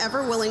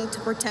 however willing to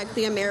protect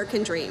the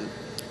American dream,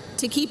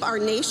 to keep our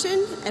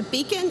nation a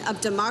beacon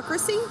of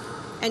democracy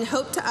and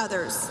hope to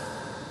others.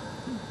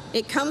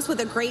 It comes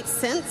with a great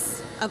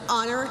sense of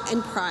honor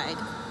and pride.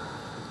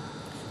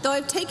 Though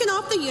I've taken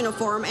off the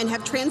uniform and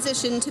have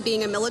transitioned to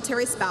being a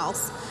military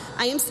spouse,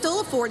 I am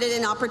still afforded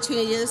an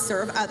opportunity to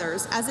serve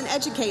others as an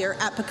educator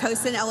at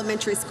Poquoson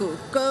Elementary School.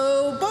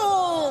 Go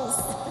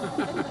Bulls!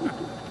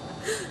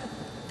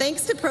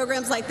 Thanks to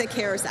programs like the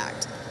CARES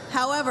Act.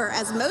 However,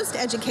 as most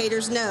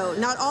educators know,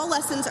 not all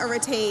lessons are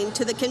retained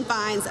to the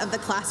confines of the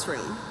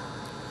classroom.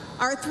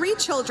 Our 3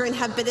 children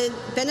have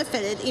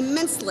benefited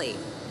immensely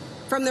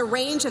from the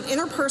range of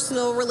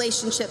interpersonal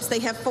relationships they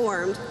have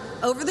formed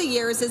over the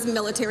years as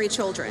military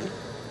children.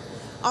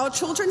 Our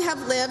children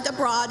have lived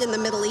abroad in the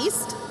Middle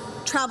East,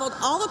 traveled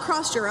all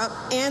across Europe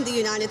and the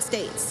United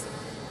States.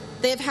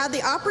 They have had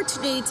the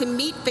opportunity to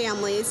meet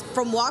families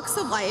from walks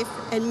of life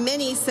and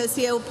many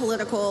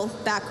socio-political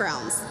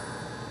backgrounds.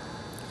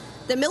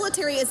 The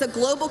military is a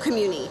global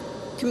community,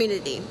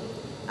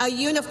 a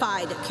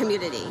unified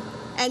community,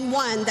 and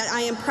one that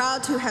I am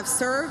proud to have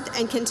served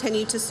and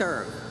continue to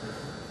serve.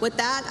 With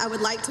that, I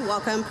would like to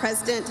welcome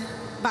President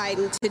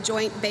Biden to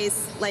Joint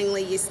Base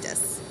Langley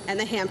Eustis and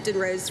the Hampton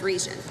Roads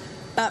region.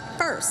 But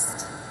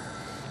first,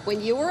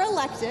 when you were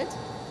elected,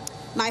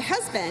 my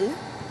husband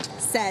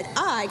said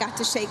I got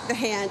to shake the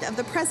hand of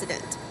the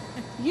president.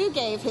 You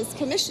gave his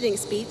commissioning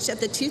speech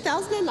at the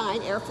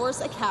 2009 Air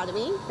Force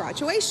Academy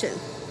graduation.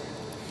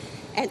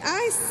 And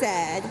I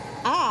said,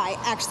 I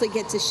actually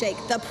get to shake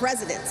the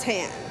president's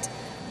hand.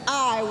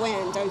 I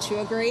win, don't you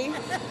agree?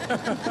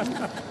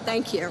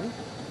 Thank you.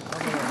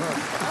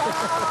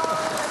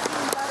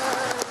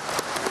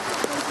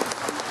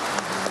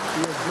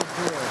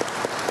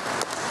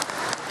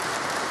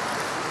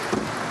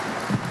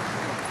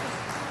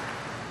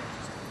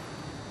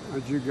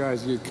 How'd you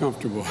guys get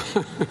comfortable?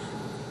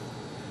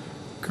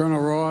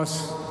 Colonel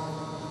Ross,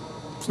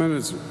 Clint,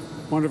 it's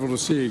wonderful to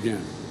see you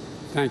again.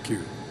 Thank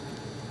you.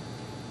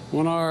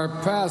 On our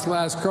path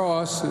last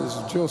cross,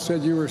 as Jill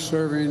said, you were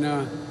serving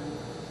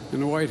in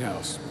the White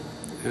House.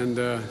 And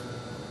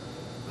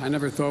I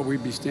never thought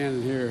we'd be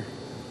standing here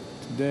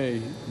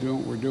today doing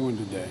what we're doing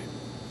today.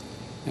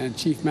 And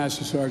Chief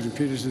Master Sergeant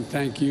Peterson,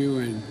 thank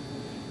you,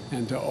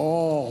 and to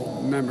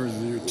all members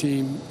of your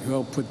team who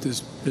helped put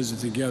this visit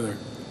together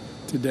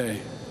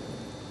today.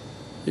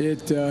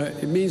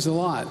 It means a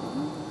lot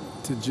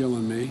to Jill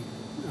and me.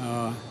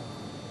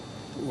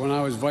 When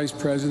I was Vice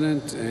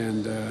President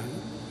and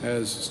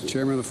as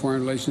Chairman of the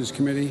Foreign Relations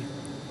Committee,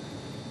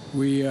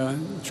 we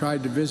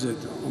tried to visit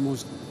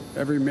almost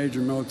every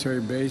major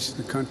military base in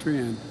the country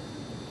and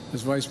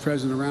as Vice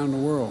President around the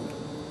world.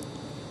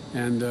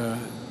 And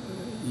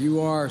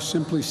you are,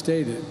 simply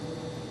stated,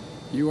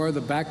 you are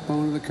the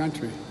backbone of the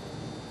country.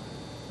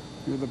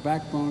 You're the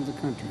backbone of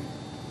the country.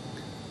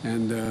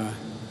 And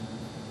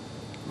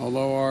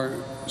although our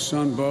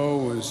son Bo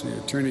was the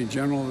Attorney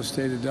General of the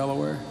state of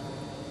Delaware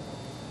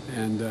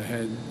and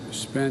had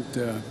spent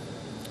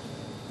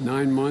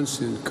 9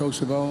 months in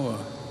Kosovo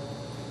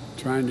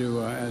trying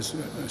to, as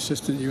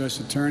Assistant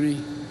U.S.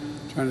 Attorney,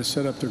 trying to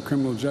set up their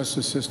criminal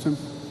justice system.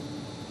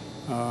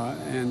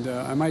 And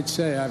I might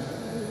say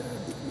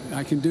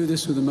I can do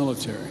this with the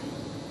military.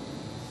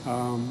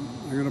 I'm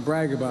going to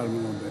brag about him a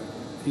little bit.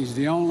 He's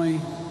the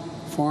only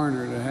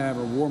foreigner to have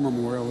a war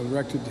memorial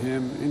erected to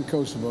him in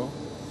Kosovo,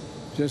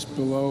 just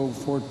below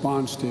Fort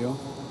Bondsteel,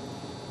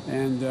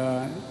 and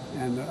the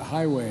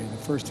highway, the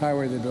first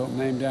highway they built,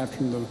 named after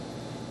him, the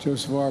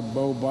Joseph R.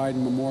 Bo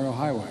Biden Memorial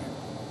Highway.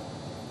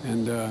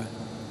 And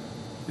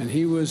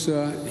he was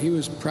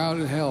proud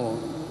as hell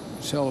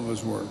of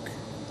his work.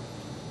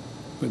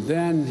 But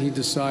then he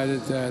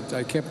decided that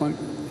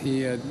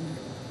he had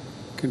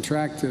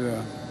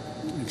contracted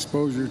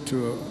exposure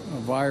to a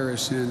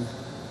virus when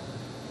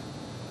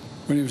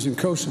he was in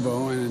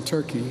Kosovo and in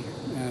Turkey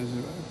as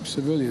a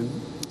civilian,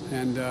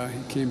 and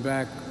he came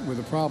back with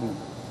a problem.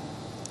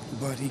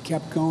 But he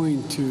kept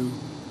going to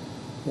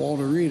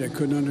Walter Reed. I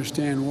couldn't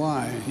understand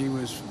why.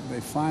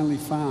 They finally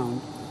found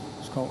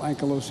called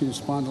ankylosing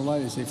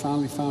spondylitis. They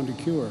finally found a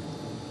cure,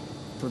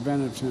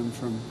 prevented him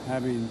from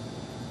having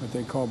what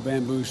they call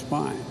bamboo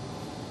spine.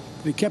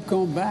 But he kept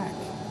going back.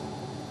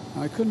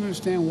 I couldn't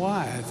understand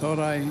why. I thought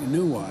I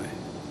knew why.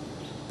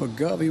 But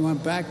Gov, he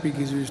went back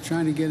because he was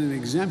trying to get an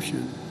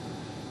exemption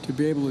to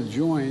be able to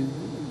join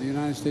the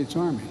United States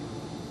Army.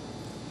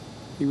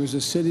 He was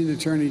a sitting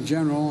attorney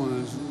general,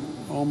 and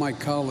all my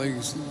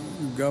colleagues,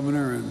 the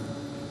governor and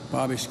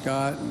Bobby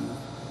Scott and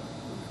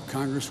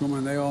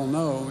Congresswoman, they all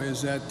know,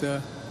 is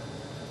that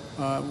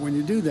when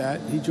you do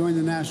that, he joined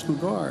the National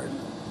Guard.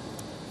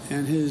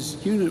 And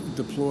his unit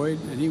deployed,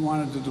 and he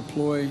wanted to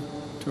deploy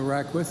to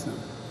Iraq with them.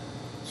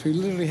 So he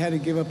literally had to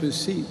give up his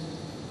seat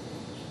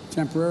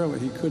temporarily.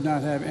 He could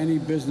not have any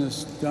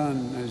business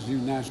done, as you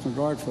National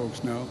Guard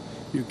folks know.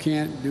 You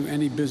can't do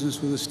any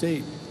business with a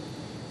state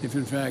if,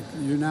 in fact,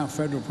 you're now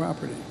federal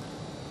property.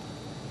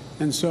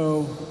 And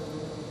so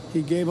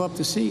he gave up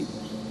the seat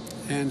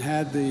and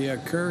had the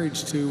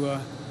courage to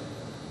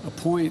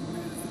appoint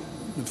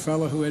the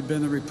fellow who had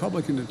been the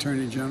Republican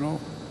Attorney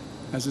General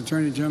as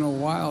Attorney General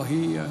while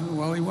he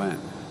went.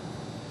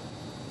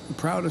 The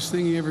proudest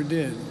thing he ever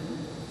did.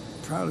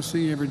 Proudest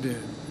thing he ever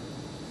did.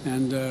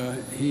 And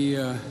he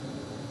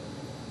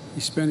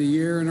spent a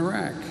year in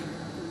Iraq,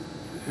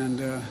 and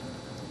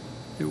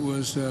it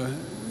was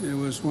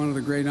one of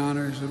the great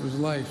honors of his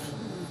life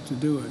to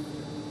do it.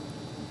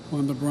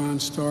 Won the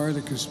Bronze Star,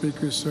 the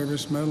Conspicuous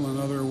Service Medal, and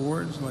other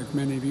awards, like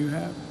many of you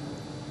have.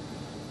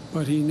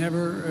 But he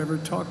never, ever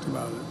talked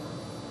about it.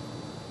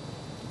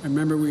 I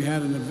remember we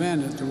had an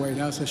event at the White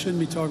House. I shouldn't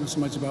be talking so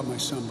much about my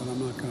son, but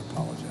I'm not going to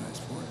apologize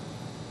for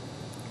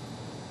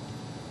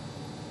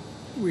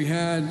it. We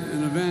had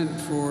an event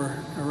for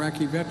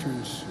Iraqi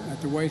veterans at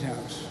the White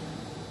House.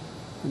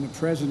 And the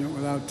president,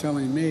 without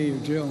telling me or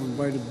Jill,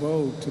 invited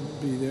Bo to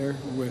be there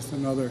with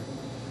another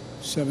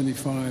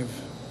 75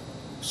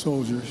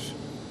 soldiers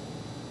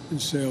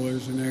and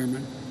sailors and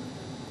airmen.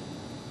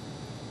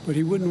 But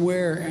he wouldn't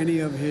wear any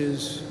of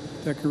his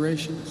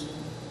decorations.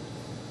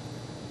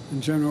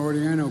 And General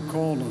Odierno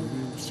called him,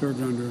 he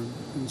served under him,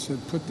 and said,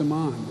 put them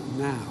on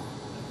now.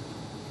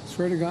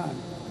 Swear to God.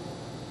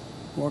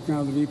 Walking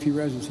out of the VP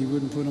residence, he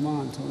wouldn't put them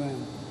on until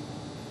then.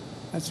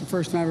 That's the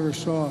first time I ever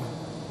saw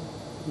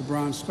the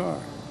Bronze Star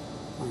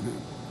on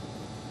him.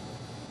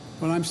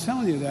 What I'm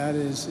telling you that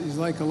is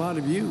like a lot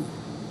of you.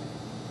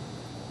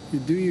 You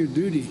do your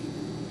duty.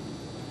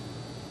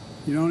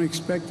 You don't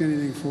expect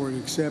anything for it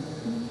except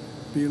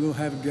get a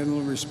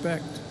little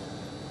respect.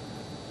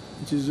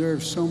 It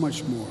deserves so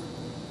much more.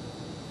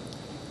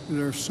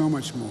 There's so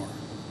much more.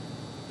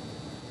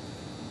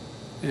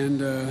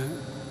 And,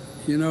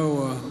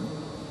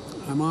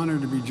 I'm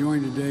honored to be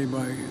joined today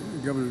by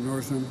Governor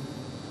Northam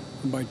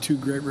and by two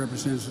great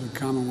representatives of the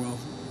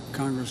Commonwealth,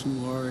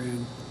 Congressman Laurie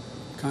and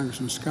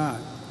Congressman Scott.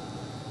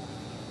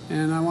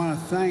 And I want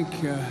to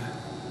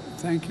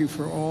thank you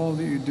for all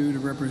that you do to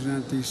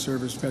represent these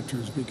service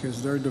veterans,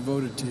 because they're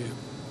devoted to you.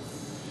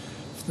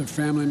 Their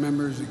family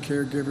members, the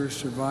caregivers,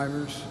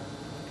 survivors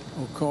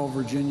will call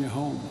Virginia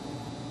home.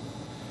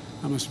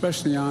 I'm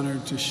especially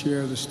honored to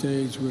share the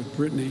stage with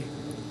Brittany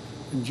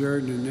and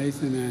Jordan and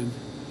Nathan and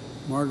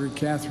Margaret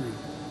Catherine.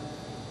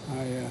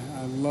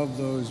 I love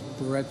those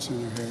barrettes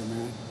in her hair,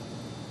 man.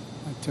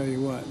 I tell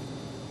you what,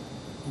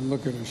 and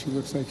look at her. She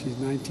looks like she's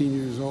 19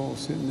 years old,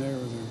 sitting there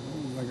with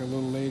her, like a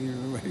little lady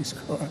with her legs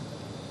crossed.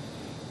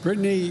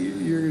 Brittany,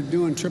 you're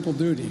doing triple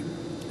duty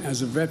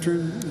as a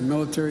veteran, a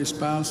military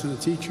spouse, and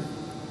a teacher.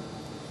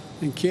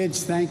 And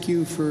kids, thank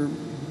you for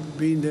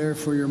being there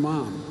for your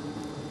mom.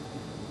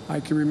 I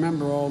can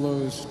remember all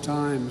those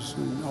times,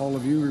 and all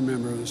of you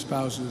remember the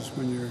spouses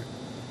when your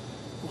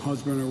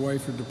husband or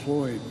wife are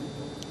deployed.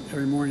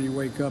 Every morning you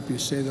wake up, you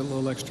say that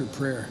little extra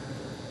prayer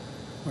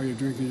while you're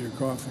drinking your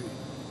coffee.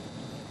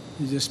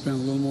 You just spend a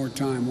little more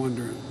time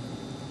wondering.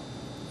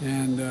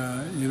 And,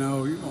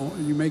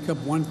 you make up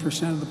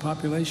 1% of the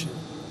population.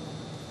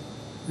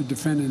 You're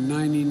defending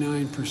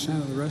 99%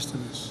 of the rest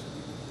of us.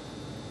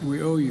 And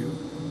we owe you.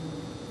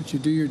 But you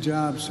do your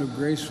job so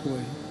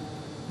gracefully,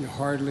 you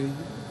hardly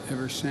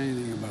ever say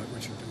anything about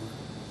what you're doing.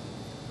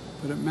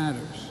 But it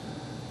matters.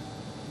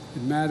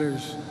 It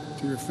matters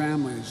to your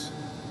families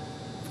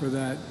for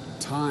that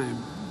time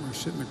we're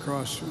sitting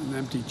across from an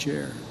empty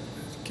chair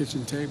at the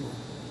kitchen table,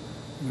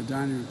 on the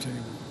dining room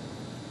table,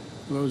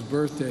 for those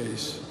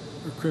birthdays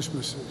or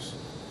Christmases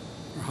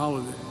or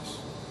holidays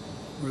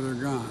where they're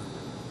gone.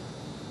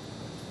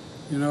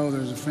 You know,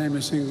 there's a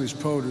famous English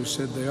poet who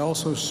said, they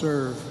also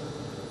serve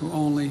who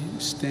only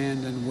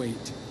stand and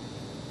wait.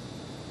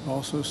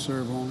 Also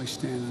serve, only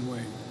stand and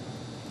wait.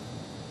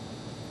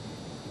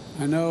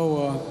 I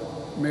know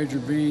Major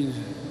Bean,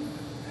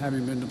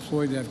 having been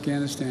deployed to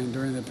Afghanistan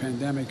during the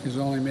pandemic, has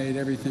only made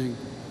everything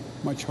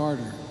much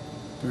harder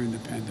during the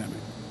pandemic.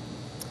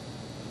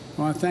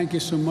 I want to thank you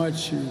so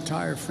much, your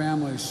entire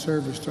family's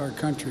service to our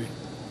country.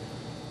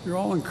 You're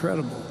all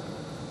incredible.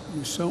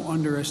 You so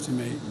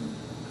underestimate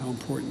how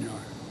important you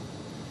are.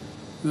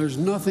 There's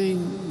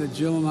nothing that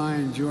Jill and I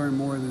enjoy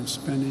more than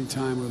spending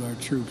time with our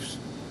troops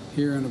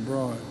here and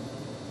abroad.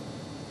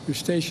 They're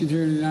stationed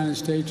here in the United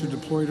States or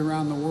deployed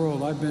around the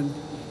world. I've been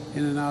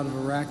in and out of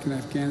Iraq and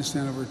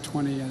Afghanistan over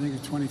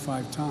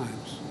 25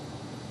 times.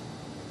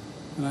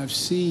 And I've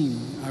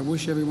seen, I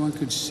wish everyone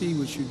could see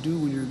what you do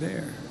when you're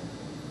there.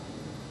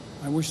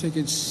 I wish they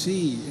could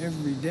see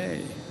every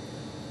day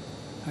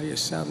how you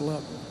saddle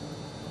up,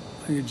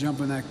 how you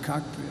jump in that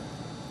cockpit.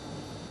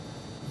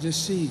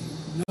 Just see,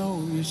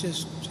 no, you're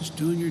just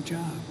doing your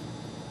job.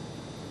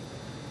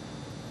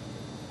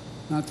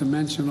 Not to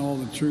mention all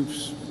the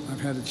troops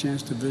I've had a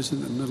chance to visit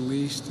in the Middle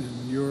East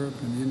and Europe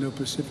and the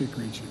Indo-Pacific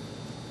region.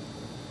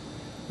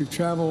 We've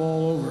traveled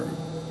all over.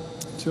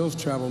 Jill's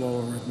traveled all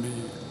over with me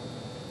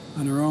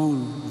on her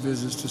own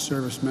visits to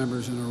service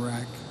members in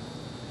Iraq.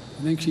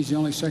 I think she's the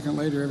only second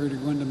lady ever to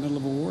go in the middle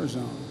of a war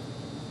zone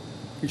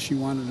because she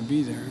wanted to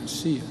be there and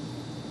see it.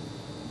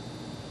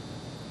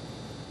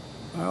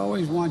 I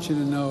always want you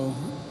to know,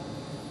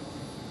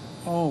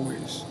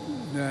 always,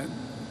 that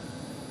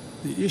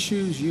the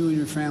issues you and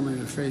your family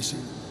are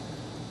facing,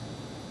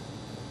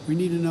 we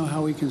need to know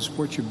how we can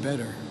support you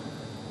better.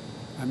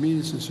 I mean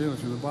it sincerely,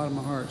 from the bottom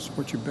of my heart,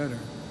 support you better.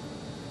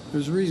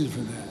 There's a reason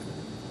for that.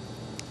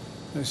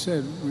 As I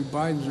said, we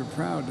Bidens are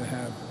proud to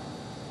have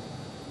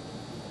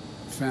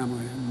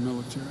family in the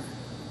military.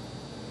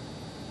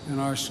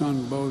 And our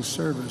son Bo's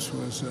service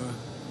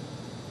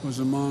was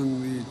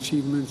among the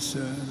achievements,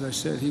 as I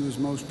said, he was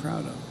most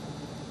proud of.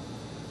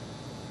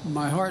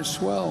 My heart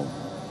swelled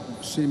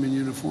to see him in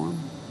uniform.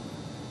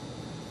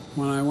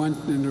 When I went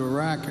into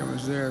Iraq, I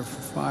was there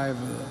 5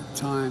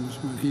 times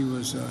when he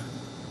was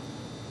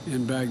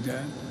in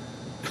Baghdad.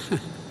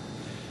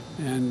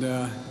 And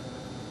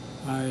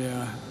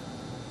I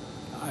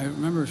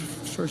remember the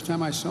first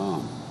time I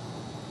saw him,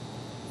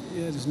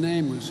 his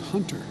name was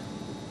Hunter.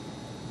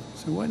 I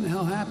said, what in the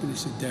hell happened? He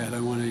said, Dad, I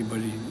don't want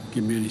anybody to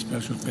give me any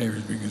special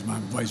favors because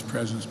my vice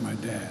president's my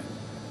dad.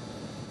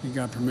 He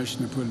got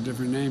permission to put a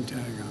different name tag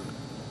on.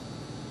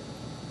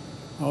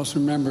 I also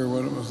remember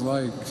what it was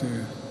like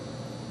to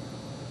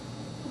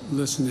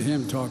listen to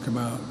him talk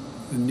about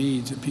the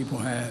needs that people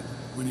had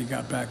when he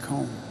got back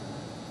home.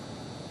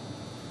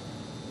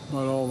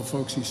 About all the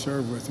folks he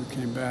served with who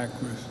came back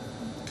with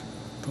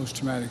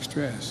post-traumatic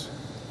stress.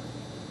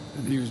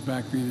 And he was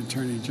back being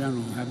Attorney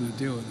General and having to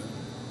deal with it.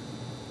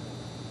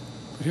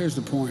 But here's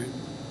the point.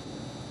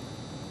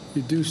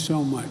 You do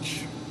so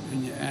much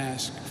and you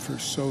ask for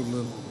so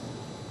little.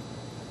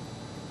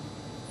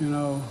 You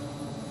know,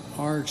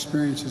 our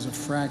experience is a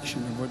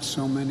fraction of what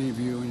so many of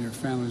you and your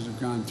families have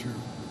gone through.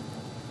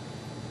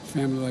 A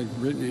family like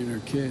Brittany and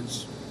her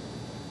kids.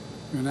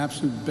 You're an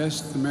absolute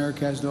best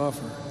America has to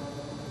offer.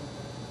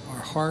 Our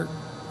heart,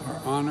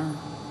 our honor,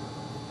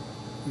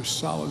 your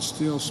solid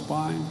steel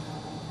spine.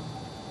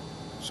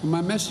 So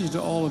my message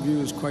to all of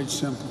you is quite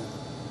simple.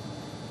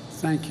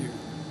 Thank you.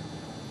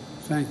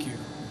 Thank you.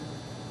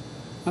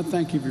 Not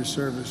thank you for your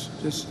service,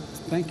 just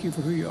thank you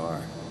for who you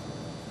are.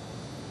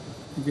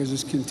 Because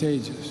it's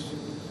contagious.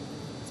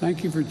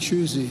 Thank you for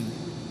choosing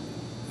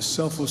a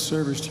selfless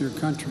service to your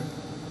country.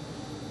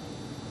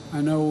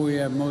 I know we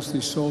have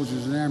mostly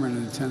soldiers and airmen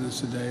in attendance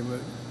today,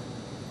 but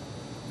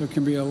there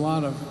can be a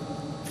lot of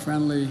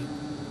friendly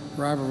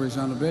rivalries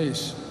on the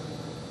base.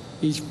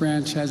 Each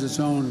branch has its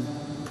own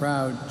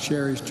proud,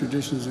 cherished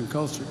traditions and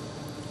culture.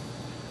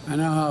 I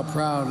know how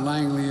proud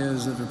Langley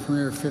is of the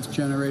premier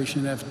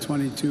 5th-generation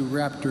F-22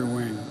 Raptor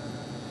wing.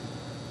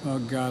 Oh,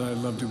 God, I'd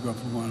love to go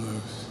up in one of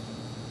those.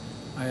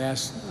 I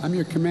asked, I'm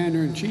your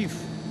commander-in-chief.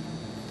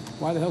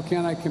 Why the hell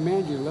can't I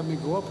command you? Let me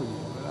go up with you.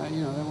 But,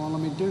 they won't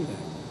let me do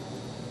that.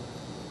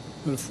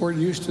 But Fort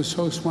Eustis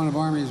hosts one of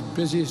Army's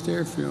busiest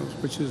airfields,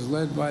 which is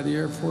led by the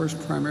Air Force,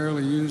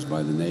 primarily used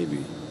by the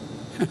Navy.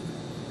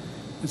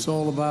 It's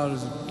all about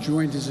as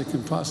joint as it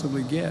can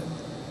possibly get.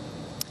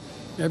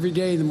 Every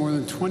day, the more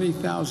than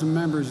 20,000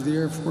 members of the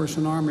Air Force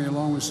and Army,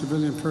 along with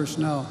civilian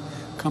personnel,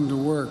 come to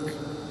work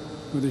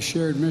with a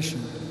shared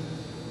mission.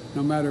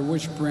 No matter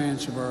which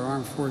branch of our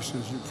armed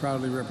forces you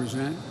proudly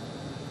represent,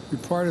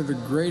 you're part of the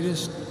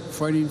greatest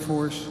fighting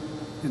force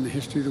in the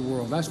history of the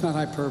world. That's not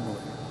hyperbole.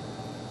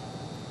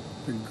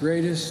 The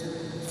greatest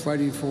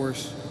fighting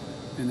force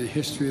in the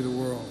history of the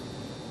world.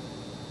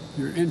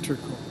 You're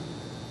integral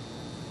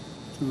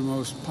to the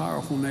most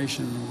powerful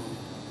nation in the world.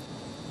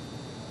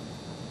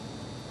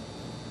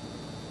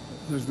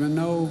 There's been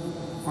no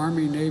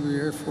Army, Navy,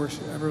 Air Force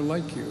ever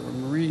like you, or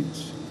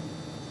Marines.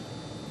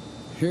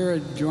 Here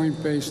at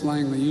Joint Base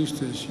Langley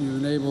Eustis, you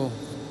enable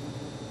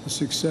the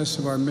success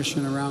of our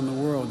mission around the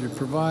world. You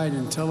provide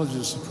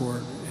intelligence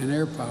support and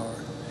air power.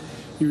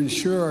 You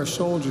ensure our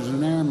soldiers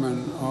and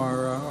airmen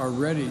are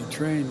ready,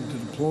 trained to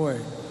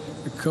deploy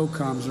the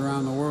COCOMs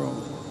around the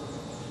world,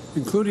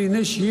 including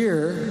this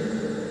year,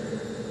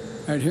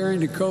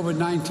 adhering to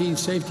COVID-19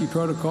 safety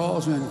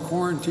protocols and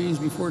quarantines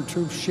before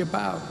troops ship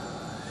out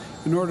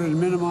in order to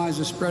minimize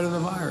the spread of the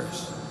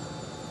virus.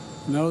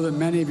 Know that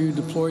many of you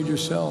deployed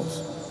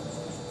yourselves,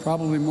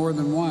 probably more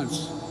than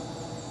once.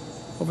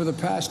 Over the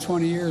past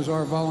 20 years,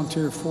 our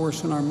volunteer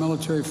force and our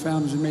military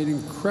families have made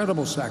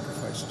incredible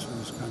sacrifices for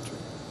this country.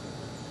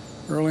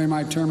 Early in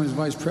my term as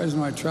vice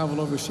president, I traveled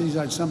overseas.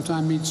 I'd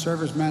sometimes meet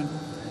servicemen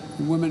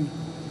and women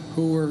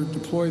who were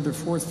deployed their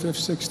 4th,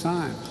 5th, 6th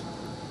times.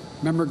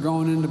 Remember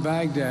going into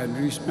Baghdad.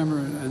 Remember,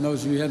 and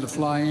those of you who had to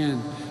fly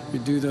in,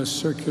 we'd do those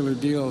circular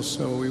deals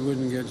so we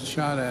wouldn't get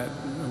shot at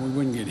and we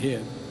wouldn't get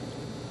hit.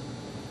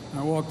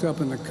 I walked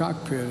up in the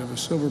cockpit of a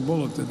Silver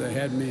Bullet that they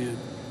had me in.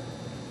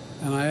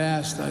 And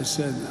I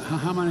said,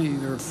 how many,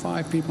 there were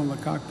 5 people in the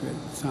cockpit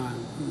at the time,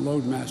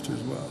 loadmaster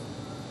as well.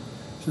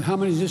 I said, how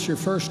many is this your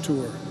first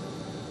tour?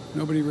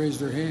 Nobody raised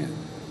their hand.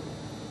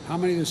 How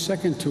many the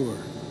second tour?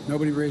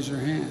 Nobody raised their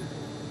hand.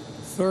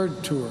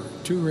 Third tour,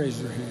 2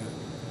 raised their hand.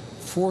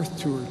 4th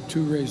tour,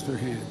 2 raised their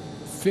hand.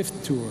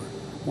 5th tour,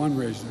 1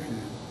 raised their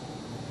hand.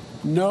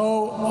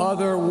 No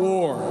other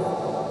war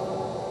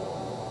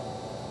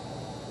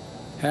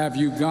have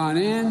you gone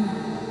in,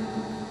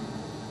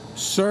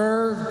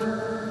 served,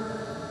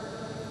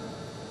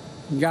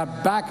 and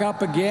got back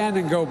up again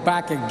and go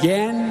back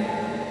again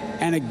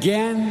and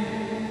again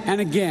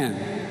and again.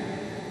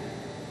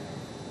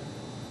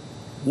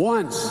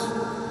 Once,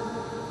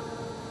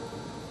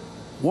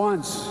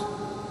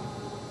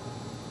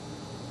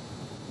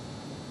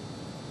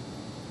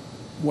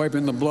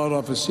 wiping the blood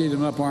off a seat of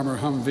an up-armored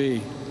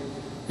Humvee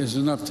is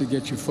enough to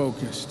get you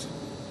focused.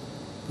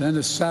 Then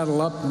to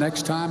saddle up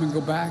next time and go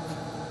back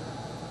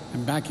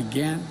and back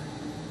again.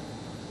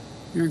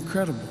 You're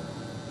incredible.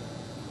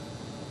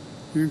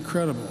 You're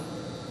incredible.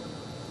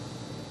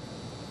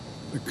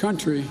 The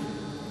country,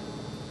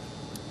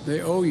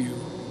 they owe you,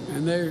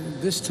 and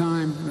this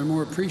time they're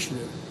more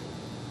appreciative.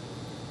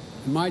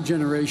 In my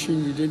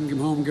generation, you didn't come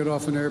home and get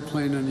off an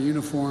airplane in a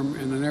uniform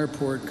in an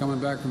airport coming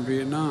back from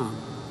Vietnam.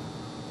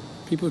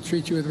 People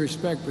treat you with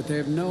respect, but they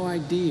have no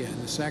idea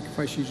the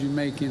sacrifices you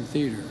make in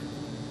theater.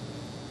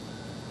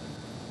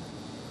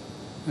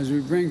 As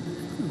we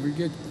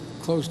get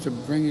close to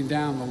bringing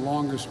down the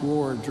longest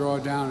war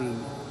drawdown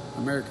in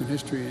American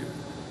history,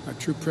 our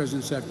troop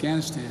presence in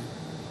Afghanistan,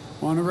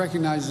 I want to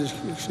recognize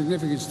the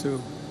significance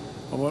of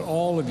what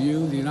all of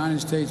you, the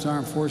United States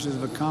Armed Forces,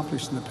 have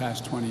accomplished in the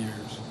past 20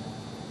 years.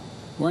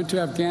 We went to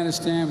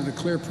Afghanistan with a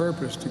clear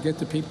purpose: to get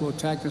the people who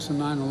attacked us on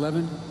 9/11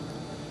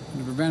 and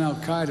to prevent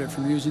al-Qaeda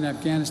from using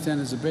Afghanistan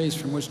as a base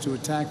from which to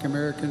attack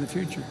America in the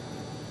future.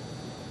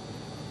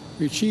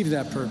 We achieved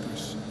that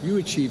purpose. You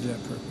achieved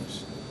that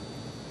purpose.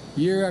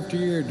 Year after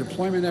year,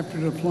 deployment after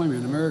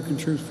deployment, American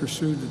troops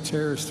pursued the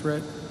terrorist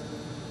threat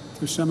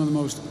through some of the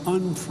most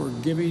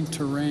unforgiving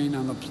terrain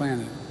on the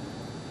planet.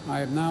 I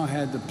have now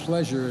had the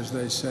pleasure, as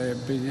they say,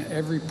 of being in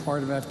every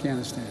part of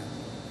Afghanistan,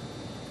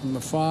 from the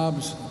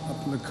FOBs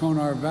up in the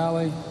Konar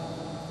Valley,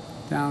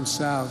 down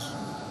south,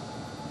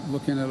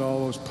 looking at all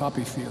those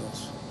poppy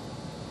fields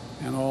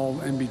and all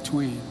in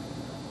between.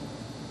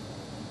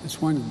 It's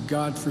one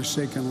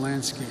godforsaken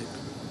landscape,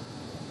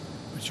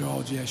 but you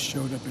all just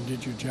showed up and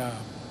did your job.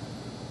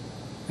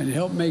 And it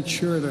helped make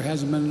sure there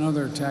hasn't been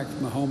another attack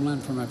from the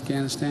homeland, from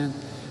Afghanistan,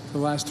 for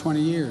the last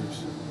 20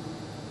 years.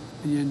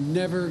 And you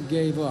never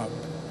gave up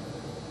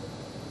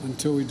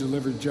until we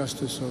delivered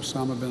justice to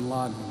Osama bin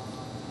Laden.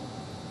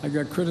 I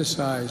got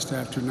criticized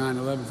after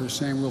 9/11 for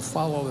saying we'll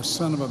follow the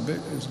son of a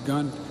bitch's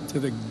gun to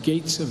the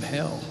gates of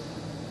hell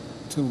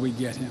till we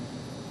get him.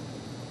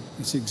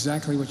 It's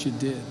exactly what you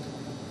did.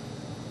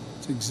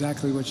 It's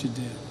exactly what you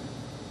did.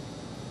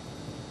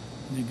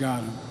 And you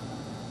got him.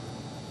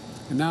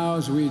 And now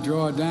as we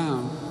draw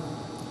down,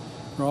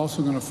 we're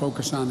also going to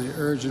focus on the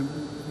urgent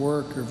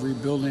work of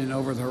rebuilding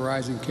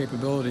over-the-horizon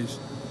capabilities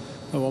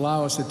that will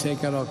allow us to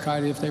take out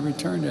al-Qaeda if they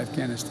return to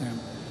Afghanistan.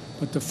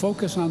 But to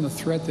focus on the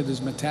threat that is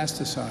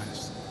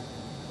metastasized.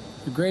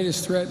 The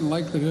greatest threat and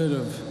likelihood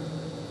of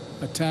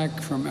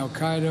attack from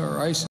al-Qaeda or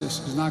ISIS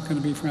is not going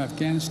to be from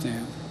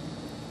Afghanistan.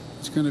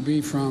 It's going to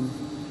be from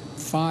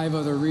 5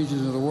 other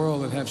regions of the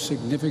world that have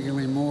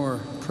significantly more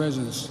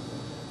presence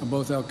of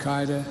both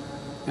al-Qaeda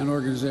and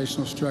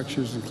organizational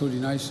structures,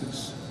 including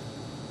ISIS.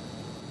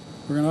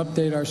 We're going to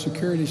update our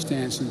security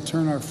stance and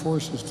turn our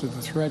forces to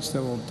the threats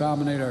that will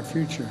dominate our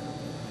future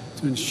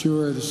to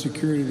ensure the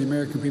security of the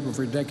American people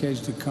for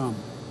decades to come.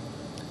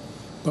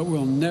 But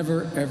we'll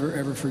never, ever,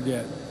 ever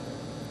forget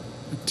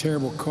the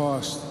terrible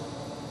cost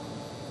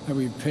that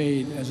we've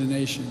paid as a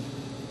nation.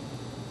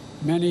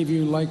 Many of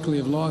you likely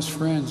have lost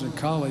friends and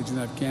colleagues in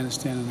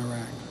Afghanistan and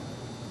Iraq.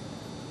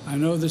 I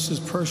know this is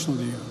personal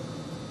to you,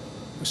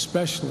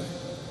 especially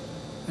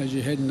as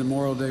you head into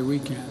Memorial Day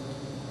weekend.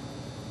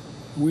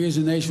 We as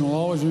a nation will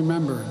always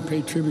remember and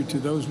pay tribute to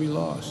those we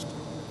lost.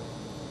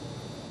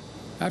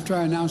 After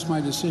I announced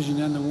my decision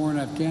to end the war in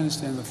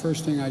Afghanistan, the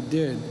first thing I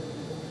did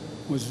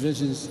was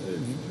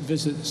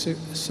visit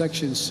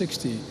Section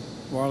 60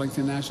 of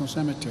Arlington National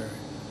Cemetery.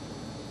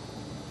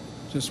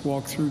 Just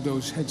walk through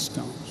those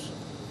headstones.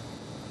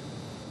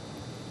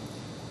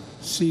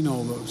 Seen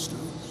all those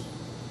stones.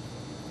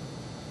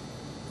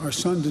 Our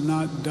son did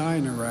not die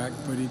in Iraq,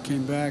 but he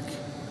came back,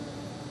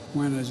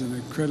 went as an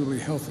incredibly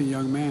healthy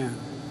young man,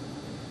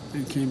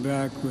 and came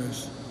back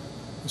with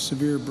a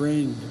severe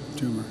brain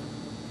tumor.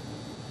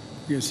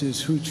 Because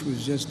his hooch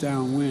was just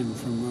downwind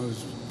from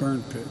those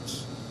burn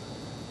pits.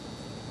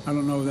 I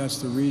don't know if that's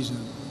the reason,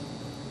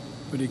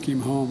 but he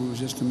came home. It was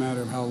just a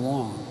matter of how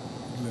long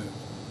he lived.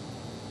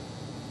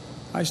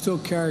 I still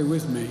carry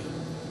with me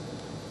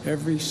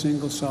every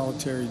single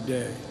solitary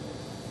day.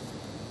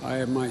 I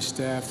have my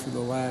staff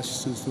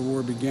since the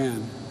war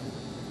began.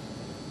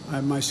 I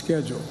have my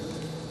schedule.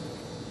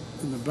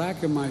 In the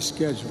back of my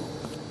schedule,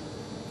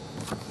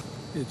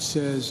 it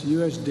says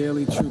U.S.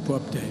 Daily Troop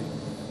Update.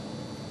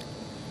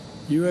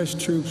 U.S.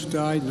 troops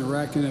died in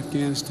Iraq and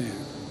Afghanistan.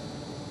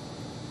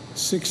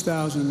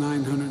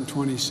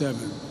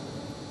 6,927.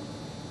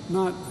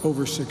 Not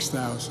over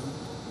 6,000.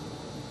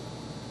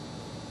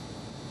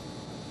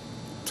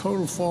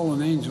 Total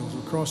fallen angels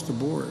across the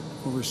board,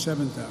 over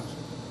 7,000.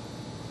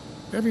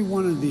 Every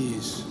one of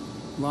these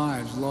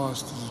lives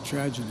lost is a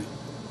tragedy.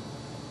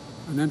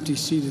 An empty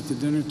seat at the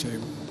dinner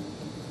table.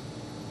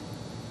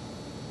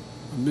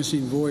 A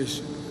missing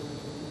voice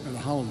at the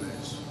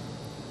holidays.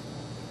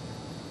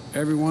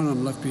 Every one of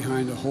them left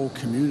behind a whole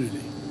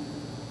community.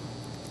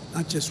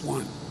 Not just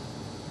one,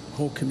 a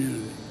whole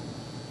community.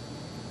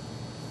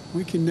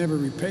 We can never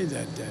repay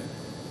that debt.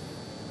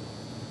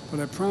 But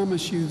I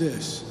promise you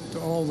this, to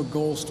all the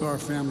Gold Star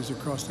families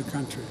across the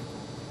country,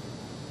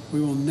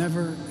 we will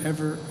never,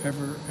 ever,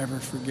 ever, ever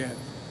forget.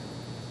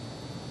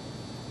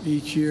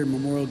 Each year,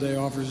 Memorial Day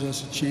offers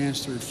us a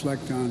chance to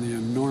reflect on the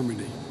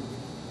enormity,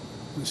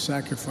 the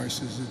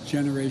sacrifices that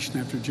generation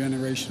after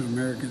generation of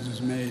Americans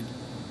has made,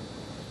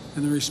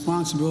 and the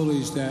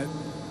responsibilities that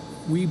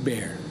we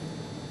bear,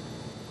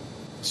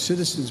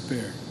 citizens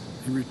bear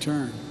in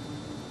return.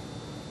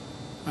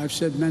 I've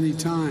said many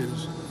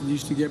times, it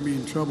used to get me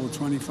in trouble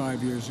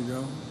 25 years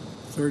ago,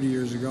 30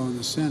 years ago in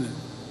the Senate.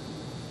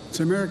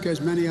 So America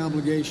has many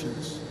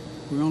obligations.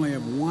 We only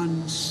have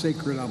one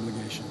sacred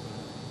obligation.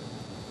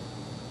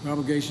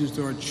 Obligations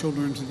to our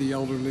children, to the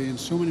elderly, and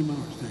so many more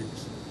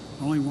things.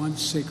 Only one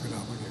sacred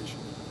obligation.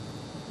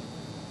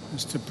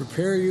 It's to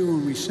prepare you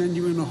when we send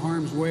you into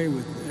harm's way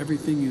with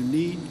everything you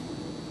need.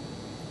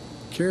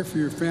 Care for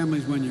your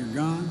families when you're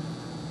gone.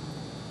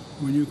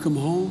 When you come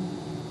home,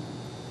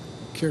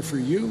 care for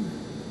you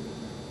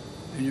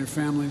and your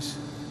families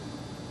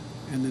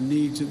and the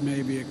needs that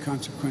may be a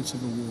consequence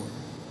of the war.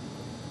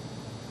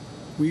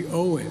 We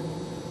owe it.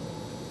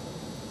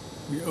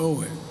 We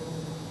owe it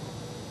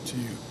to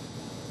you.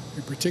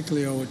 We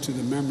particularly owe it to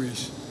the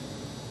memories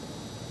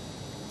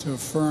to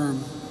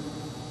affirm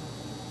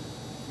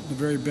the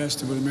very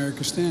best of what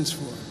America stands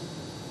for,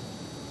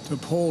 to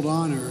uphold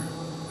honor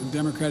and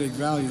democratic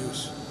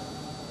values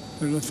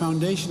that are the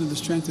foundation of the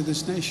strength of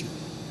this nation.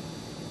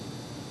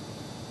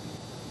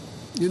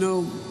 You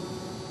know,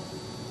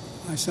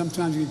 I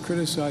sometimes get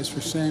criticized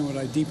for saying what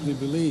I deeply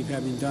believe,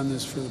 having done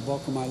this for the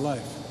bulk of my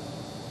life.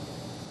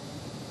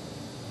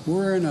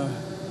 We're in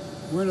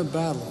a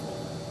battle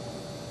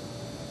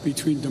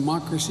between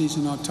democracies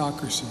and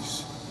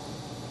autocracies.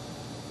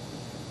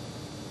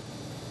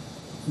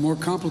 The more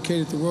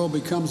complicated the world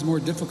becomes, the more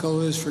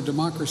difficult it is for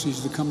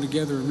democracies to come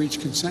together and reach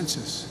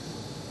consensus.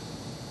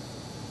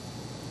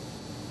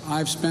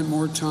 I've spent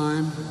more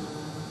time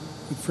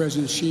with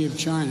President Xi of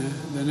China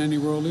than any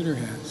world leader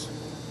has.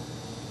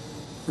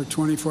 For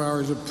 24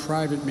 hours of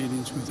private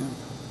meetings with him.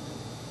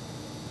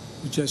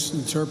 Just an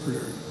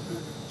interpreter.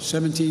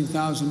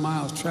 17,000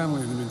 miles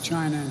traveling with him in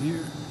China and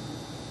here.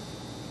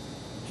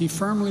 He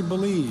firmly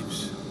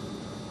believes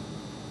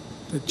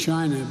that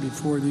China,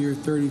 before the year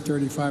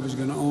 3035, is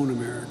going to own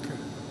America.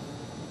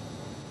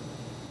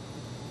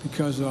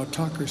 Because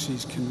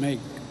autocracies can make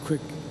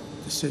quick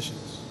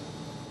decisions.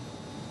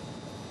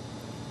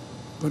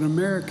 But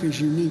America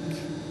is unique.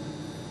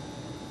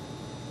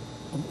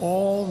 Of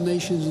all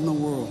nations in the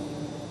world,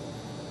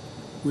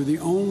 we're the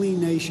only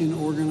nation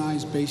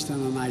organized based on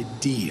an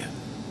idea.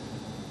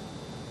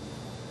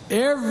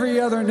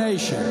 Every other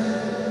nation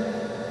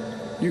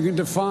you can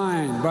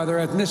define by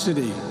their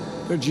ethnicity,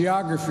 their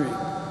geography,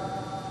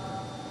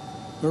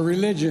 their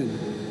religion,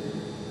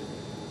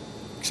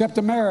 except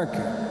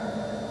America.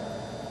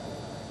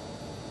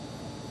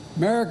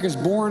 America is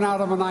born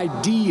out of an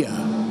idea.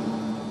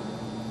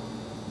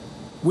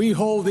 We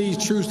hold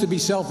these truths to be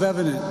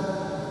self-evident,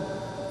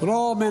 that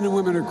all men and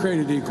women are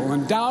created equal,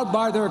 endowed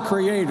by their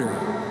Creator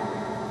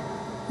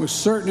with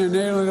certain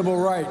inalienable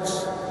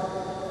rights,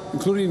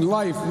 including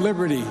life,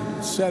 liberty,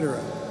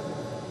 etc.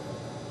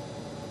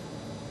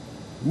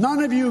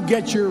 None of you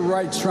get your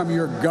rights from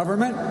your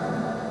government.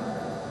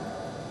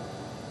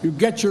 You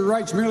get your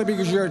rights merely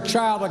because you're a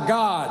child of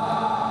God.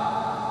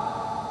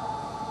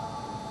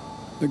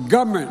 The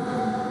government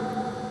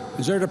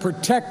is there to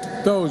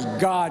protect those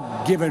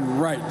God-given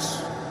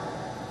rights.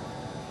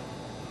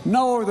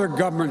 No other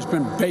government's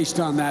been based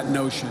on that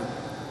notion.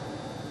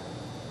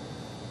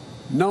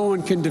 No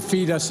one can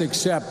defeat us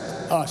except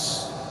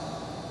us.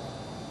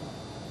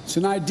 It's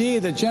an idea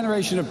that a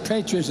generation of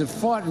patriots have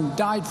fought and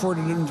died for it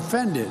and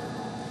defended.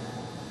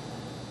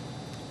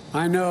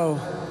 I know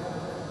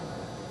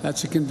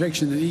that's a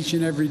conviction that each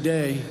and every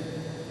day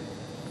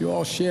you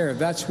all share.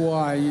 That's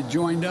why you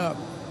joined up,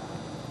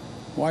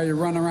 why you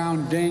run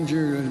around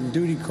danger and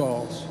duty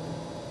calls.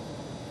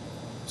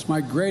 It's my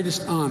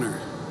greatest honor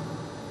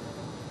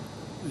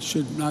It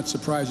should not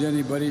surprise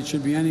anybody. It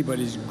should be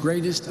anybody's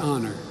greatest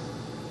honor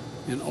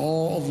in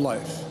all of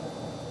life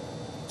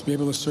to be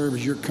able to serve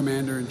as your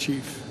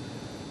commander-in-chief.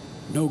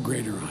 No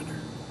greater honor.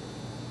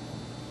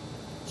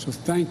 So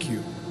thank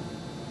you.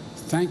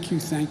 Thank you,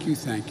 thank you,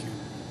 thank you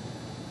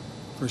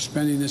for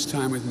spending this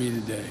time with me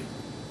today.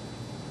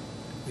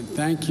 And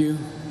thank you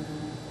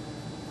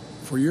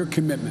for your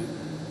commitment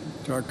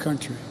to our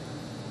country.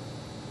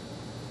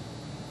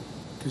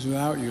 Because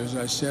without you, as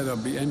I said, I'll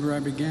be end where I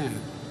began.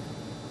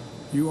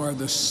 You are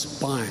the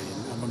spine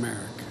of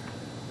America.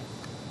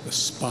 The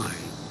spine.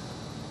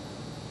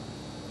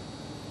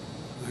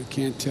 I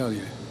can't tell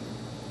you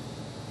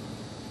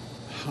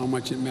how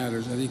much it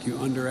matters. I think you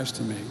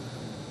underestimate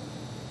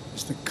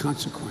just the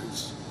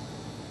consequence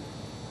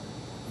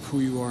of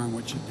who you are and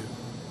what you do.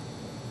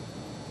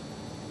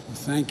 So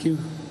thank you.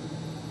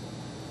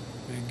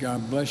 May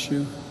God bless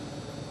you.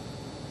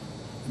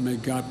 And may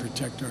God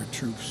protect our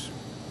troops.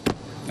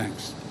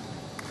 Thanks.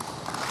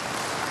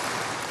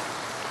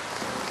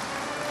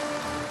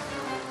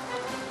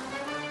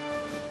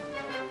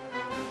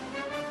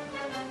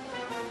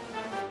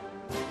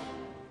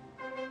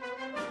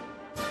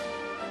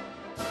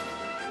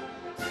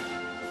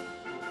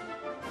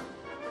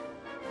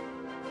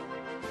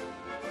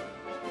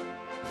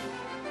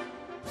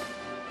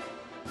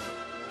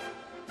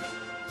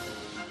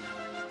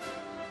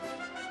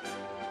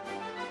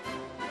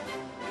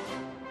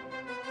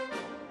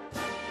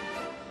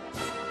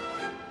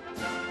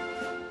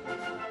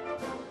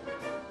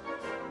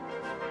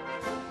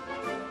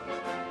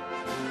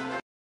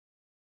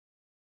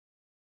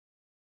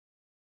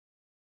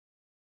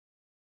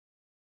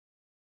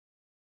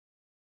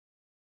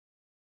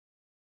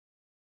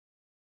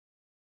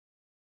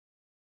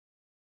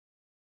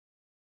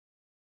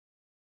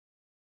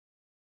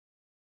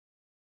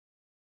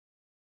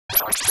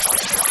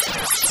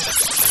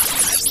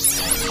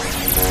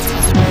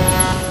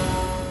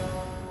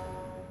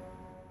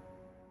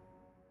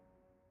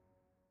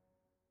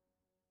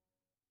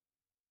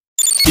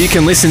 You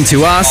can listen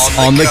to us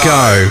on the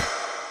go.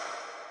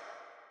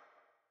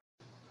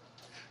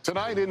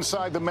 Tonight,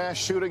 inside the mass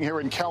shooting here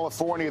in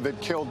California that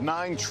killed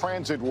 9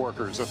 transit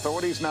workers,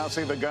 authorities now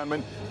say the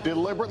gunman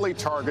deliberately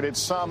targeted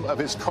some of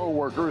his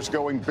co-workers,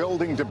 going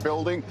building to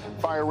building,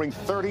 firing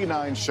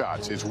 39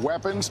 shots. His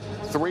weapons,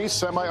 3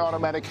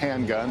 semi-automatic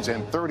handguns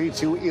and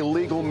 32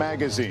 illegal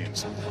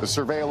magazines. The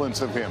surveillance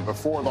of him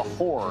before the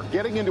horror,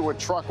 getting into a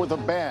truck with a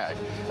bag,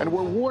 and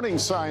were warning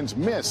signs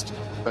missed.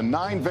 The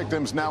 9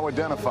 victims now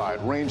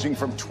identified, ranging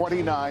from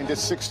 29 to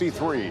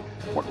 63.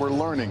 What we're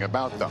learning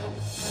about them.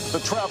 The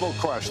travel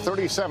crush,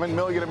 37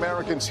 million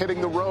Americans hitting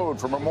the road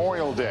for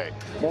Memorial Day.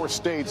 More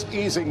states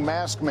easing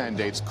mask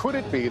mandates. Could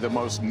it be the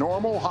most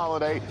normal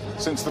holiday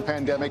since the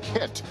pandemic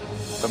hit?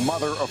 The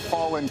mother of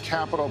fallen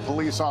Capitol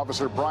Police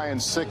Officer Brian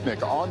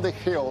Sicknick on the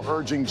Hill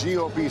urging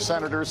GOP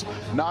senators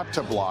not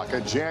to block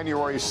a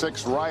January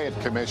 6th riot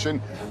commission.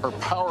 Her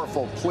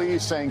powerful plea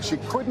saying she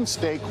couldn't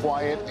stay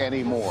quiet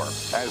anymore.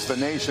 As the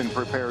nation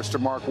prepares to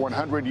mark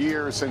 100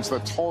 years since the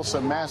Tulsa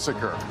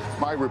massacre.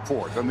 My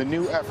report on the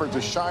new effort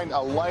to shine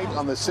a light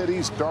on the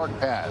city's dark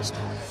past.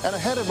 And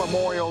ahead of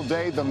Memorial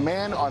Day, the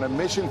man on a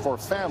mission for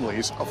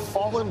families of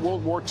fallen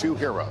World War II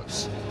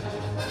heroes.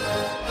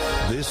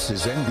 This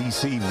is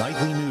NBC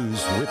Nightly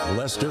News with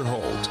Lester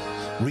Holt,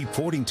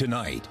 reporting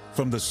tonight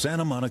from the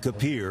Santa Monica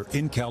Pier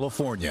in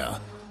California.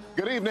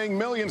 Good evening.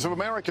 Millions of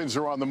Americans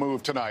are on the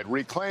move tonight,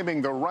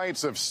 reclaiming the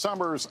rights of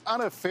summer's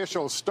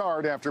unofficial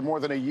start after more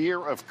than a year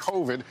of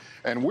COVID.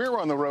 And we're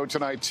on the road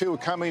tonight, too,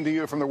 coming to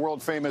you from the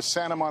world-famous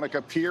Santa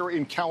Monica Pier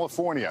in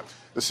California.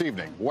 This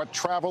evening, what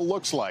travel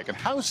looks like and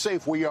how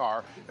safe we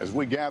are as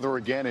we gather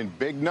again in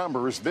big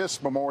numbers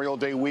this Memorial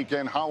Day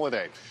weekend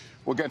holiday.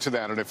 We'll get to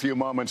that in a few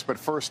moments, but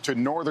first to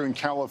Northern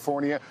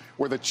California,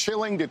 where the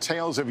chilling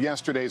details of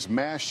yesterday's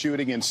mass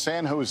shooting in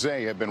San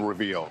Jose have been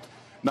revealed.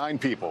 9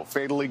 people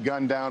fatally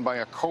gunned down by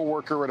a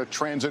co-worker at a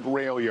transit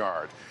rail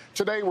yard.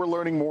 Today, we're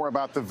learning more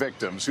about the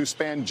victims who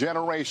spanned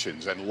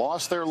generations and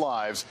lost their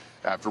lives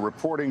after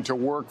reporting to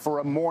work for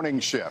a morning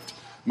shift.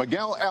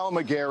 Miguel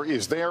Almaguer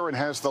is there and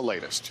has the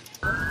latest.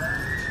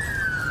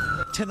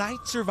 Tonight,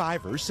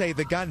 survivors say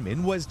the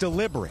gunman was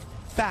deliberate,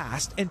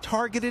 fast, and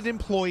targeted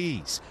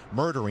employees,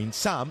 murdering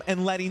some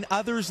and letting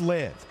others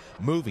live,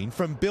 moving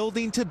from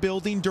building to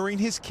building during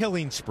his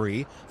killing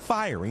spree,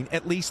 firing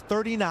at least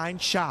 39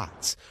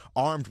 shots.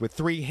 Armed with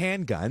 3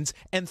 handguns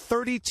and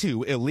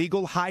 32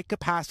 illegal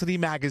high-capacity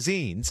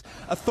magazines,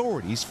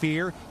 authorities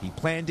fear he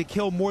planned to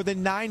kill more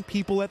than 9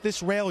 people at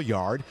this rail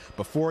yard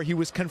before he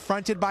was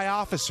confronted by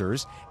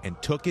officers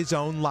and took his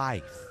own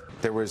life.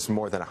 There was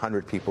more than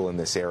 100 people in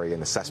this area,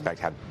 and the suspect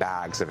had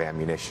bags of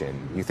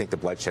ammunition. You think the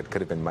bloodshed could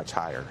have been much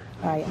higher?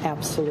 I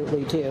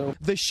absolutely do.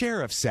 The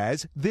sheriff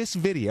says this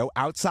video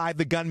outside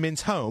the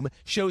gunman's home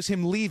shows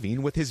him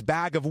leaving with his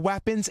bag of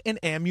weapons and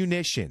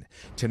ammunition.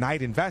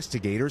 Tonight,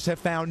 investigators have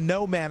found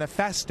no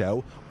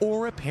manifesto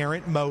or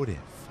apparent motive.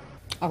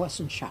 I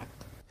wasn't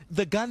shocked.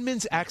 The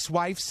gunman's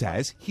ex-wife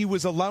says he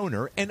was a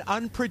loner and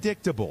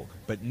unpredictable,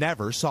 but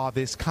never saw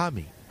this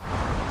coming.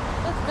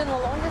 It's been the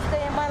longest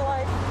day of my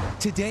life.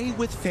 Today,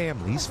 with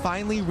families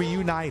finally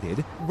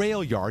reunited,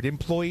 rail yard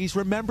employees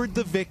remembered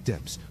the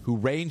victims who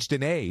ranged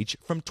in age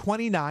from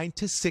 29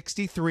 to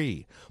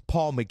 63.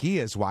 Paul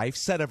Magia's wife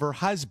said of her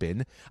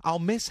husband, "I'll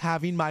miss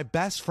having my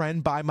best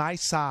friend by my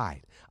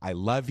side. I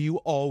love you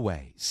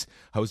always."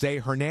 Jose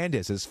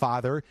Hernandez's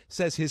father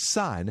says his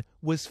son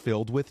was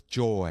filled with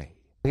joy.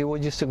 He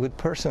was just a good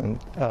person.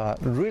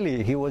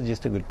 Really, he was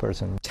just a good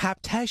person.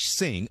 Taptesh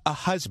Singh, a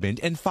husband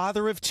and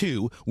father of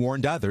two,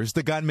 warned others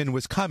the gunman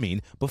was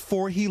coming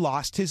before he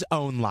lost his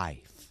own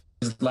life.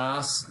 His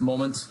last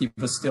moments, he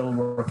was still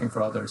working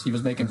for others. He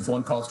was making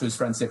phone calls to his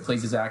friends, say,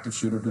 "Please, he's an active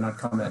shooter, do not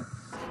come in."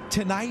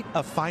 Tonight,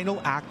 a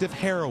final act of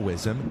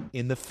heroism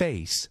in the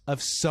face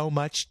of so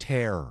much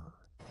terror.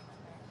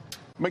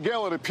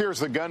 Miguel, it appears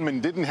the gunman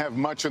didn't have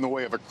much in the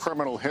way of a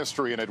criminal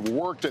history and had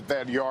worked at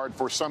that yard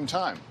for some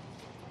time.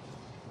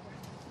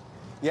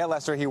 Yeah,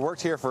 Lester, he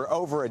worked here for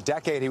over a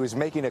decade. He was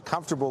making a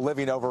comfortable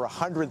living, over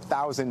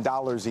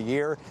 $100,000 a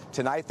year.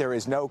 Tonight, there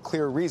is no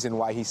clear reason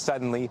why he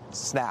suddenly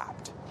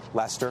snapped.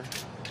 Lester?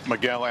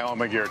 Miguel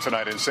Almaguer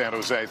tonight in San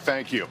Jose.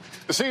 Thank you.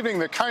 This evening,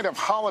 the kind of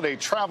holiday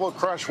travel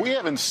crush we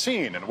haven't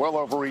seen in well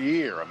over a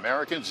year.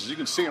 Americans, as you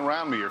can see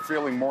around me, are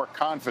feeling more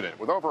confident,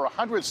 with over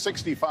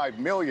 165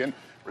 million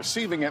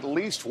receiving at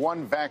least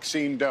one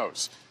vaccine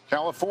dose.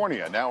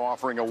 California now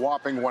offering a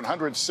whopping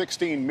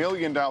 $116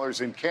 million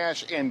in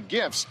cash and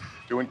gifts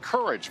to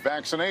encourage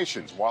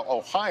vaccinations, while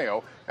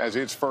Ohio has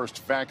its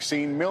first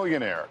vaccine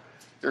millionaire.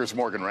 Here's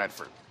Morgan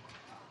Radford.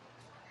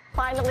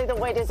 Finally, the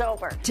wait is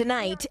over.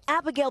 Tonight,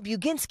 Abigail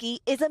Buginski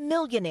is a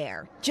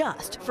millionaire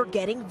just for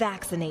getting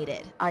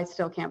vaccinated. I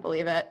still can't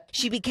believe it.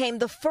 She became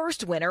the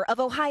first winner of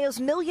Ohio's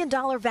 $1 million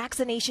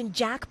vaccination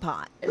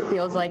jackpot. It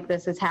feels like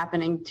this is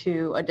happening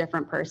to a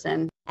different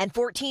person. And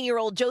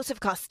 14-year-old Joseph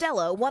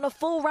Costello won a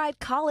full-ride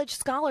college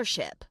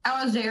scholarship.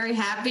 I was very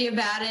happy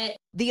about it.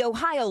 The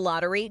Ohio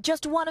lottery,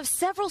 just one of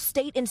several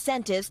state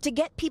incentives to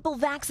get people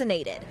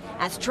vaccinated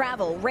as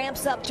travel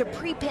ramps up to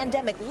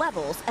pre-pandemic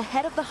levels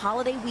ahead of the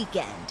holiday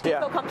weekend. Do you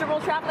feel comfortable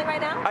traveling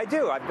right now? I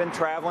do. I've been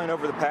traveling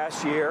over the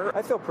past year.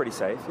 I feel pretty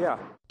safe, yeah.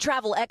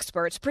 Travel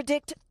experts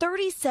predict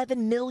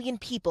 37 million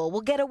people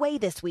will get away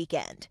this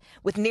weekend,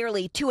 with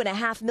nearly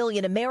 2.5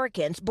 million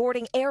Americans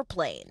boarding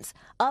airplanes,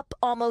 up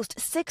almost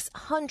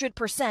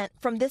 600%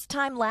 from this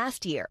time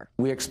last year.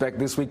 We expect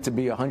this week to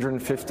be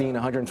 115,000,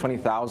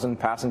 120,000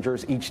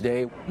 passengers each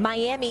day.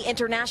 Miami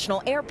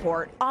International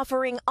Airport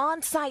offering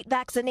on-site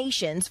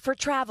vaccinations for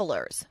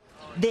travelers.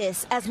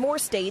 This as more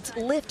states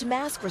lift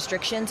mask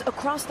restrictions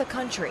across the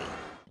country.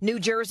 New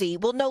Jersey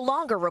will no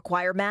longer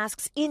require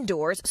masks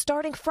indoors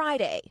starting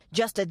Friday,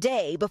 just a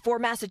day before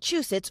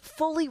Massachusetts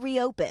fully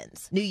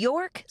reopens. New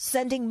York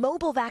sending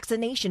mobile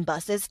vaccination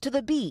buses to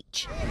the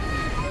beach,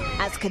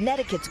 as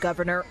Connecticut's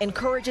governor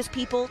encourages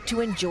people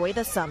to enjoy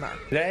the summer.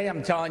 Today,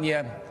 I'm telling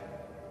you,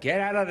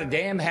 get out of the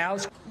damn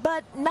house.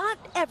 But not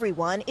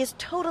everyone is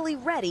totally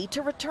ready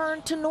to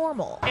return to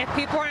normal. If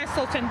people aren't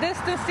social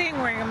distancing,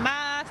 wearing a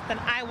mask, then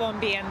I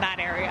won't be in that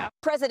area.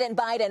 President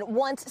Biden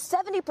wants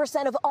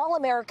 70% of all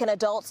American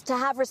adults to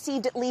have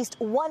received at least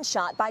one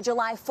shot by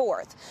July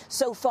 4th.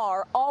 So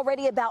far,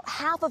 already about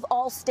half of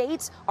all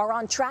states are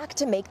on track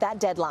to make that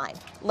deadline.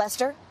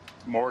 Lester?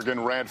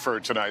 Morgan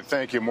Radford tonight.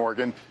 Thank you,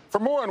 Morgan. For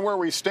more on where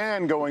we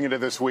stand going into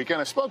this weekend,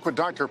 I spoke with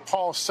Dr.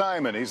 Paul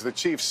Simon. He's the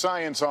Chief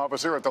Science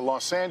Officer at the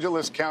Los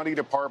Angeles County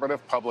Department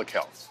of Public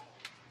Health.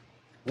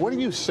 What do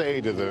you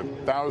say to the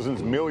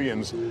thousands,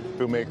 millions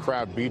who may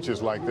crowd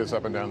beaches like this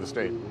up and down the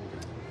state?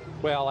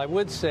 Well, I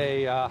would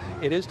say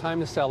it is time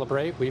to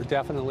celebrate. We're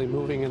definitely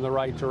moving in the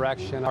right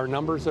direction. Our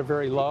numbers are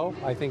very low.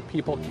 I think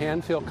people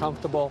can feel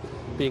comfortable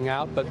being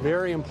out, but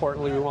very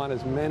importantly, we want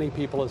as many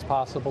people as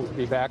possible to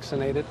be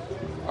vaccinated.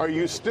 Are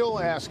you still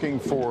asking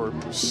for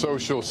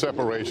social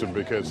separation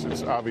because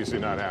it's obviously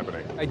not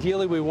happening?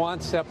 Ideally, we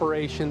want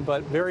separation,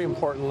 but very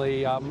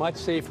importantly, much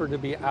safer to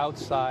be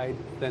outside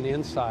than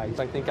inside.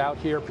 I think out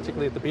here,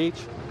 particularly at the beach,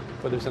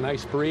 where there's a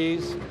nice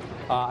breeze,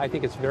 I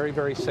think it's very,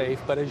 very safe.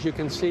 But as you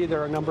can see,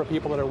 there are a number of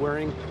people that are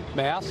wearing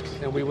masks,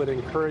 and we would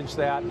encourage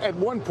that. At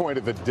one point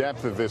at the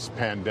depth of this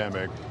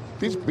pandemic,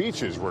 these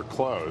beaches were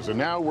closed, and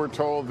now we're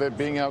told that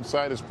being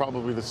outside is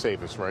probably the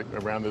safest, right,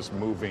 around this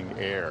moving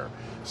air.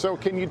 So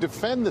can you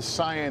defend the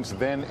science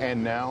then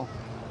and now?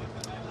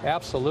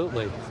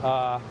 Absolutely.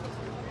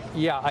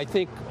 Yeah, I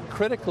think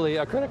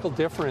a critical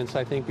difference,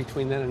 I think,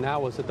 between then and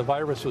now was that the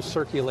virus was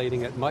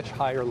circulating at much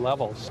higher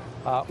levels.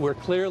 We're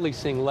clearly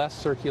seeing less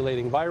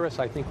circulating virus.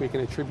 I think we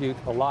can attribute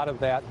a lot of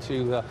that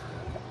to the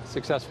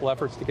successful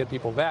efforts to get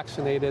people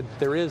vaccinated.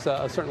 There is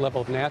a certain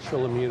level of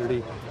natural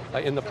immunity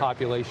in the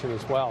population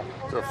as well.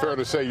 So fair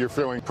to say you're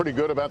feeling pretty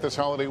good about this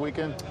holiday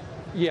weekend?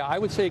 Yeah, I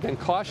would say, again,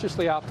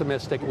 cautiously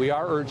optimistic. We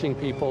are urging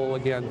people,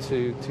 again,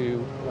 to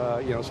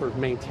sort of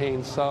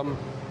maintain some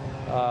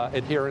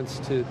adherence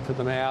to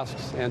the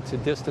masks and to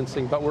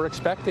distancing. But we're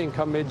expecting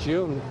come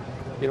mid-June,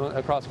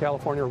 across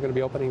California, we're going to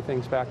be opening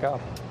things back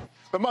up.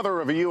 The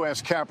mother of a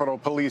U.S. Capitol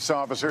Police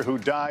officer who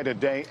died a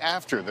day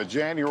after the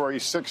January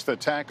 6th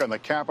attack on the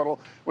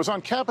Capitol was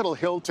on Capitol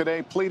Hill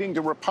today pleading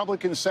to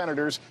Republican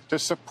senators to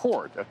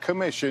support a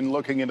commission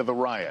looking into the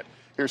riot.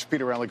 Here's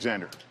Peter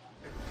Alexander.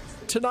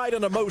 Tonight,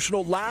 an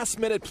emotional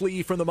last-minute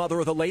plea from the mother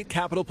of the late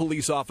Capitol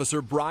Police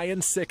officer Brian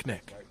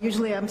Sicknick.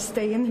 Usually I'm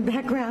staying in the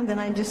background, and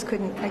I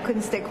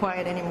couldn't stay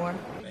quiet anymore.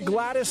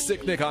 Gladys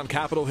Sicknick on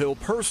Capitol Hill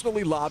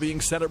personally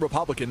lobbying Senate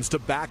Republicans to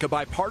back a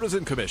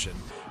bipartisan commission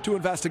to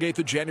investigate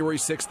the January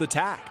 6th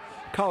attack,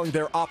 calling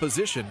their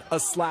opposition a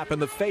slap in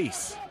the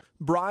face.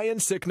 Brian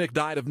Sicknick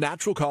died of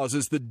natural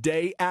causes the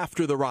day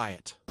after the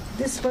riot.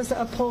 This is supposed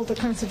to uphold the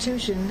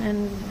Constitution,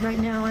 and right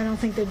now I don't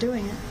think they're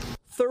doing it.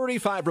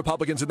 35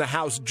 Republicans in the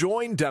House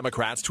joined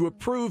Democrats to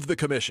approve the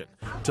commission.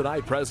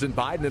 Tonight, President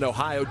Biden in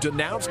Ohio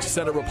denounced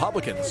Senate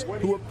Republicans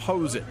who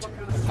oppose it.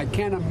 I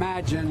can't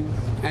imagine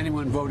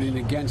anyone voting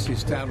against the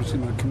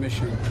establishment of a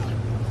commission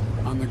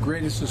on the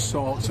greatest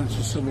assault since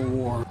the Civil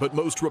War. But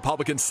most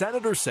Republican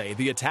senators say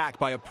the attack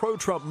by a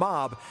pro-Trump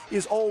mob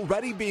is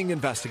already being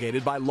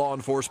investigated by law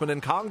enforcement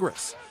and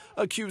Congress,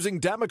 accusing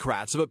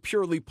Democrats of a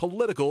purely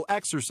political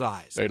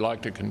exercise. They'd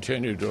like to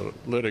continue to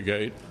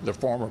litigate the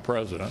former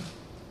president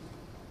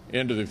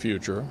into the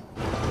future.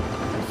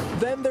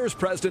 Then there's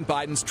President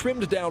Biden's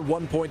trimmed-down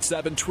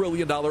 $1.7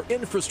 trillion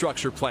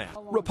infrastructure plan.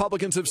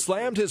 Republicans have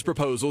slammed his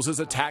proposals as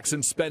a tax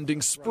and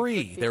spending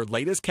spree, their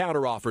latest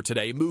counteroffer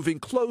today moving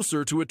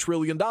closer to $1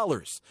 trillion,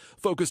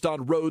 focused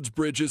on roads,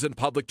 bridges, and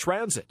public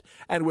transit,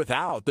 and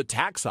without the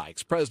tax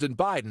hikes President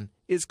Biden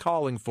is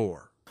calling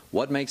for.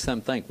 What makes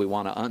them think we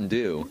want to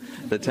undo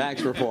the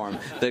tax reform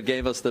that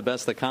gave us the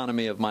best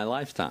economy of my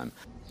lifetime?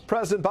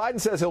 President Biden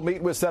says he'll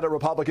meet with Senate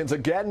Republicans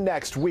again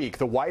next week.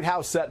 The White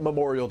House set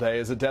Memorial Day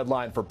as a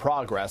deadline for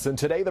progress, and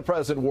today the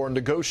president warned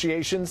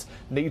negotiations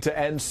need to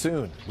end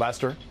soon.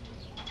 Lester?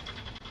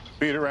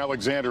 Peter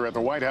Alexander at the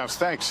White House.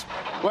 Thanks.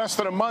 Less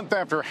than a month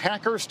after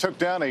hackers took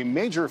down a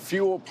major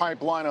fuel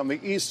pipeline on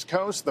the East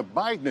Coast, the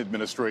Biden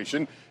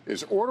administration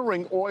is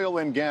ordering oil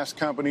and gas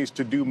companies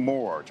to do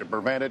more to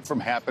prevent it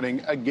from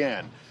happening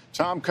again.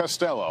 Tom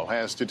Costello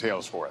has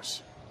details for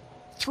us.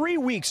 3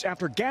 weeks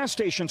after gas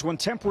stations went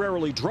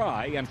temporarily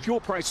dry and fuel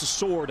prices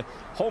soared,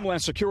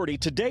 Homeland Security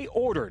today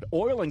ordered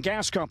oil and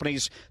gas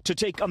companies to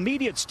take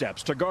immediate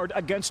steps to guard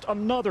against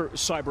another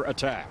cyber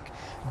attack.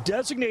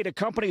 Designate a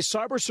company's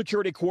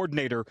cybersecurity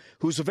coordinator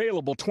who's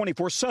available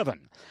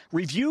 24/7.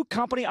 Review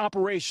company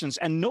operations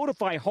and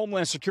notify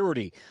Homeland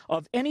Security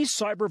of any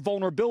cyber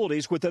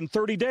vulnerabilities within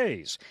 30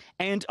 days.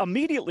 And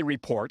immediately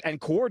report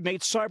and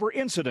coordinate cyber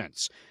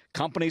incidents.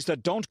 Companies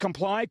that don't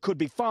comply could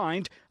be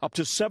fined up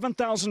to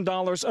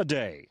 $7,000 a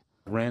day.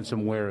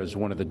 Ransomware is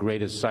one of the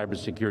greatest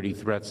cybersecurity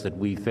threats that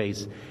we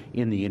face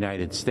in the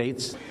United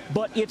States.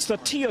 But it's the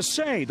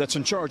TSA that's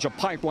in charge of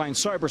pipeline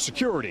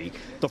cybersecurity.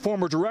 The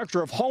former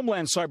director of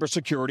Homeland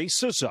Cybersecurity,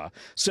 CISA,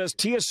 says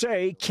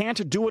TSA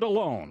can't do it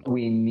alone.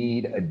 We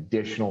need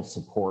additional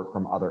support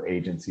from other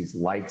agencies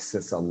like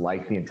CISA,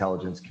 like the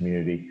intelligence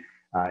community,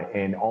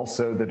 and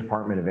also the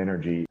Department of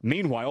Energy.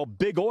 Meanwhile,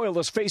 Big Oil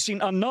is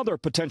facing another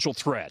potential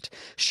threat.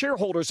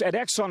 Shareholders at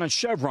Exxon and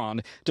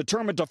Chevron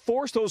determined to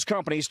force those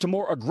companies to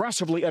more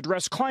aggressively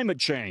address climate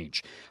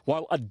change,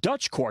 while a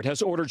Dutch court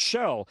has ordered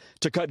Shell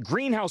to cut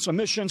greenhouse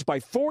emissions by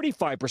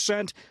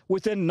 45%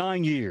 within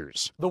 9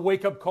 years. The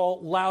wake-up call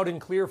loud and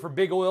clear for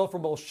Big Oil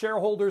from both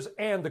shareholders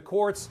and the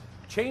courts.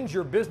 Change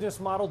your business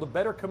model to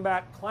better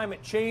combat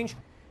climate change.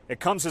 It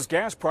comes as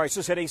gas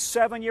prices hit a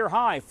 7-year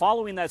high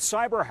following that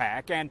cyber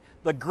hack, and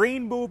the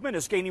green movement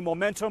is gaining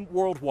momentum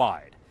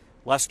worldwide.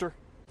 Lester?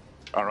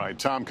 All right,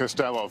 Tom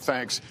Costello,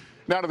 thanks.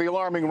 Now to the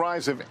alarming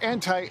rise of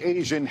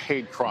anti-Asian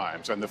hate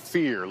crimes and the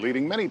fear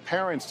leading many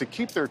parents to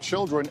keep their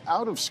children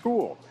out of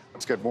school.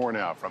 Let's get more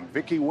now from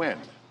Vicki Nguyen.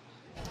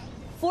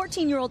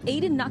 14-year-old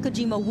Aiden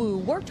Nakajima Wu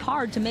worked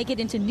hard to make it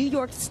into New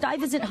York's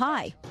Stuyvesant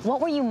High.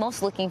 What were you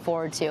most looking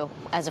forward to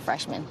as a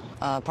freshman?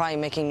 Probably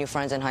making new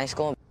friends in high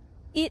school.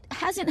 It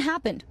hasn't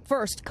happened.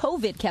 First,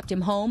 COVID kept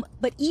him home,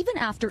 but even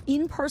after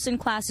in-person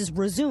classes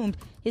resumed,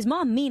 his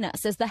mom, Mina,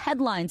 says the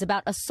headlines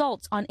about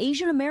assaults on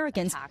Asian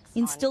Americans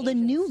instilled a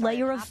new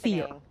layer of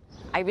fear.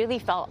 I really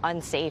felt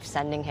unsafe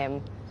sending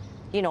him,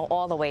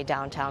 all the way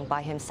downtown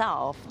by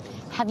himself.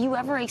 Have you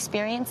ever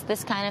experienced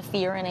this kind of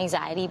fear and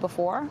anxiety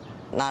before?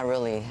 Not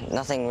really.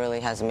 Nothing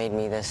really has made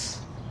me this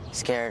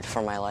scared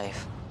for my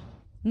life.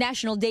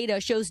 National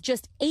data shows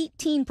just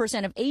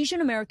 18% of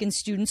Asian American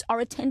students are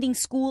attending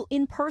school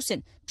in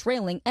person,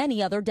 trailing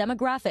any other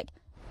demographic.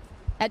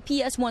 At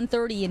PS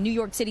 130 in New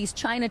York City's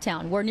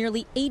Chinatown, where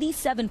nearly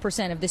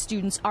 87% of the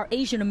students are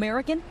Asian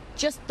American,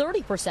 just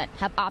 30%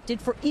 have opted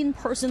for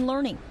in-person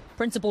learning.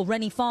 Principal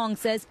Rennie Fong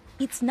says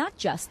it's not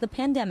just the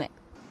pandemic.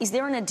 Is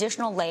there an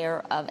additional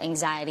layer of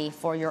anxiety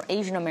for your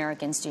Asian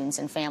American students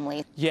and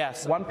families?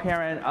 Yes. One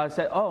parent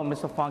said, "Oh,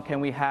 Mr. Fong,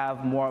 can we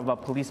have more of a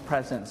police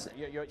presence?"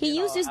 He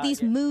uses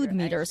these mood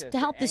meters to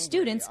help the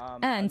students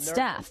and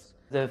staff.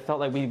 It felt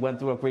like we went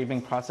through a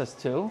grieving process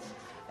too.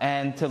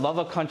 And to love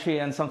a country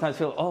and sometimes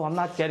feel, oh, I'm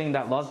not getting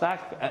that love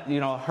back,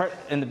 hurt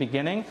in the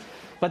beginning.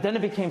 But then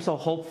it became so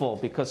hopeful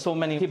because so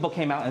many people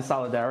came out in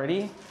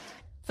solidarity.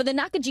 For the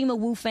Nakajima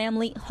Wu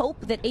family, hope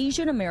that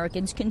Asian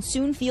Americans can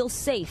soon feel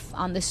safe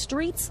on the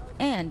streets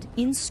and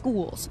in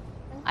schools.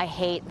 I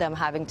hate them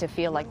having to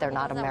feel like they're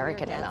not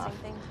American enough.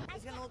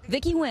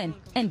 Vicki Nguyen,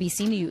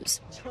 NBC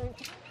News.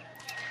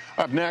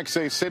 Up next,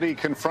 a city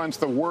confronts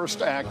the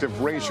worst act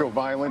of racial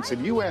violence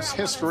in U.S.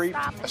 history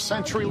a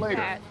century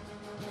later.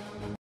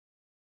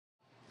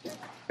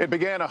 It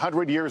began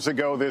 100 years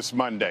ago this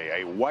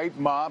Monday. A white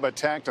mob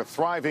attacked a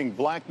thriving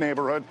black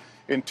neighborhood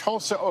in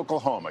Tulsa,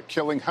 Oklahoma,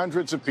 killing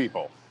hundreds of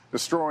people,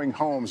 destroying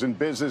homes and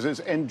businesses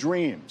and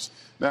dreams.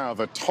 Now,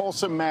 the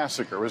Tulsa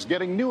massacre is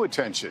getting new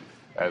attention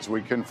as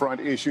we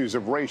confront issues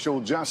of racial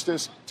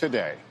justice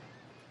today.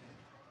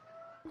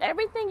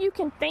 Everything you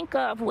can think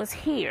of was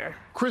here.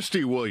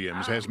 Christy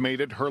Williams has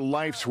made it her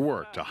life's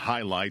work to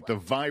highlight the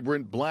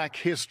vibrant black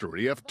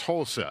history of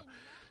Tulsa.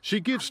 She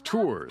gives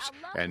tours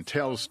and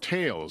tells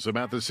tales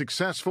about the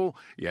successful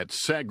yet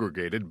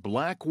segregated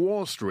Black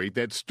Wall Street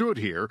that stood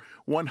here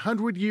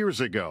 100 years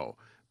ago,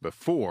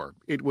 before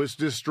it was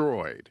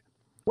destroyed.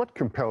 What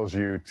compels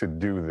you to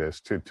do this,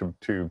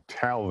 to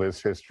tell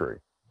this history?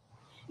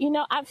 You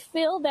know, I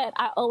feel that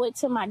I owe it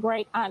to my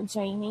great Aunt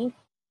Janie.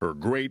 Her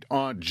great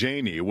Aunt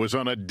Janie was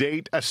on a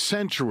date a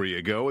century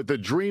ago at the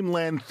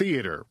Dreamland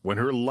Theater when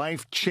her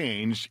life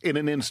changed in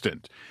an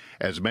instant.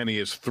 As many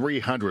as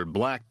 300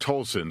 black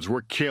Tulsans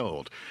were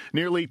killed,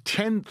 nearly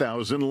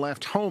 10,000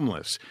 left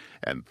homeless,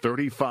 and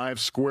 35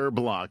 square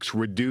blocks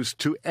reduced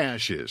to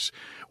ashes.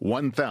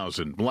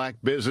 1,000 black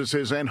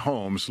businesses and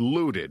homes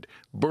looted,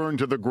 burned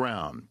to the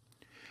ground.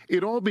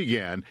 It all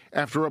began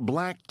after a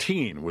black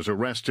teen was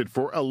arrested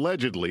for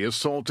allegedly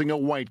assaulting a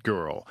white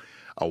girl.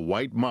 A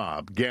white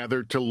mob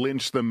gathered to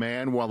lynch the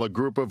man while a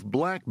group of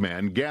black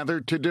men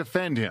gathered to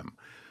defend him.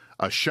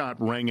 A shot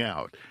rang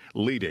out,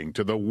 leading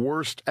to the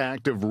worst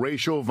act of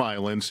racial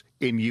violence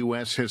in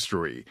U.S.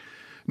 history.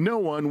 No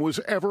one was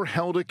ever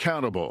held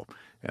accountable,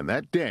 and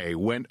that day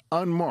went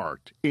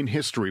unmarked in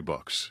history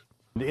books.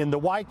 In the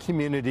white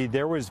community,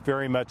 there was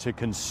very much a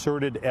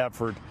concerted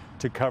effort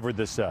to cover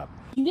this up.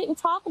 You didn't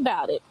talk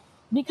about it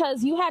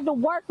because you had to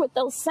work with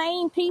those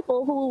same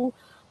people who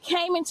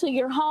came into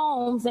your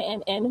homes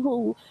and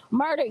who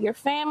murdered your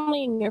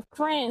family and your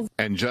friends.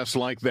 And just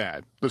like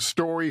that, the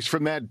stories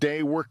from that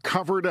day were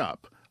covered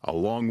up,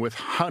 along with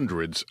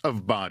hundreds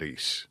of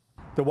bodies.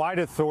 The white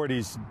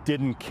authorities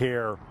didn't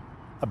care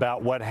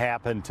about what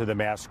happened to the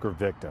massacre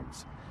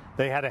victims.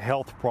 They had a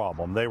health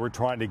problem. They were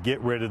trying to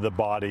get rid of the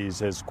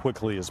bodies as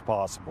quickly as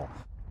possible.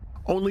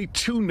 Only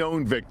 2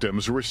 known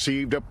victims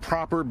received a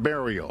proper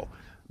burial.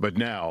 But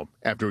now,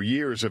 after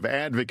years of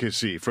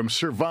advocacy from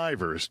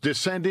survivors,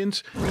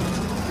 descendants,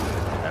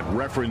 and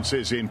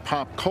references in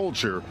pop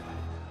culture,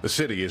 the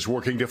city is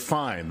working to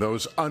find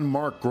those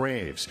unmarked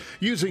graves,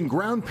 using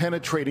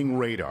ground-penetrating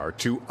radar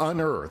to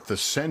unearth the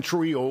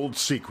century-old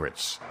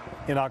secrets.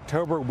 In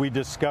October, we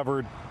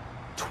discovered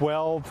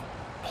 12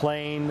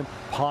 plain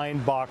pine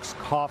box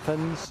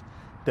coffins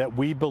that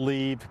we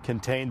believe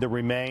contain the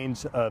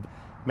remains of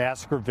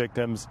massacre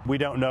victims. We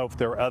don't know if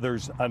there are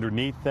others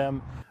underneath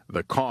them.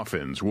 The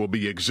coffins will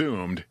be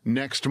exhumed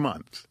next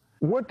month.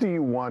 What do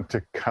you want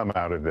to come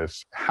out of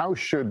this? How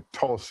should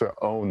Tulsa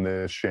own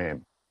this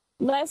shame?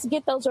 Let's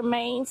get those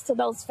remains to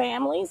those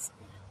families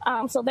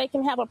so they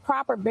can have a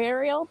proper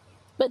burial.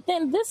 But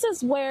then this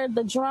is where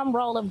the drum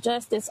roll of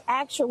justice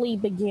actually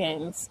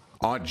begins.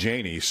 Aunt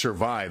Janie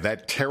survived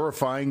that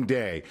terrifying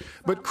day,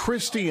 but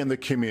Christy and the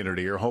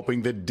community are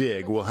hoping the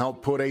dig will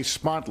help put a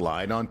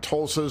spotlight on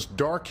Tulsa's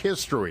dark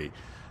history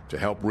to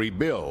help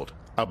rebuild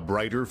a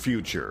brighter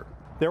future.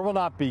 There will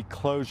not be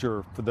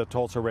closure for the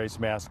Tulsa Race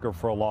Massacre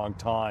for a long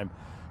time,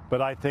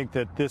 but I think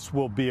that this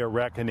will be a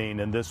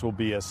reckoning and this will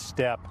be a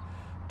step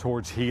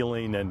towards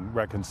healing and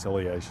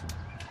reconciliation.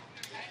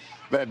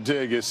 That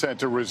dig is set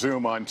to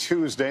resume on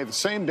Tuesday, the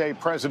same day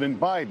President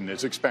Biden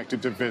is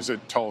expected to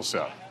visit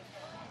Tulsa.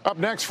 Up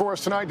next for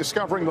us tonight,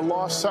 discovering the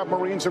lost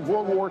submarines of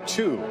World War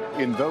II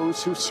in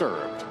those who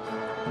served.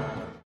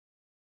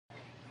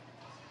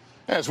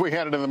 As we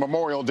head into the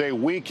Memorial Day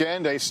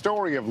weekend, a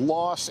story of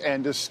loss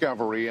and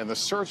discovery and the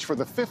search for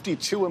the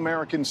 52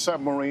 American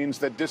submarines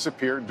that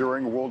disappeared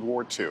during World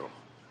War II.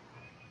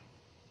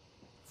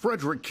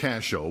 Frederick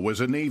Cashel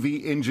was a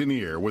Navy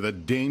engineer with a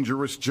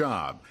dangerous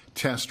job,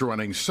 test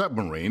running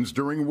submarines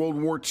during World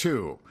War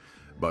II.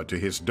 But to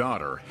his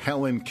daughter,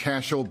 Helen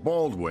Cashel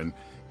Baldwin,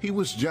 he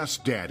was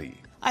just Daddy.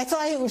 I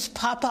thought he was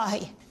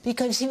Popeye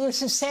because he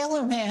was a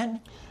sailor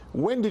man.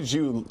 When did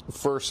you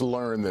first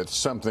learn that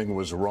something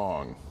was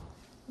wrong?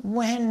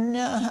 When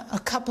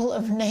a couple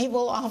of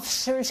naval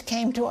officers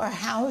came to our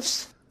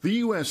house.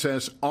 The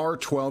USS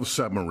R-12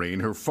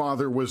 submarine her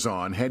father was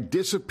on had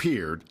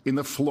disappeared in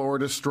the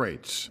Florida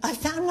Straits. I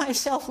found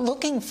myself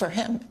looking for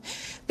him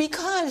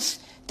because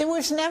there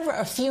was never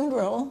a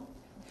funeral.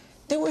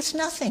 There was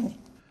nothing.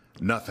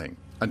 Nothing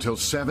until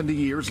 70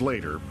 years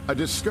later, a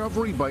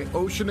discovery by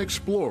ocean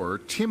explorer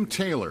Tim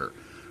Taylor,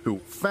 who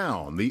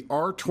found the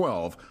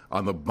R-12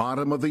 on the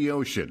bottom of the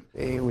ocean.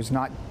 It was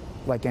not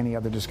like any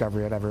other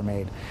discovery I'd ever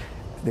made.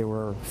 there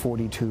were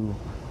 42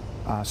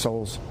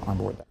 souls on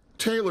board.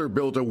 Taylor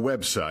built a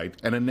website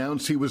and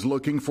announced he was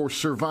looking for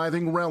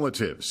surviving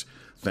relatives.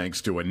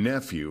 Thanks to a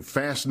nephew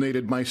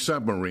fascinated by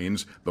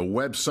submarines, the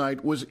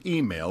website was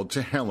emailed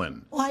to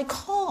Helen. Well, I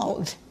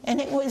called,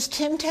 and it was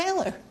Tim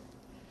Taylor.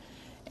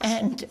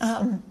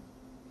 And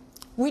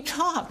we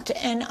talked,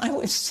 and I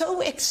was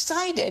so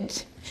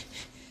excited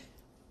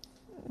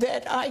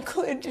that I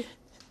could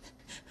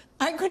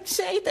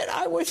say that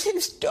I was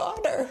his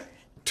daughter.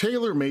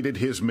 Taylor made it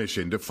his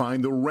mission to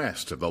find the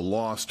rest of the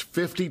lost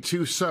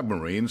 52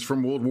 submarines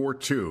from World War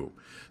II.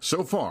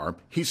 So far,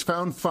 he's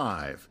found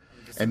 5.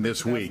 And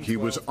this week, he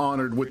was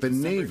honored with the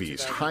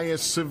Navy's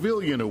highest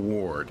civilian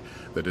award,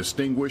 the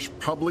Distinguished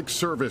Public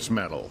Service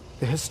Medal.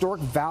 The historic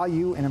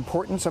value and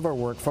importance of our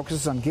work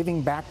focuses on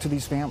giving back to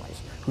these families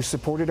who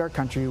supported our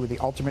country with the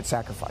ultimate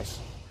sacrifice.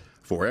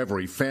 For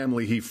every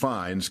family he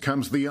finds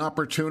comes the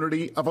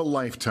opportunity of a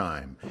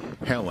lifetime.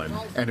 Helen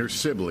and her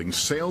siblings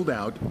sailed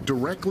out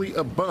directly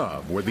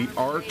above where the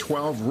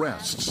R-12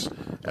 rests,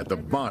 at the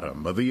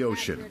bottom of the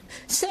ocean.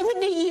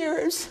 70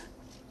 years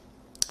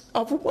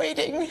of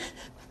waiting.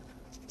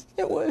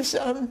 It was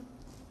a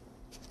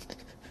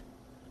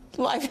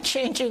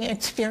life-changing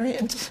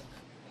experience.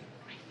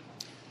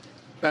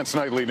 That's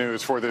Nightly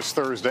News for this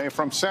Thursday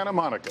from Santa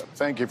Monica.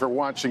 Thank you for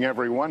watching,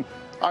 everyone.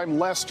 I'm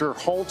Lester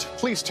Holt.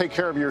 Please take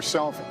care of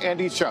yourself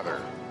and each other.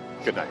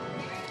 Good night.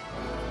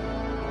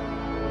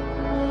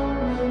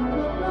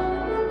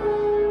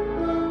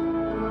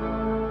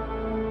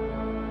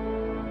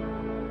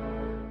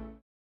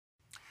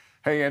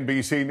 Hey,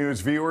 NBC News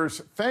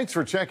viewers, thanks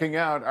for checking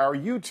out our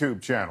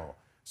YouTube channel.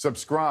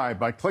 Subscribe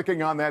by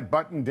clicking on that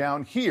button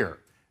down here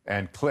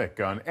and click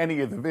on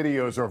any of the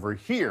videos over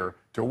here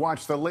to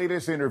watch the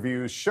latest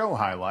interviews, show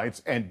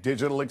highlights, and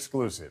digital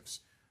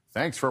exclusives.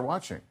 Thanks for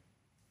watching.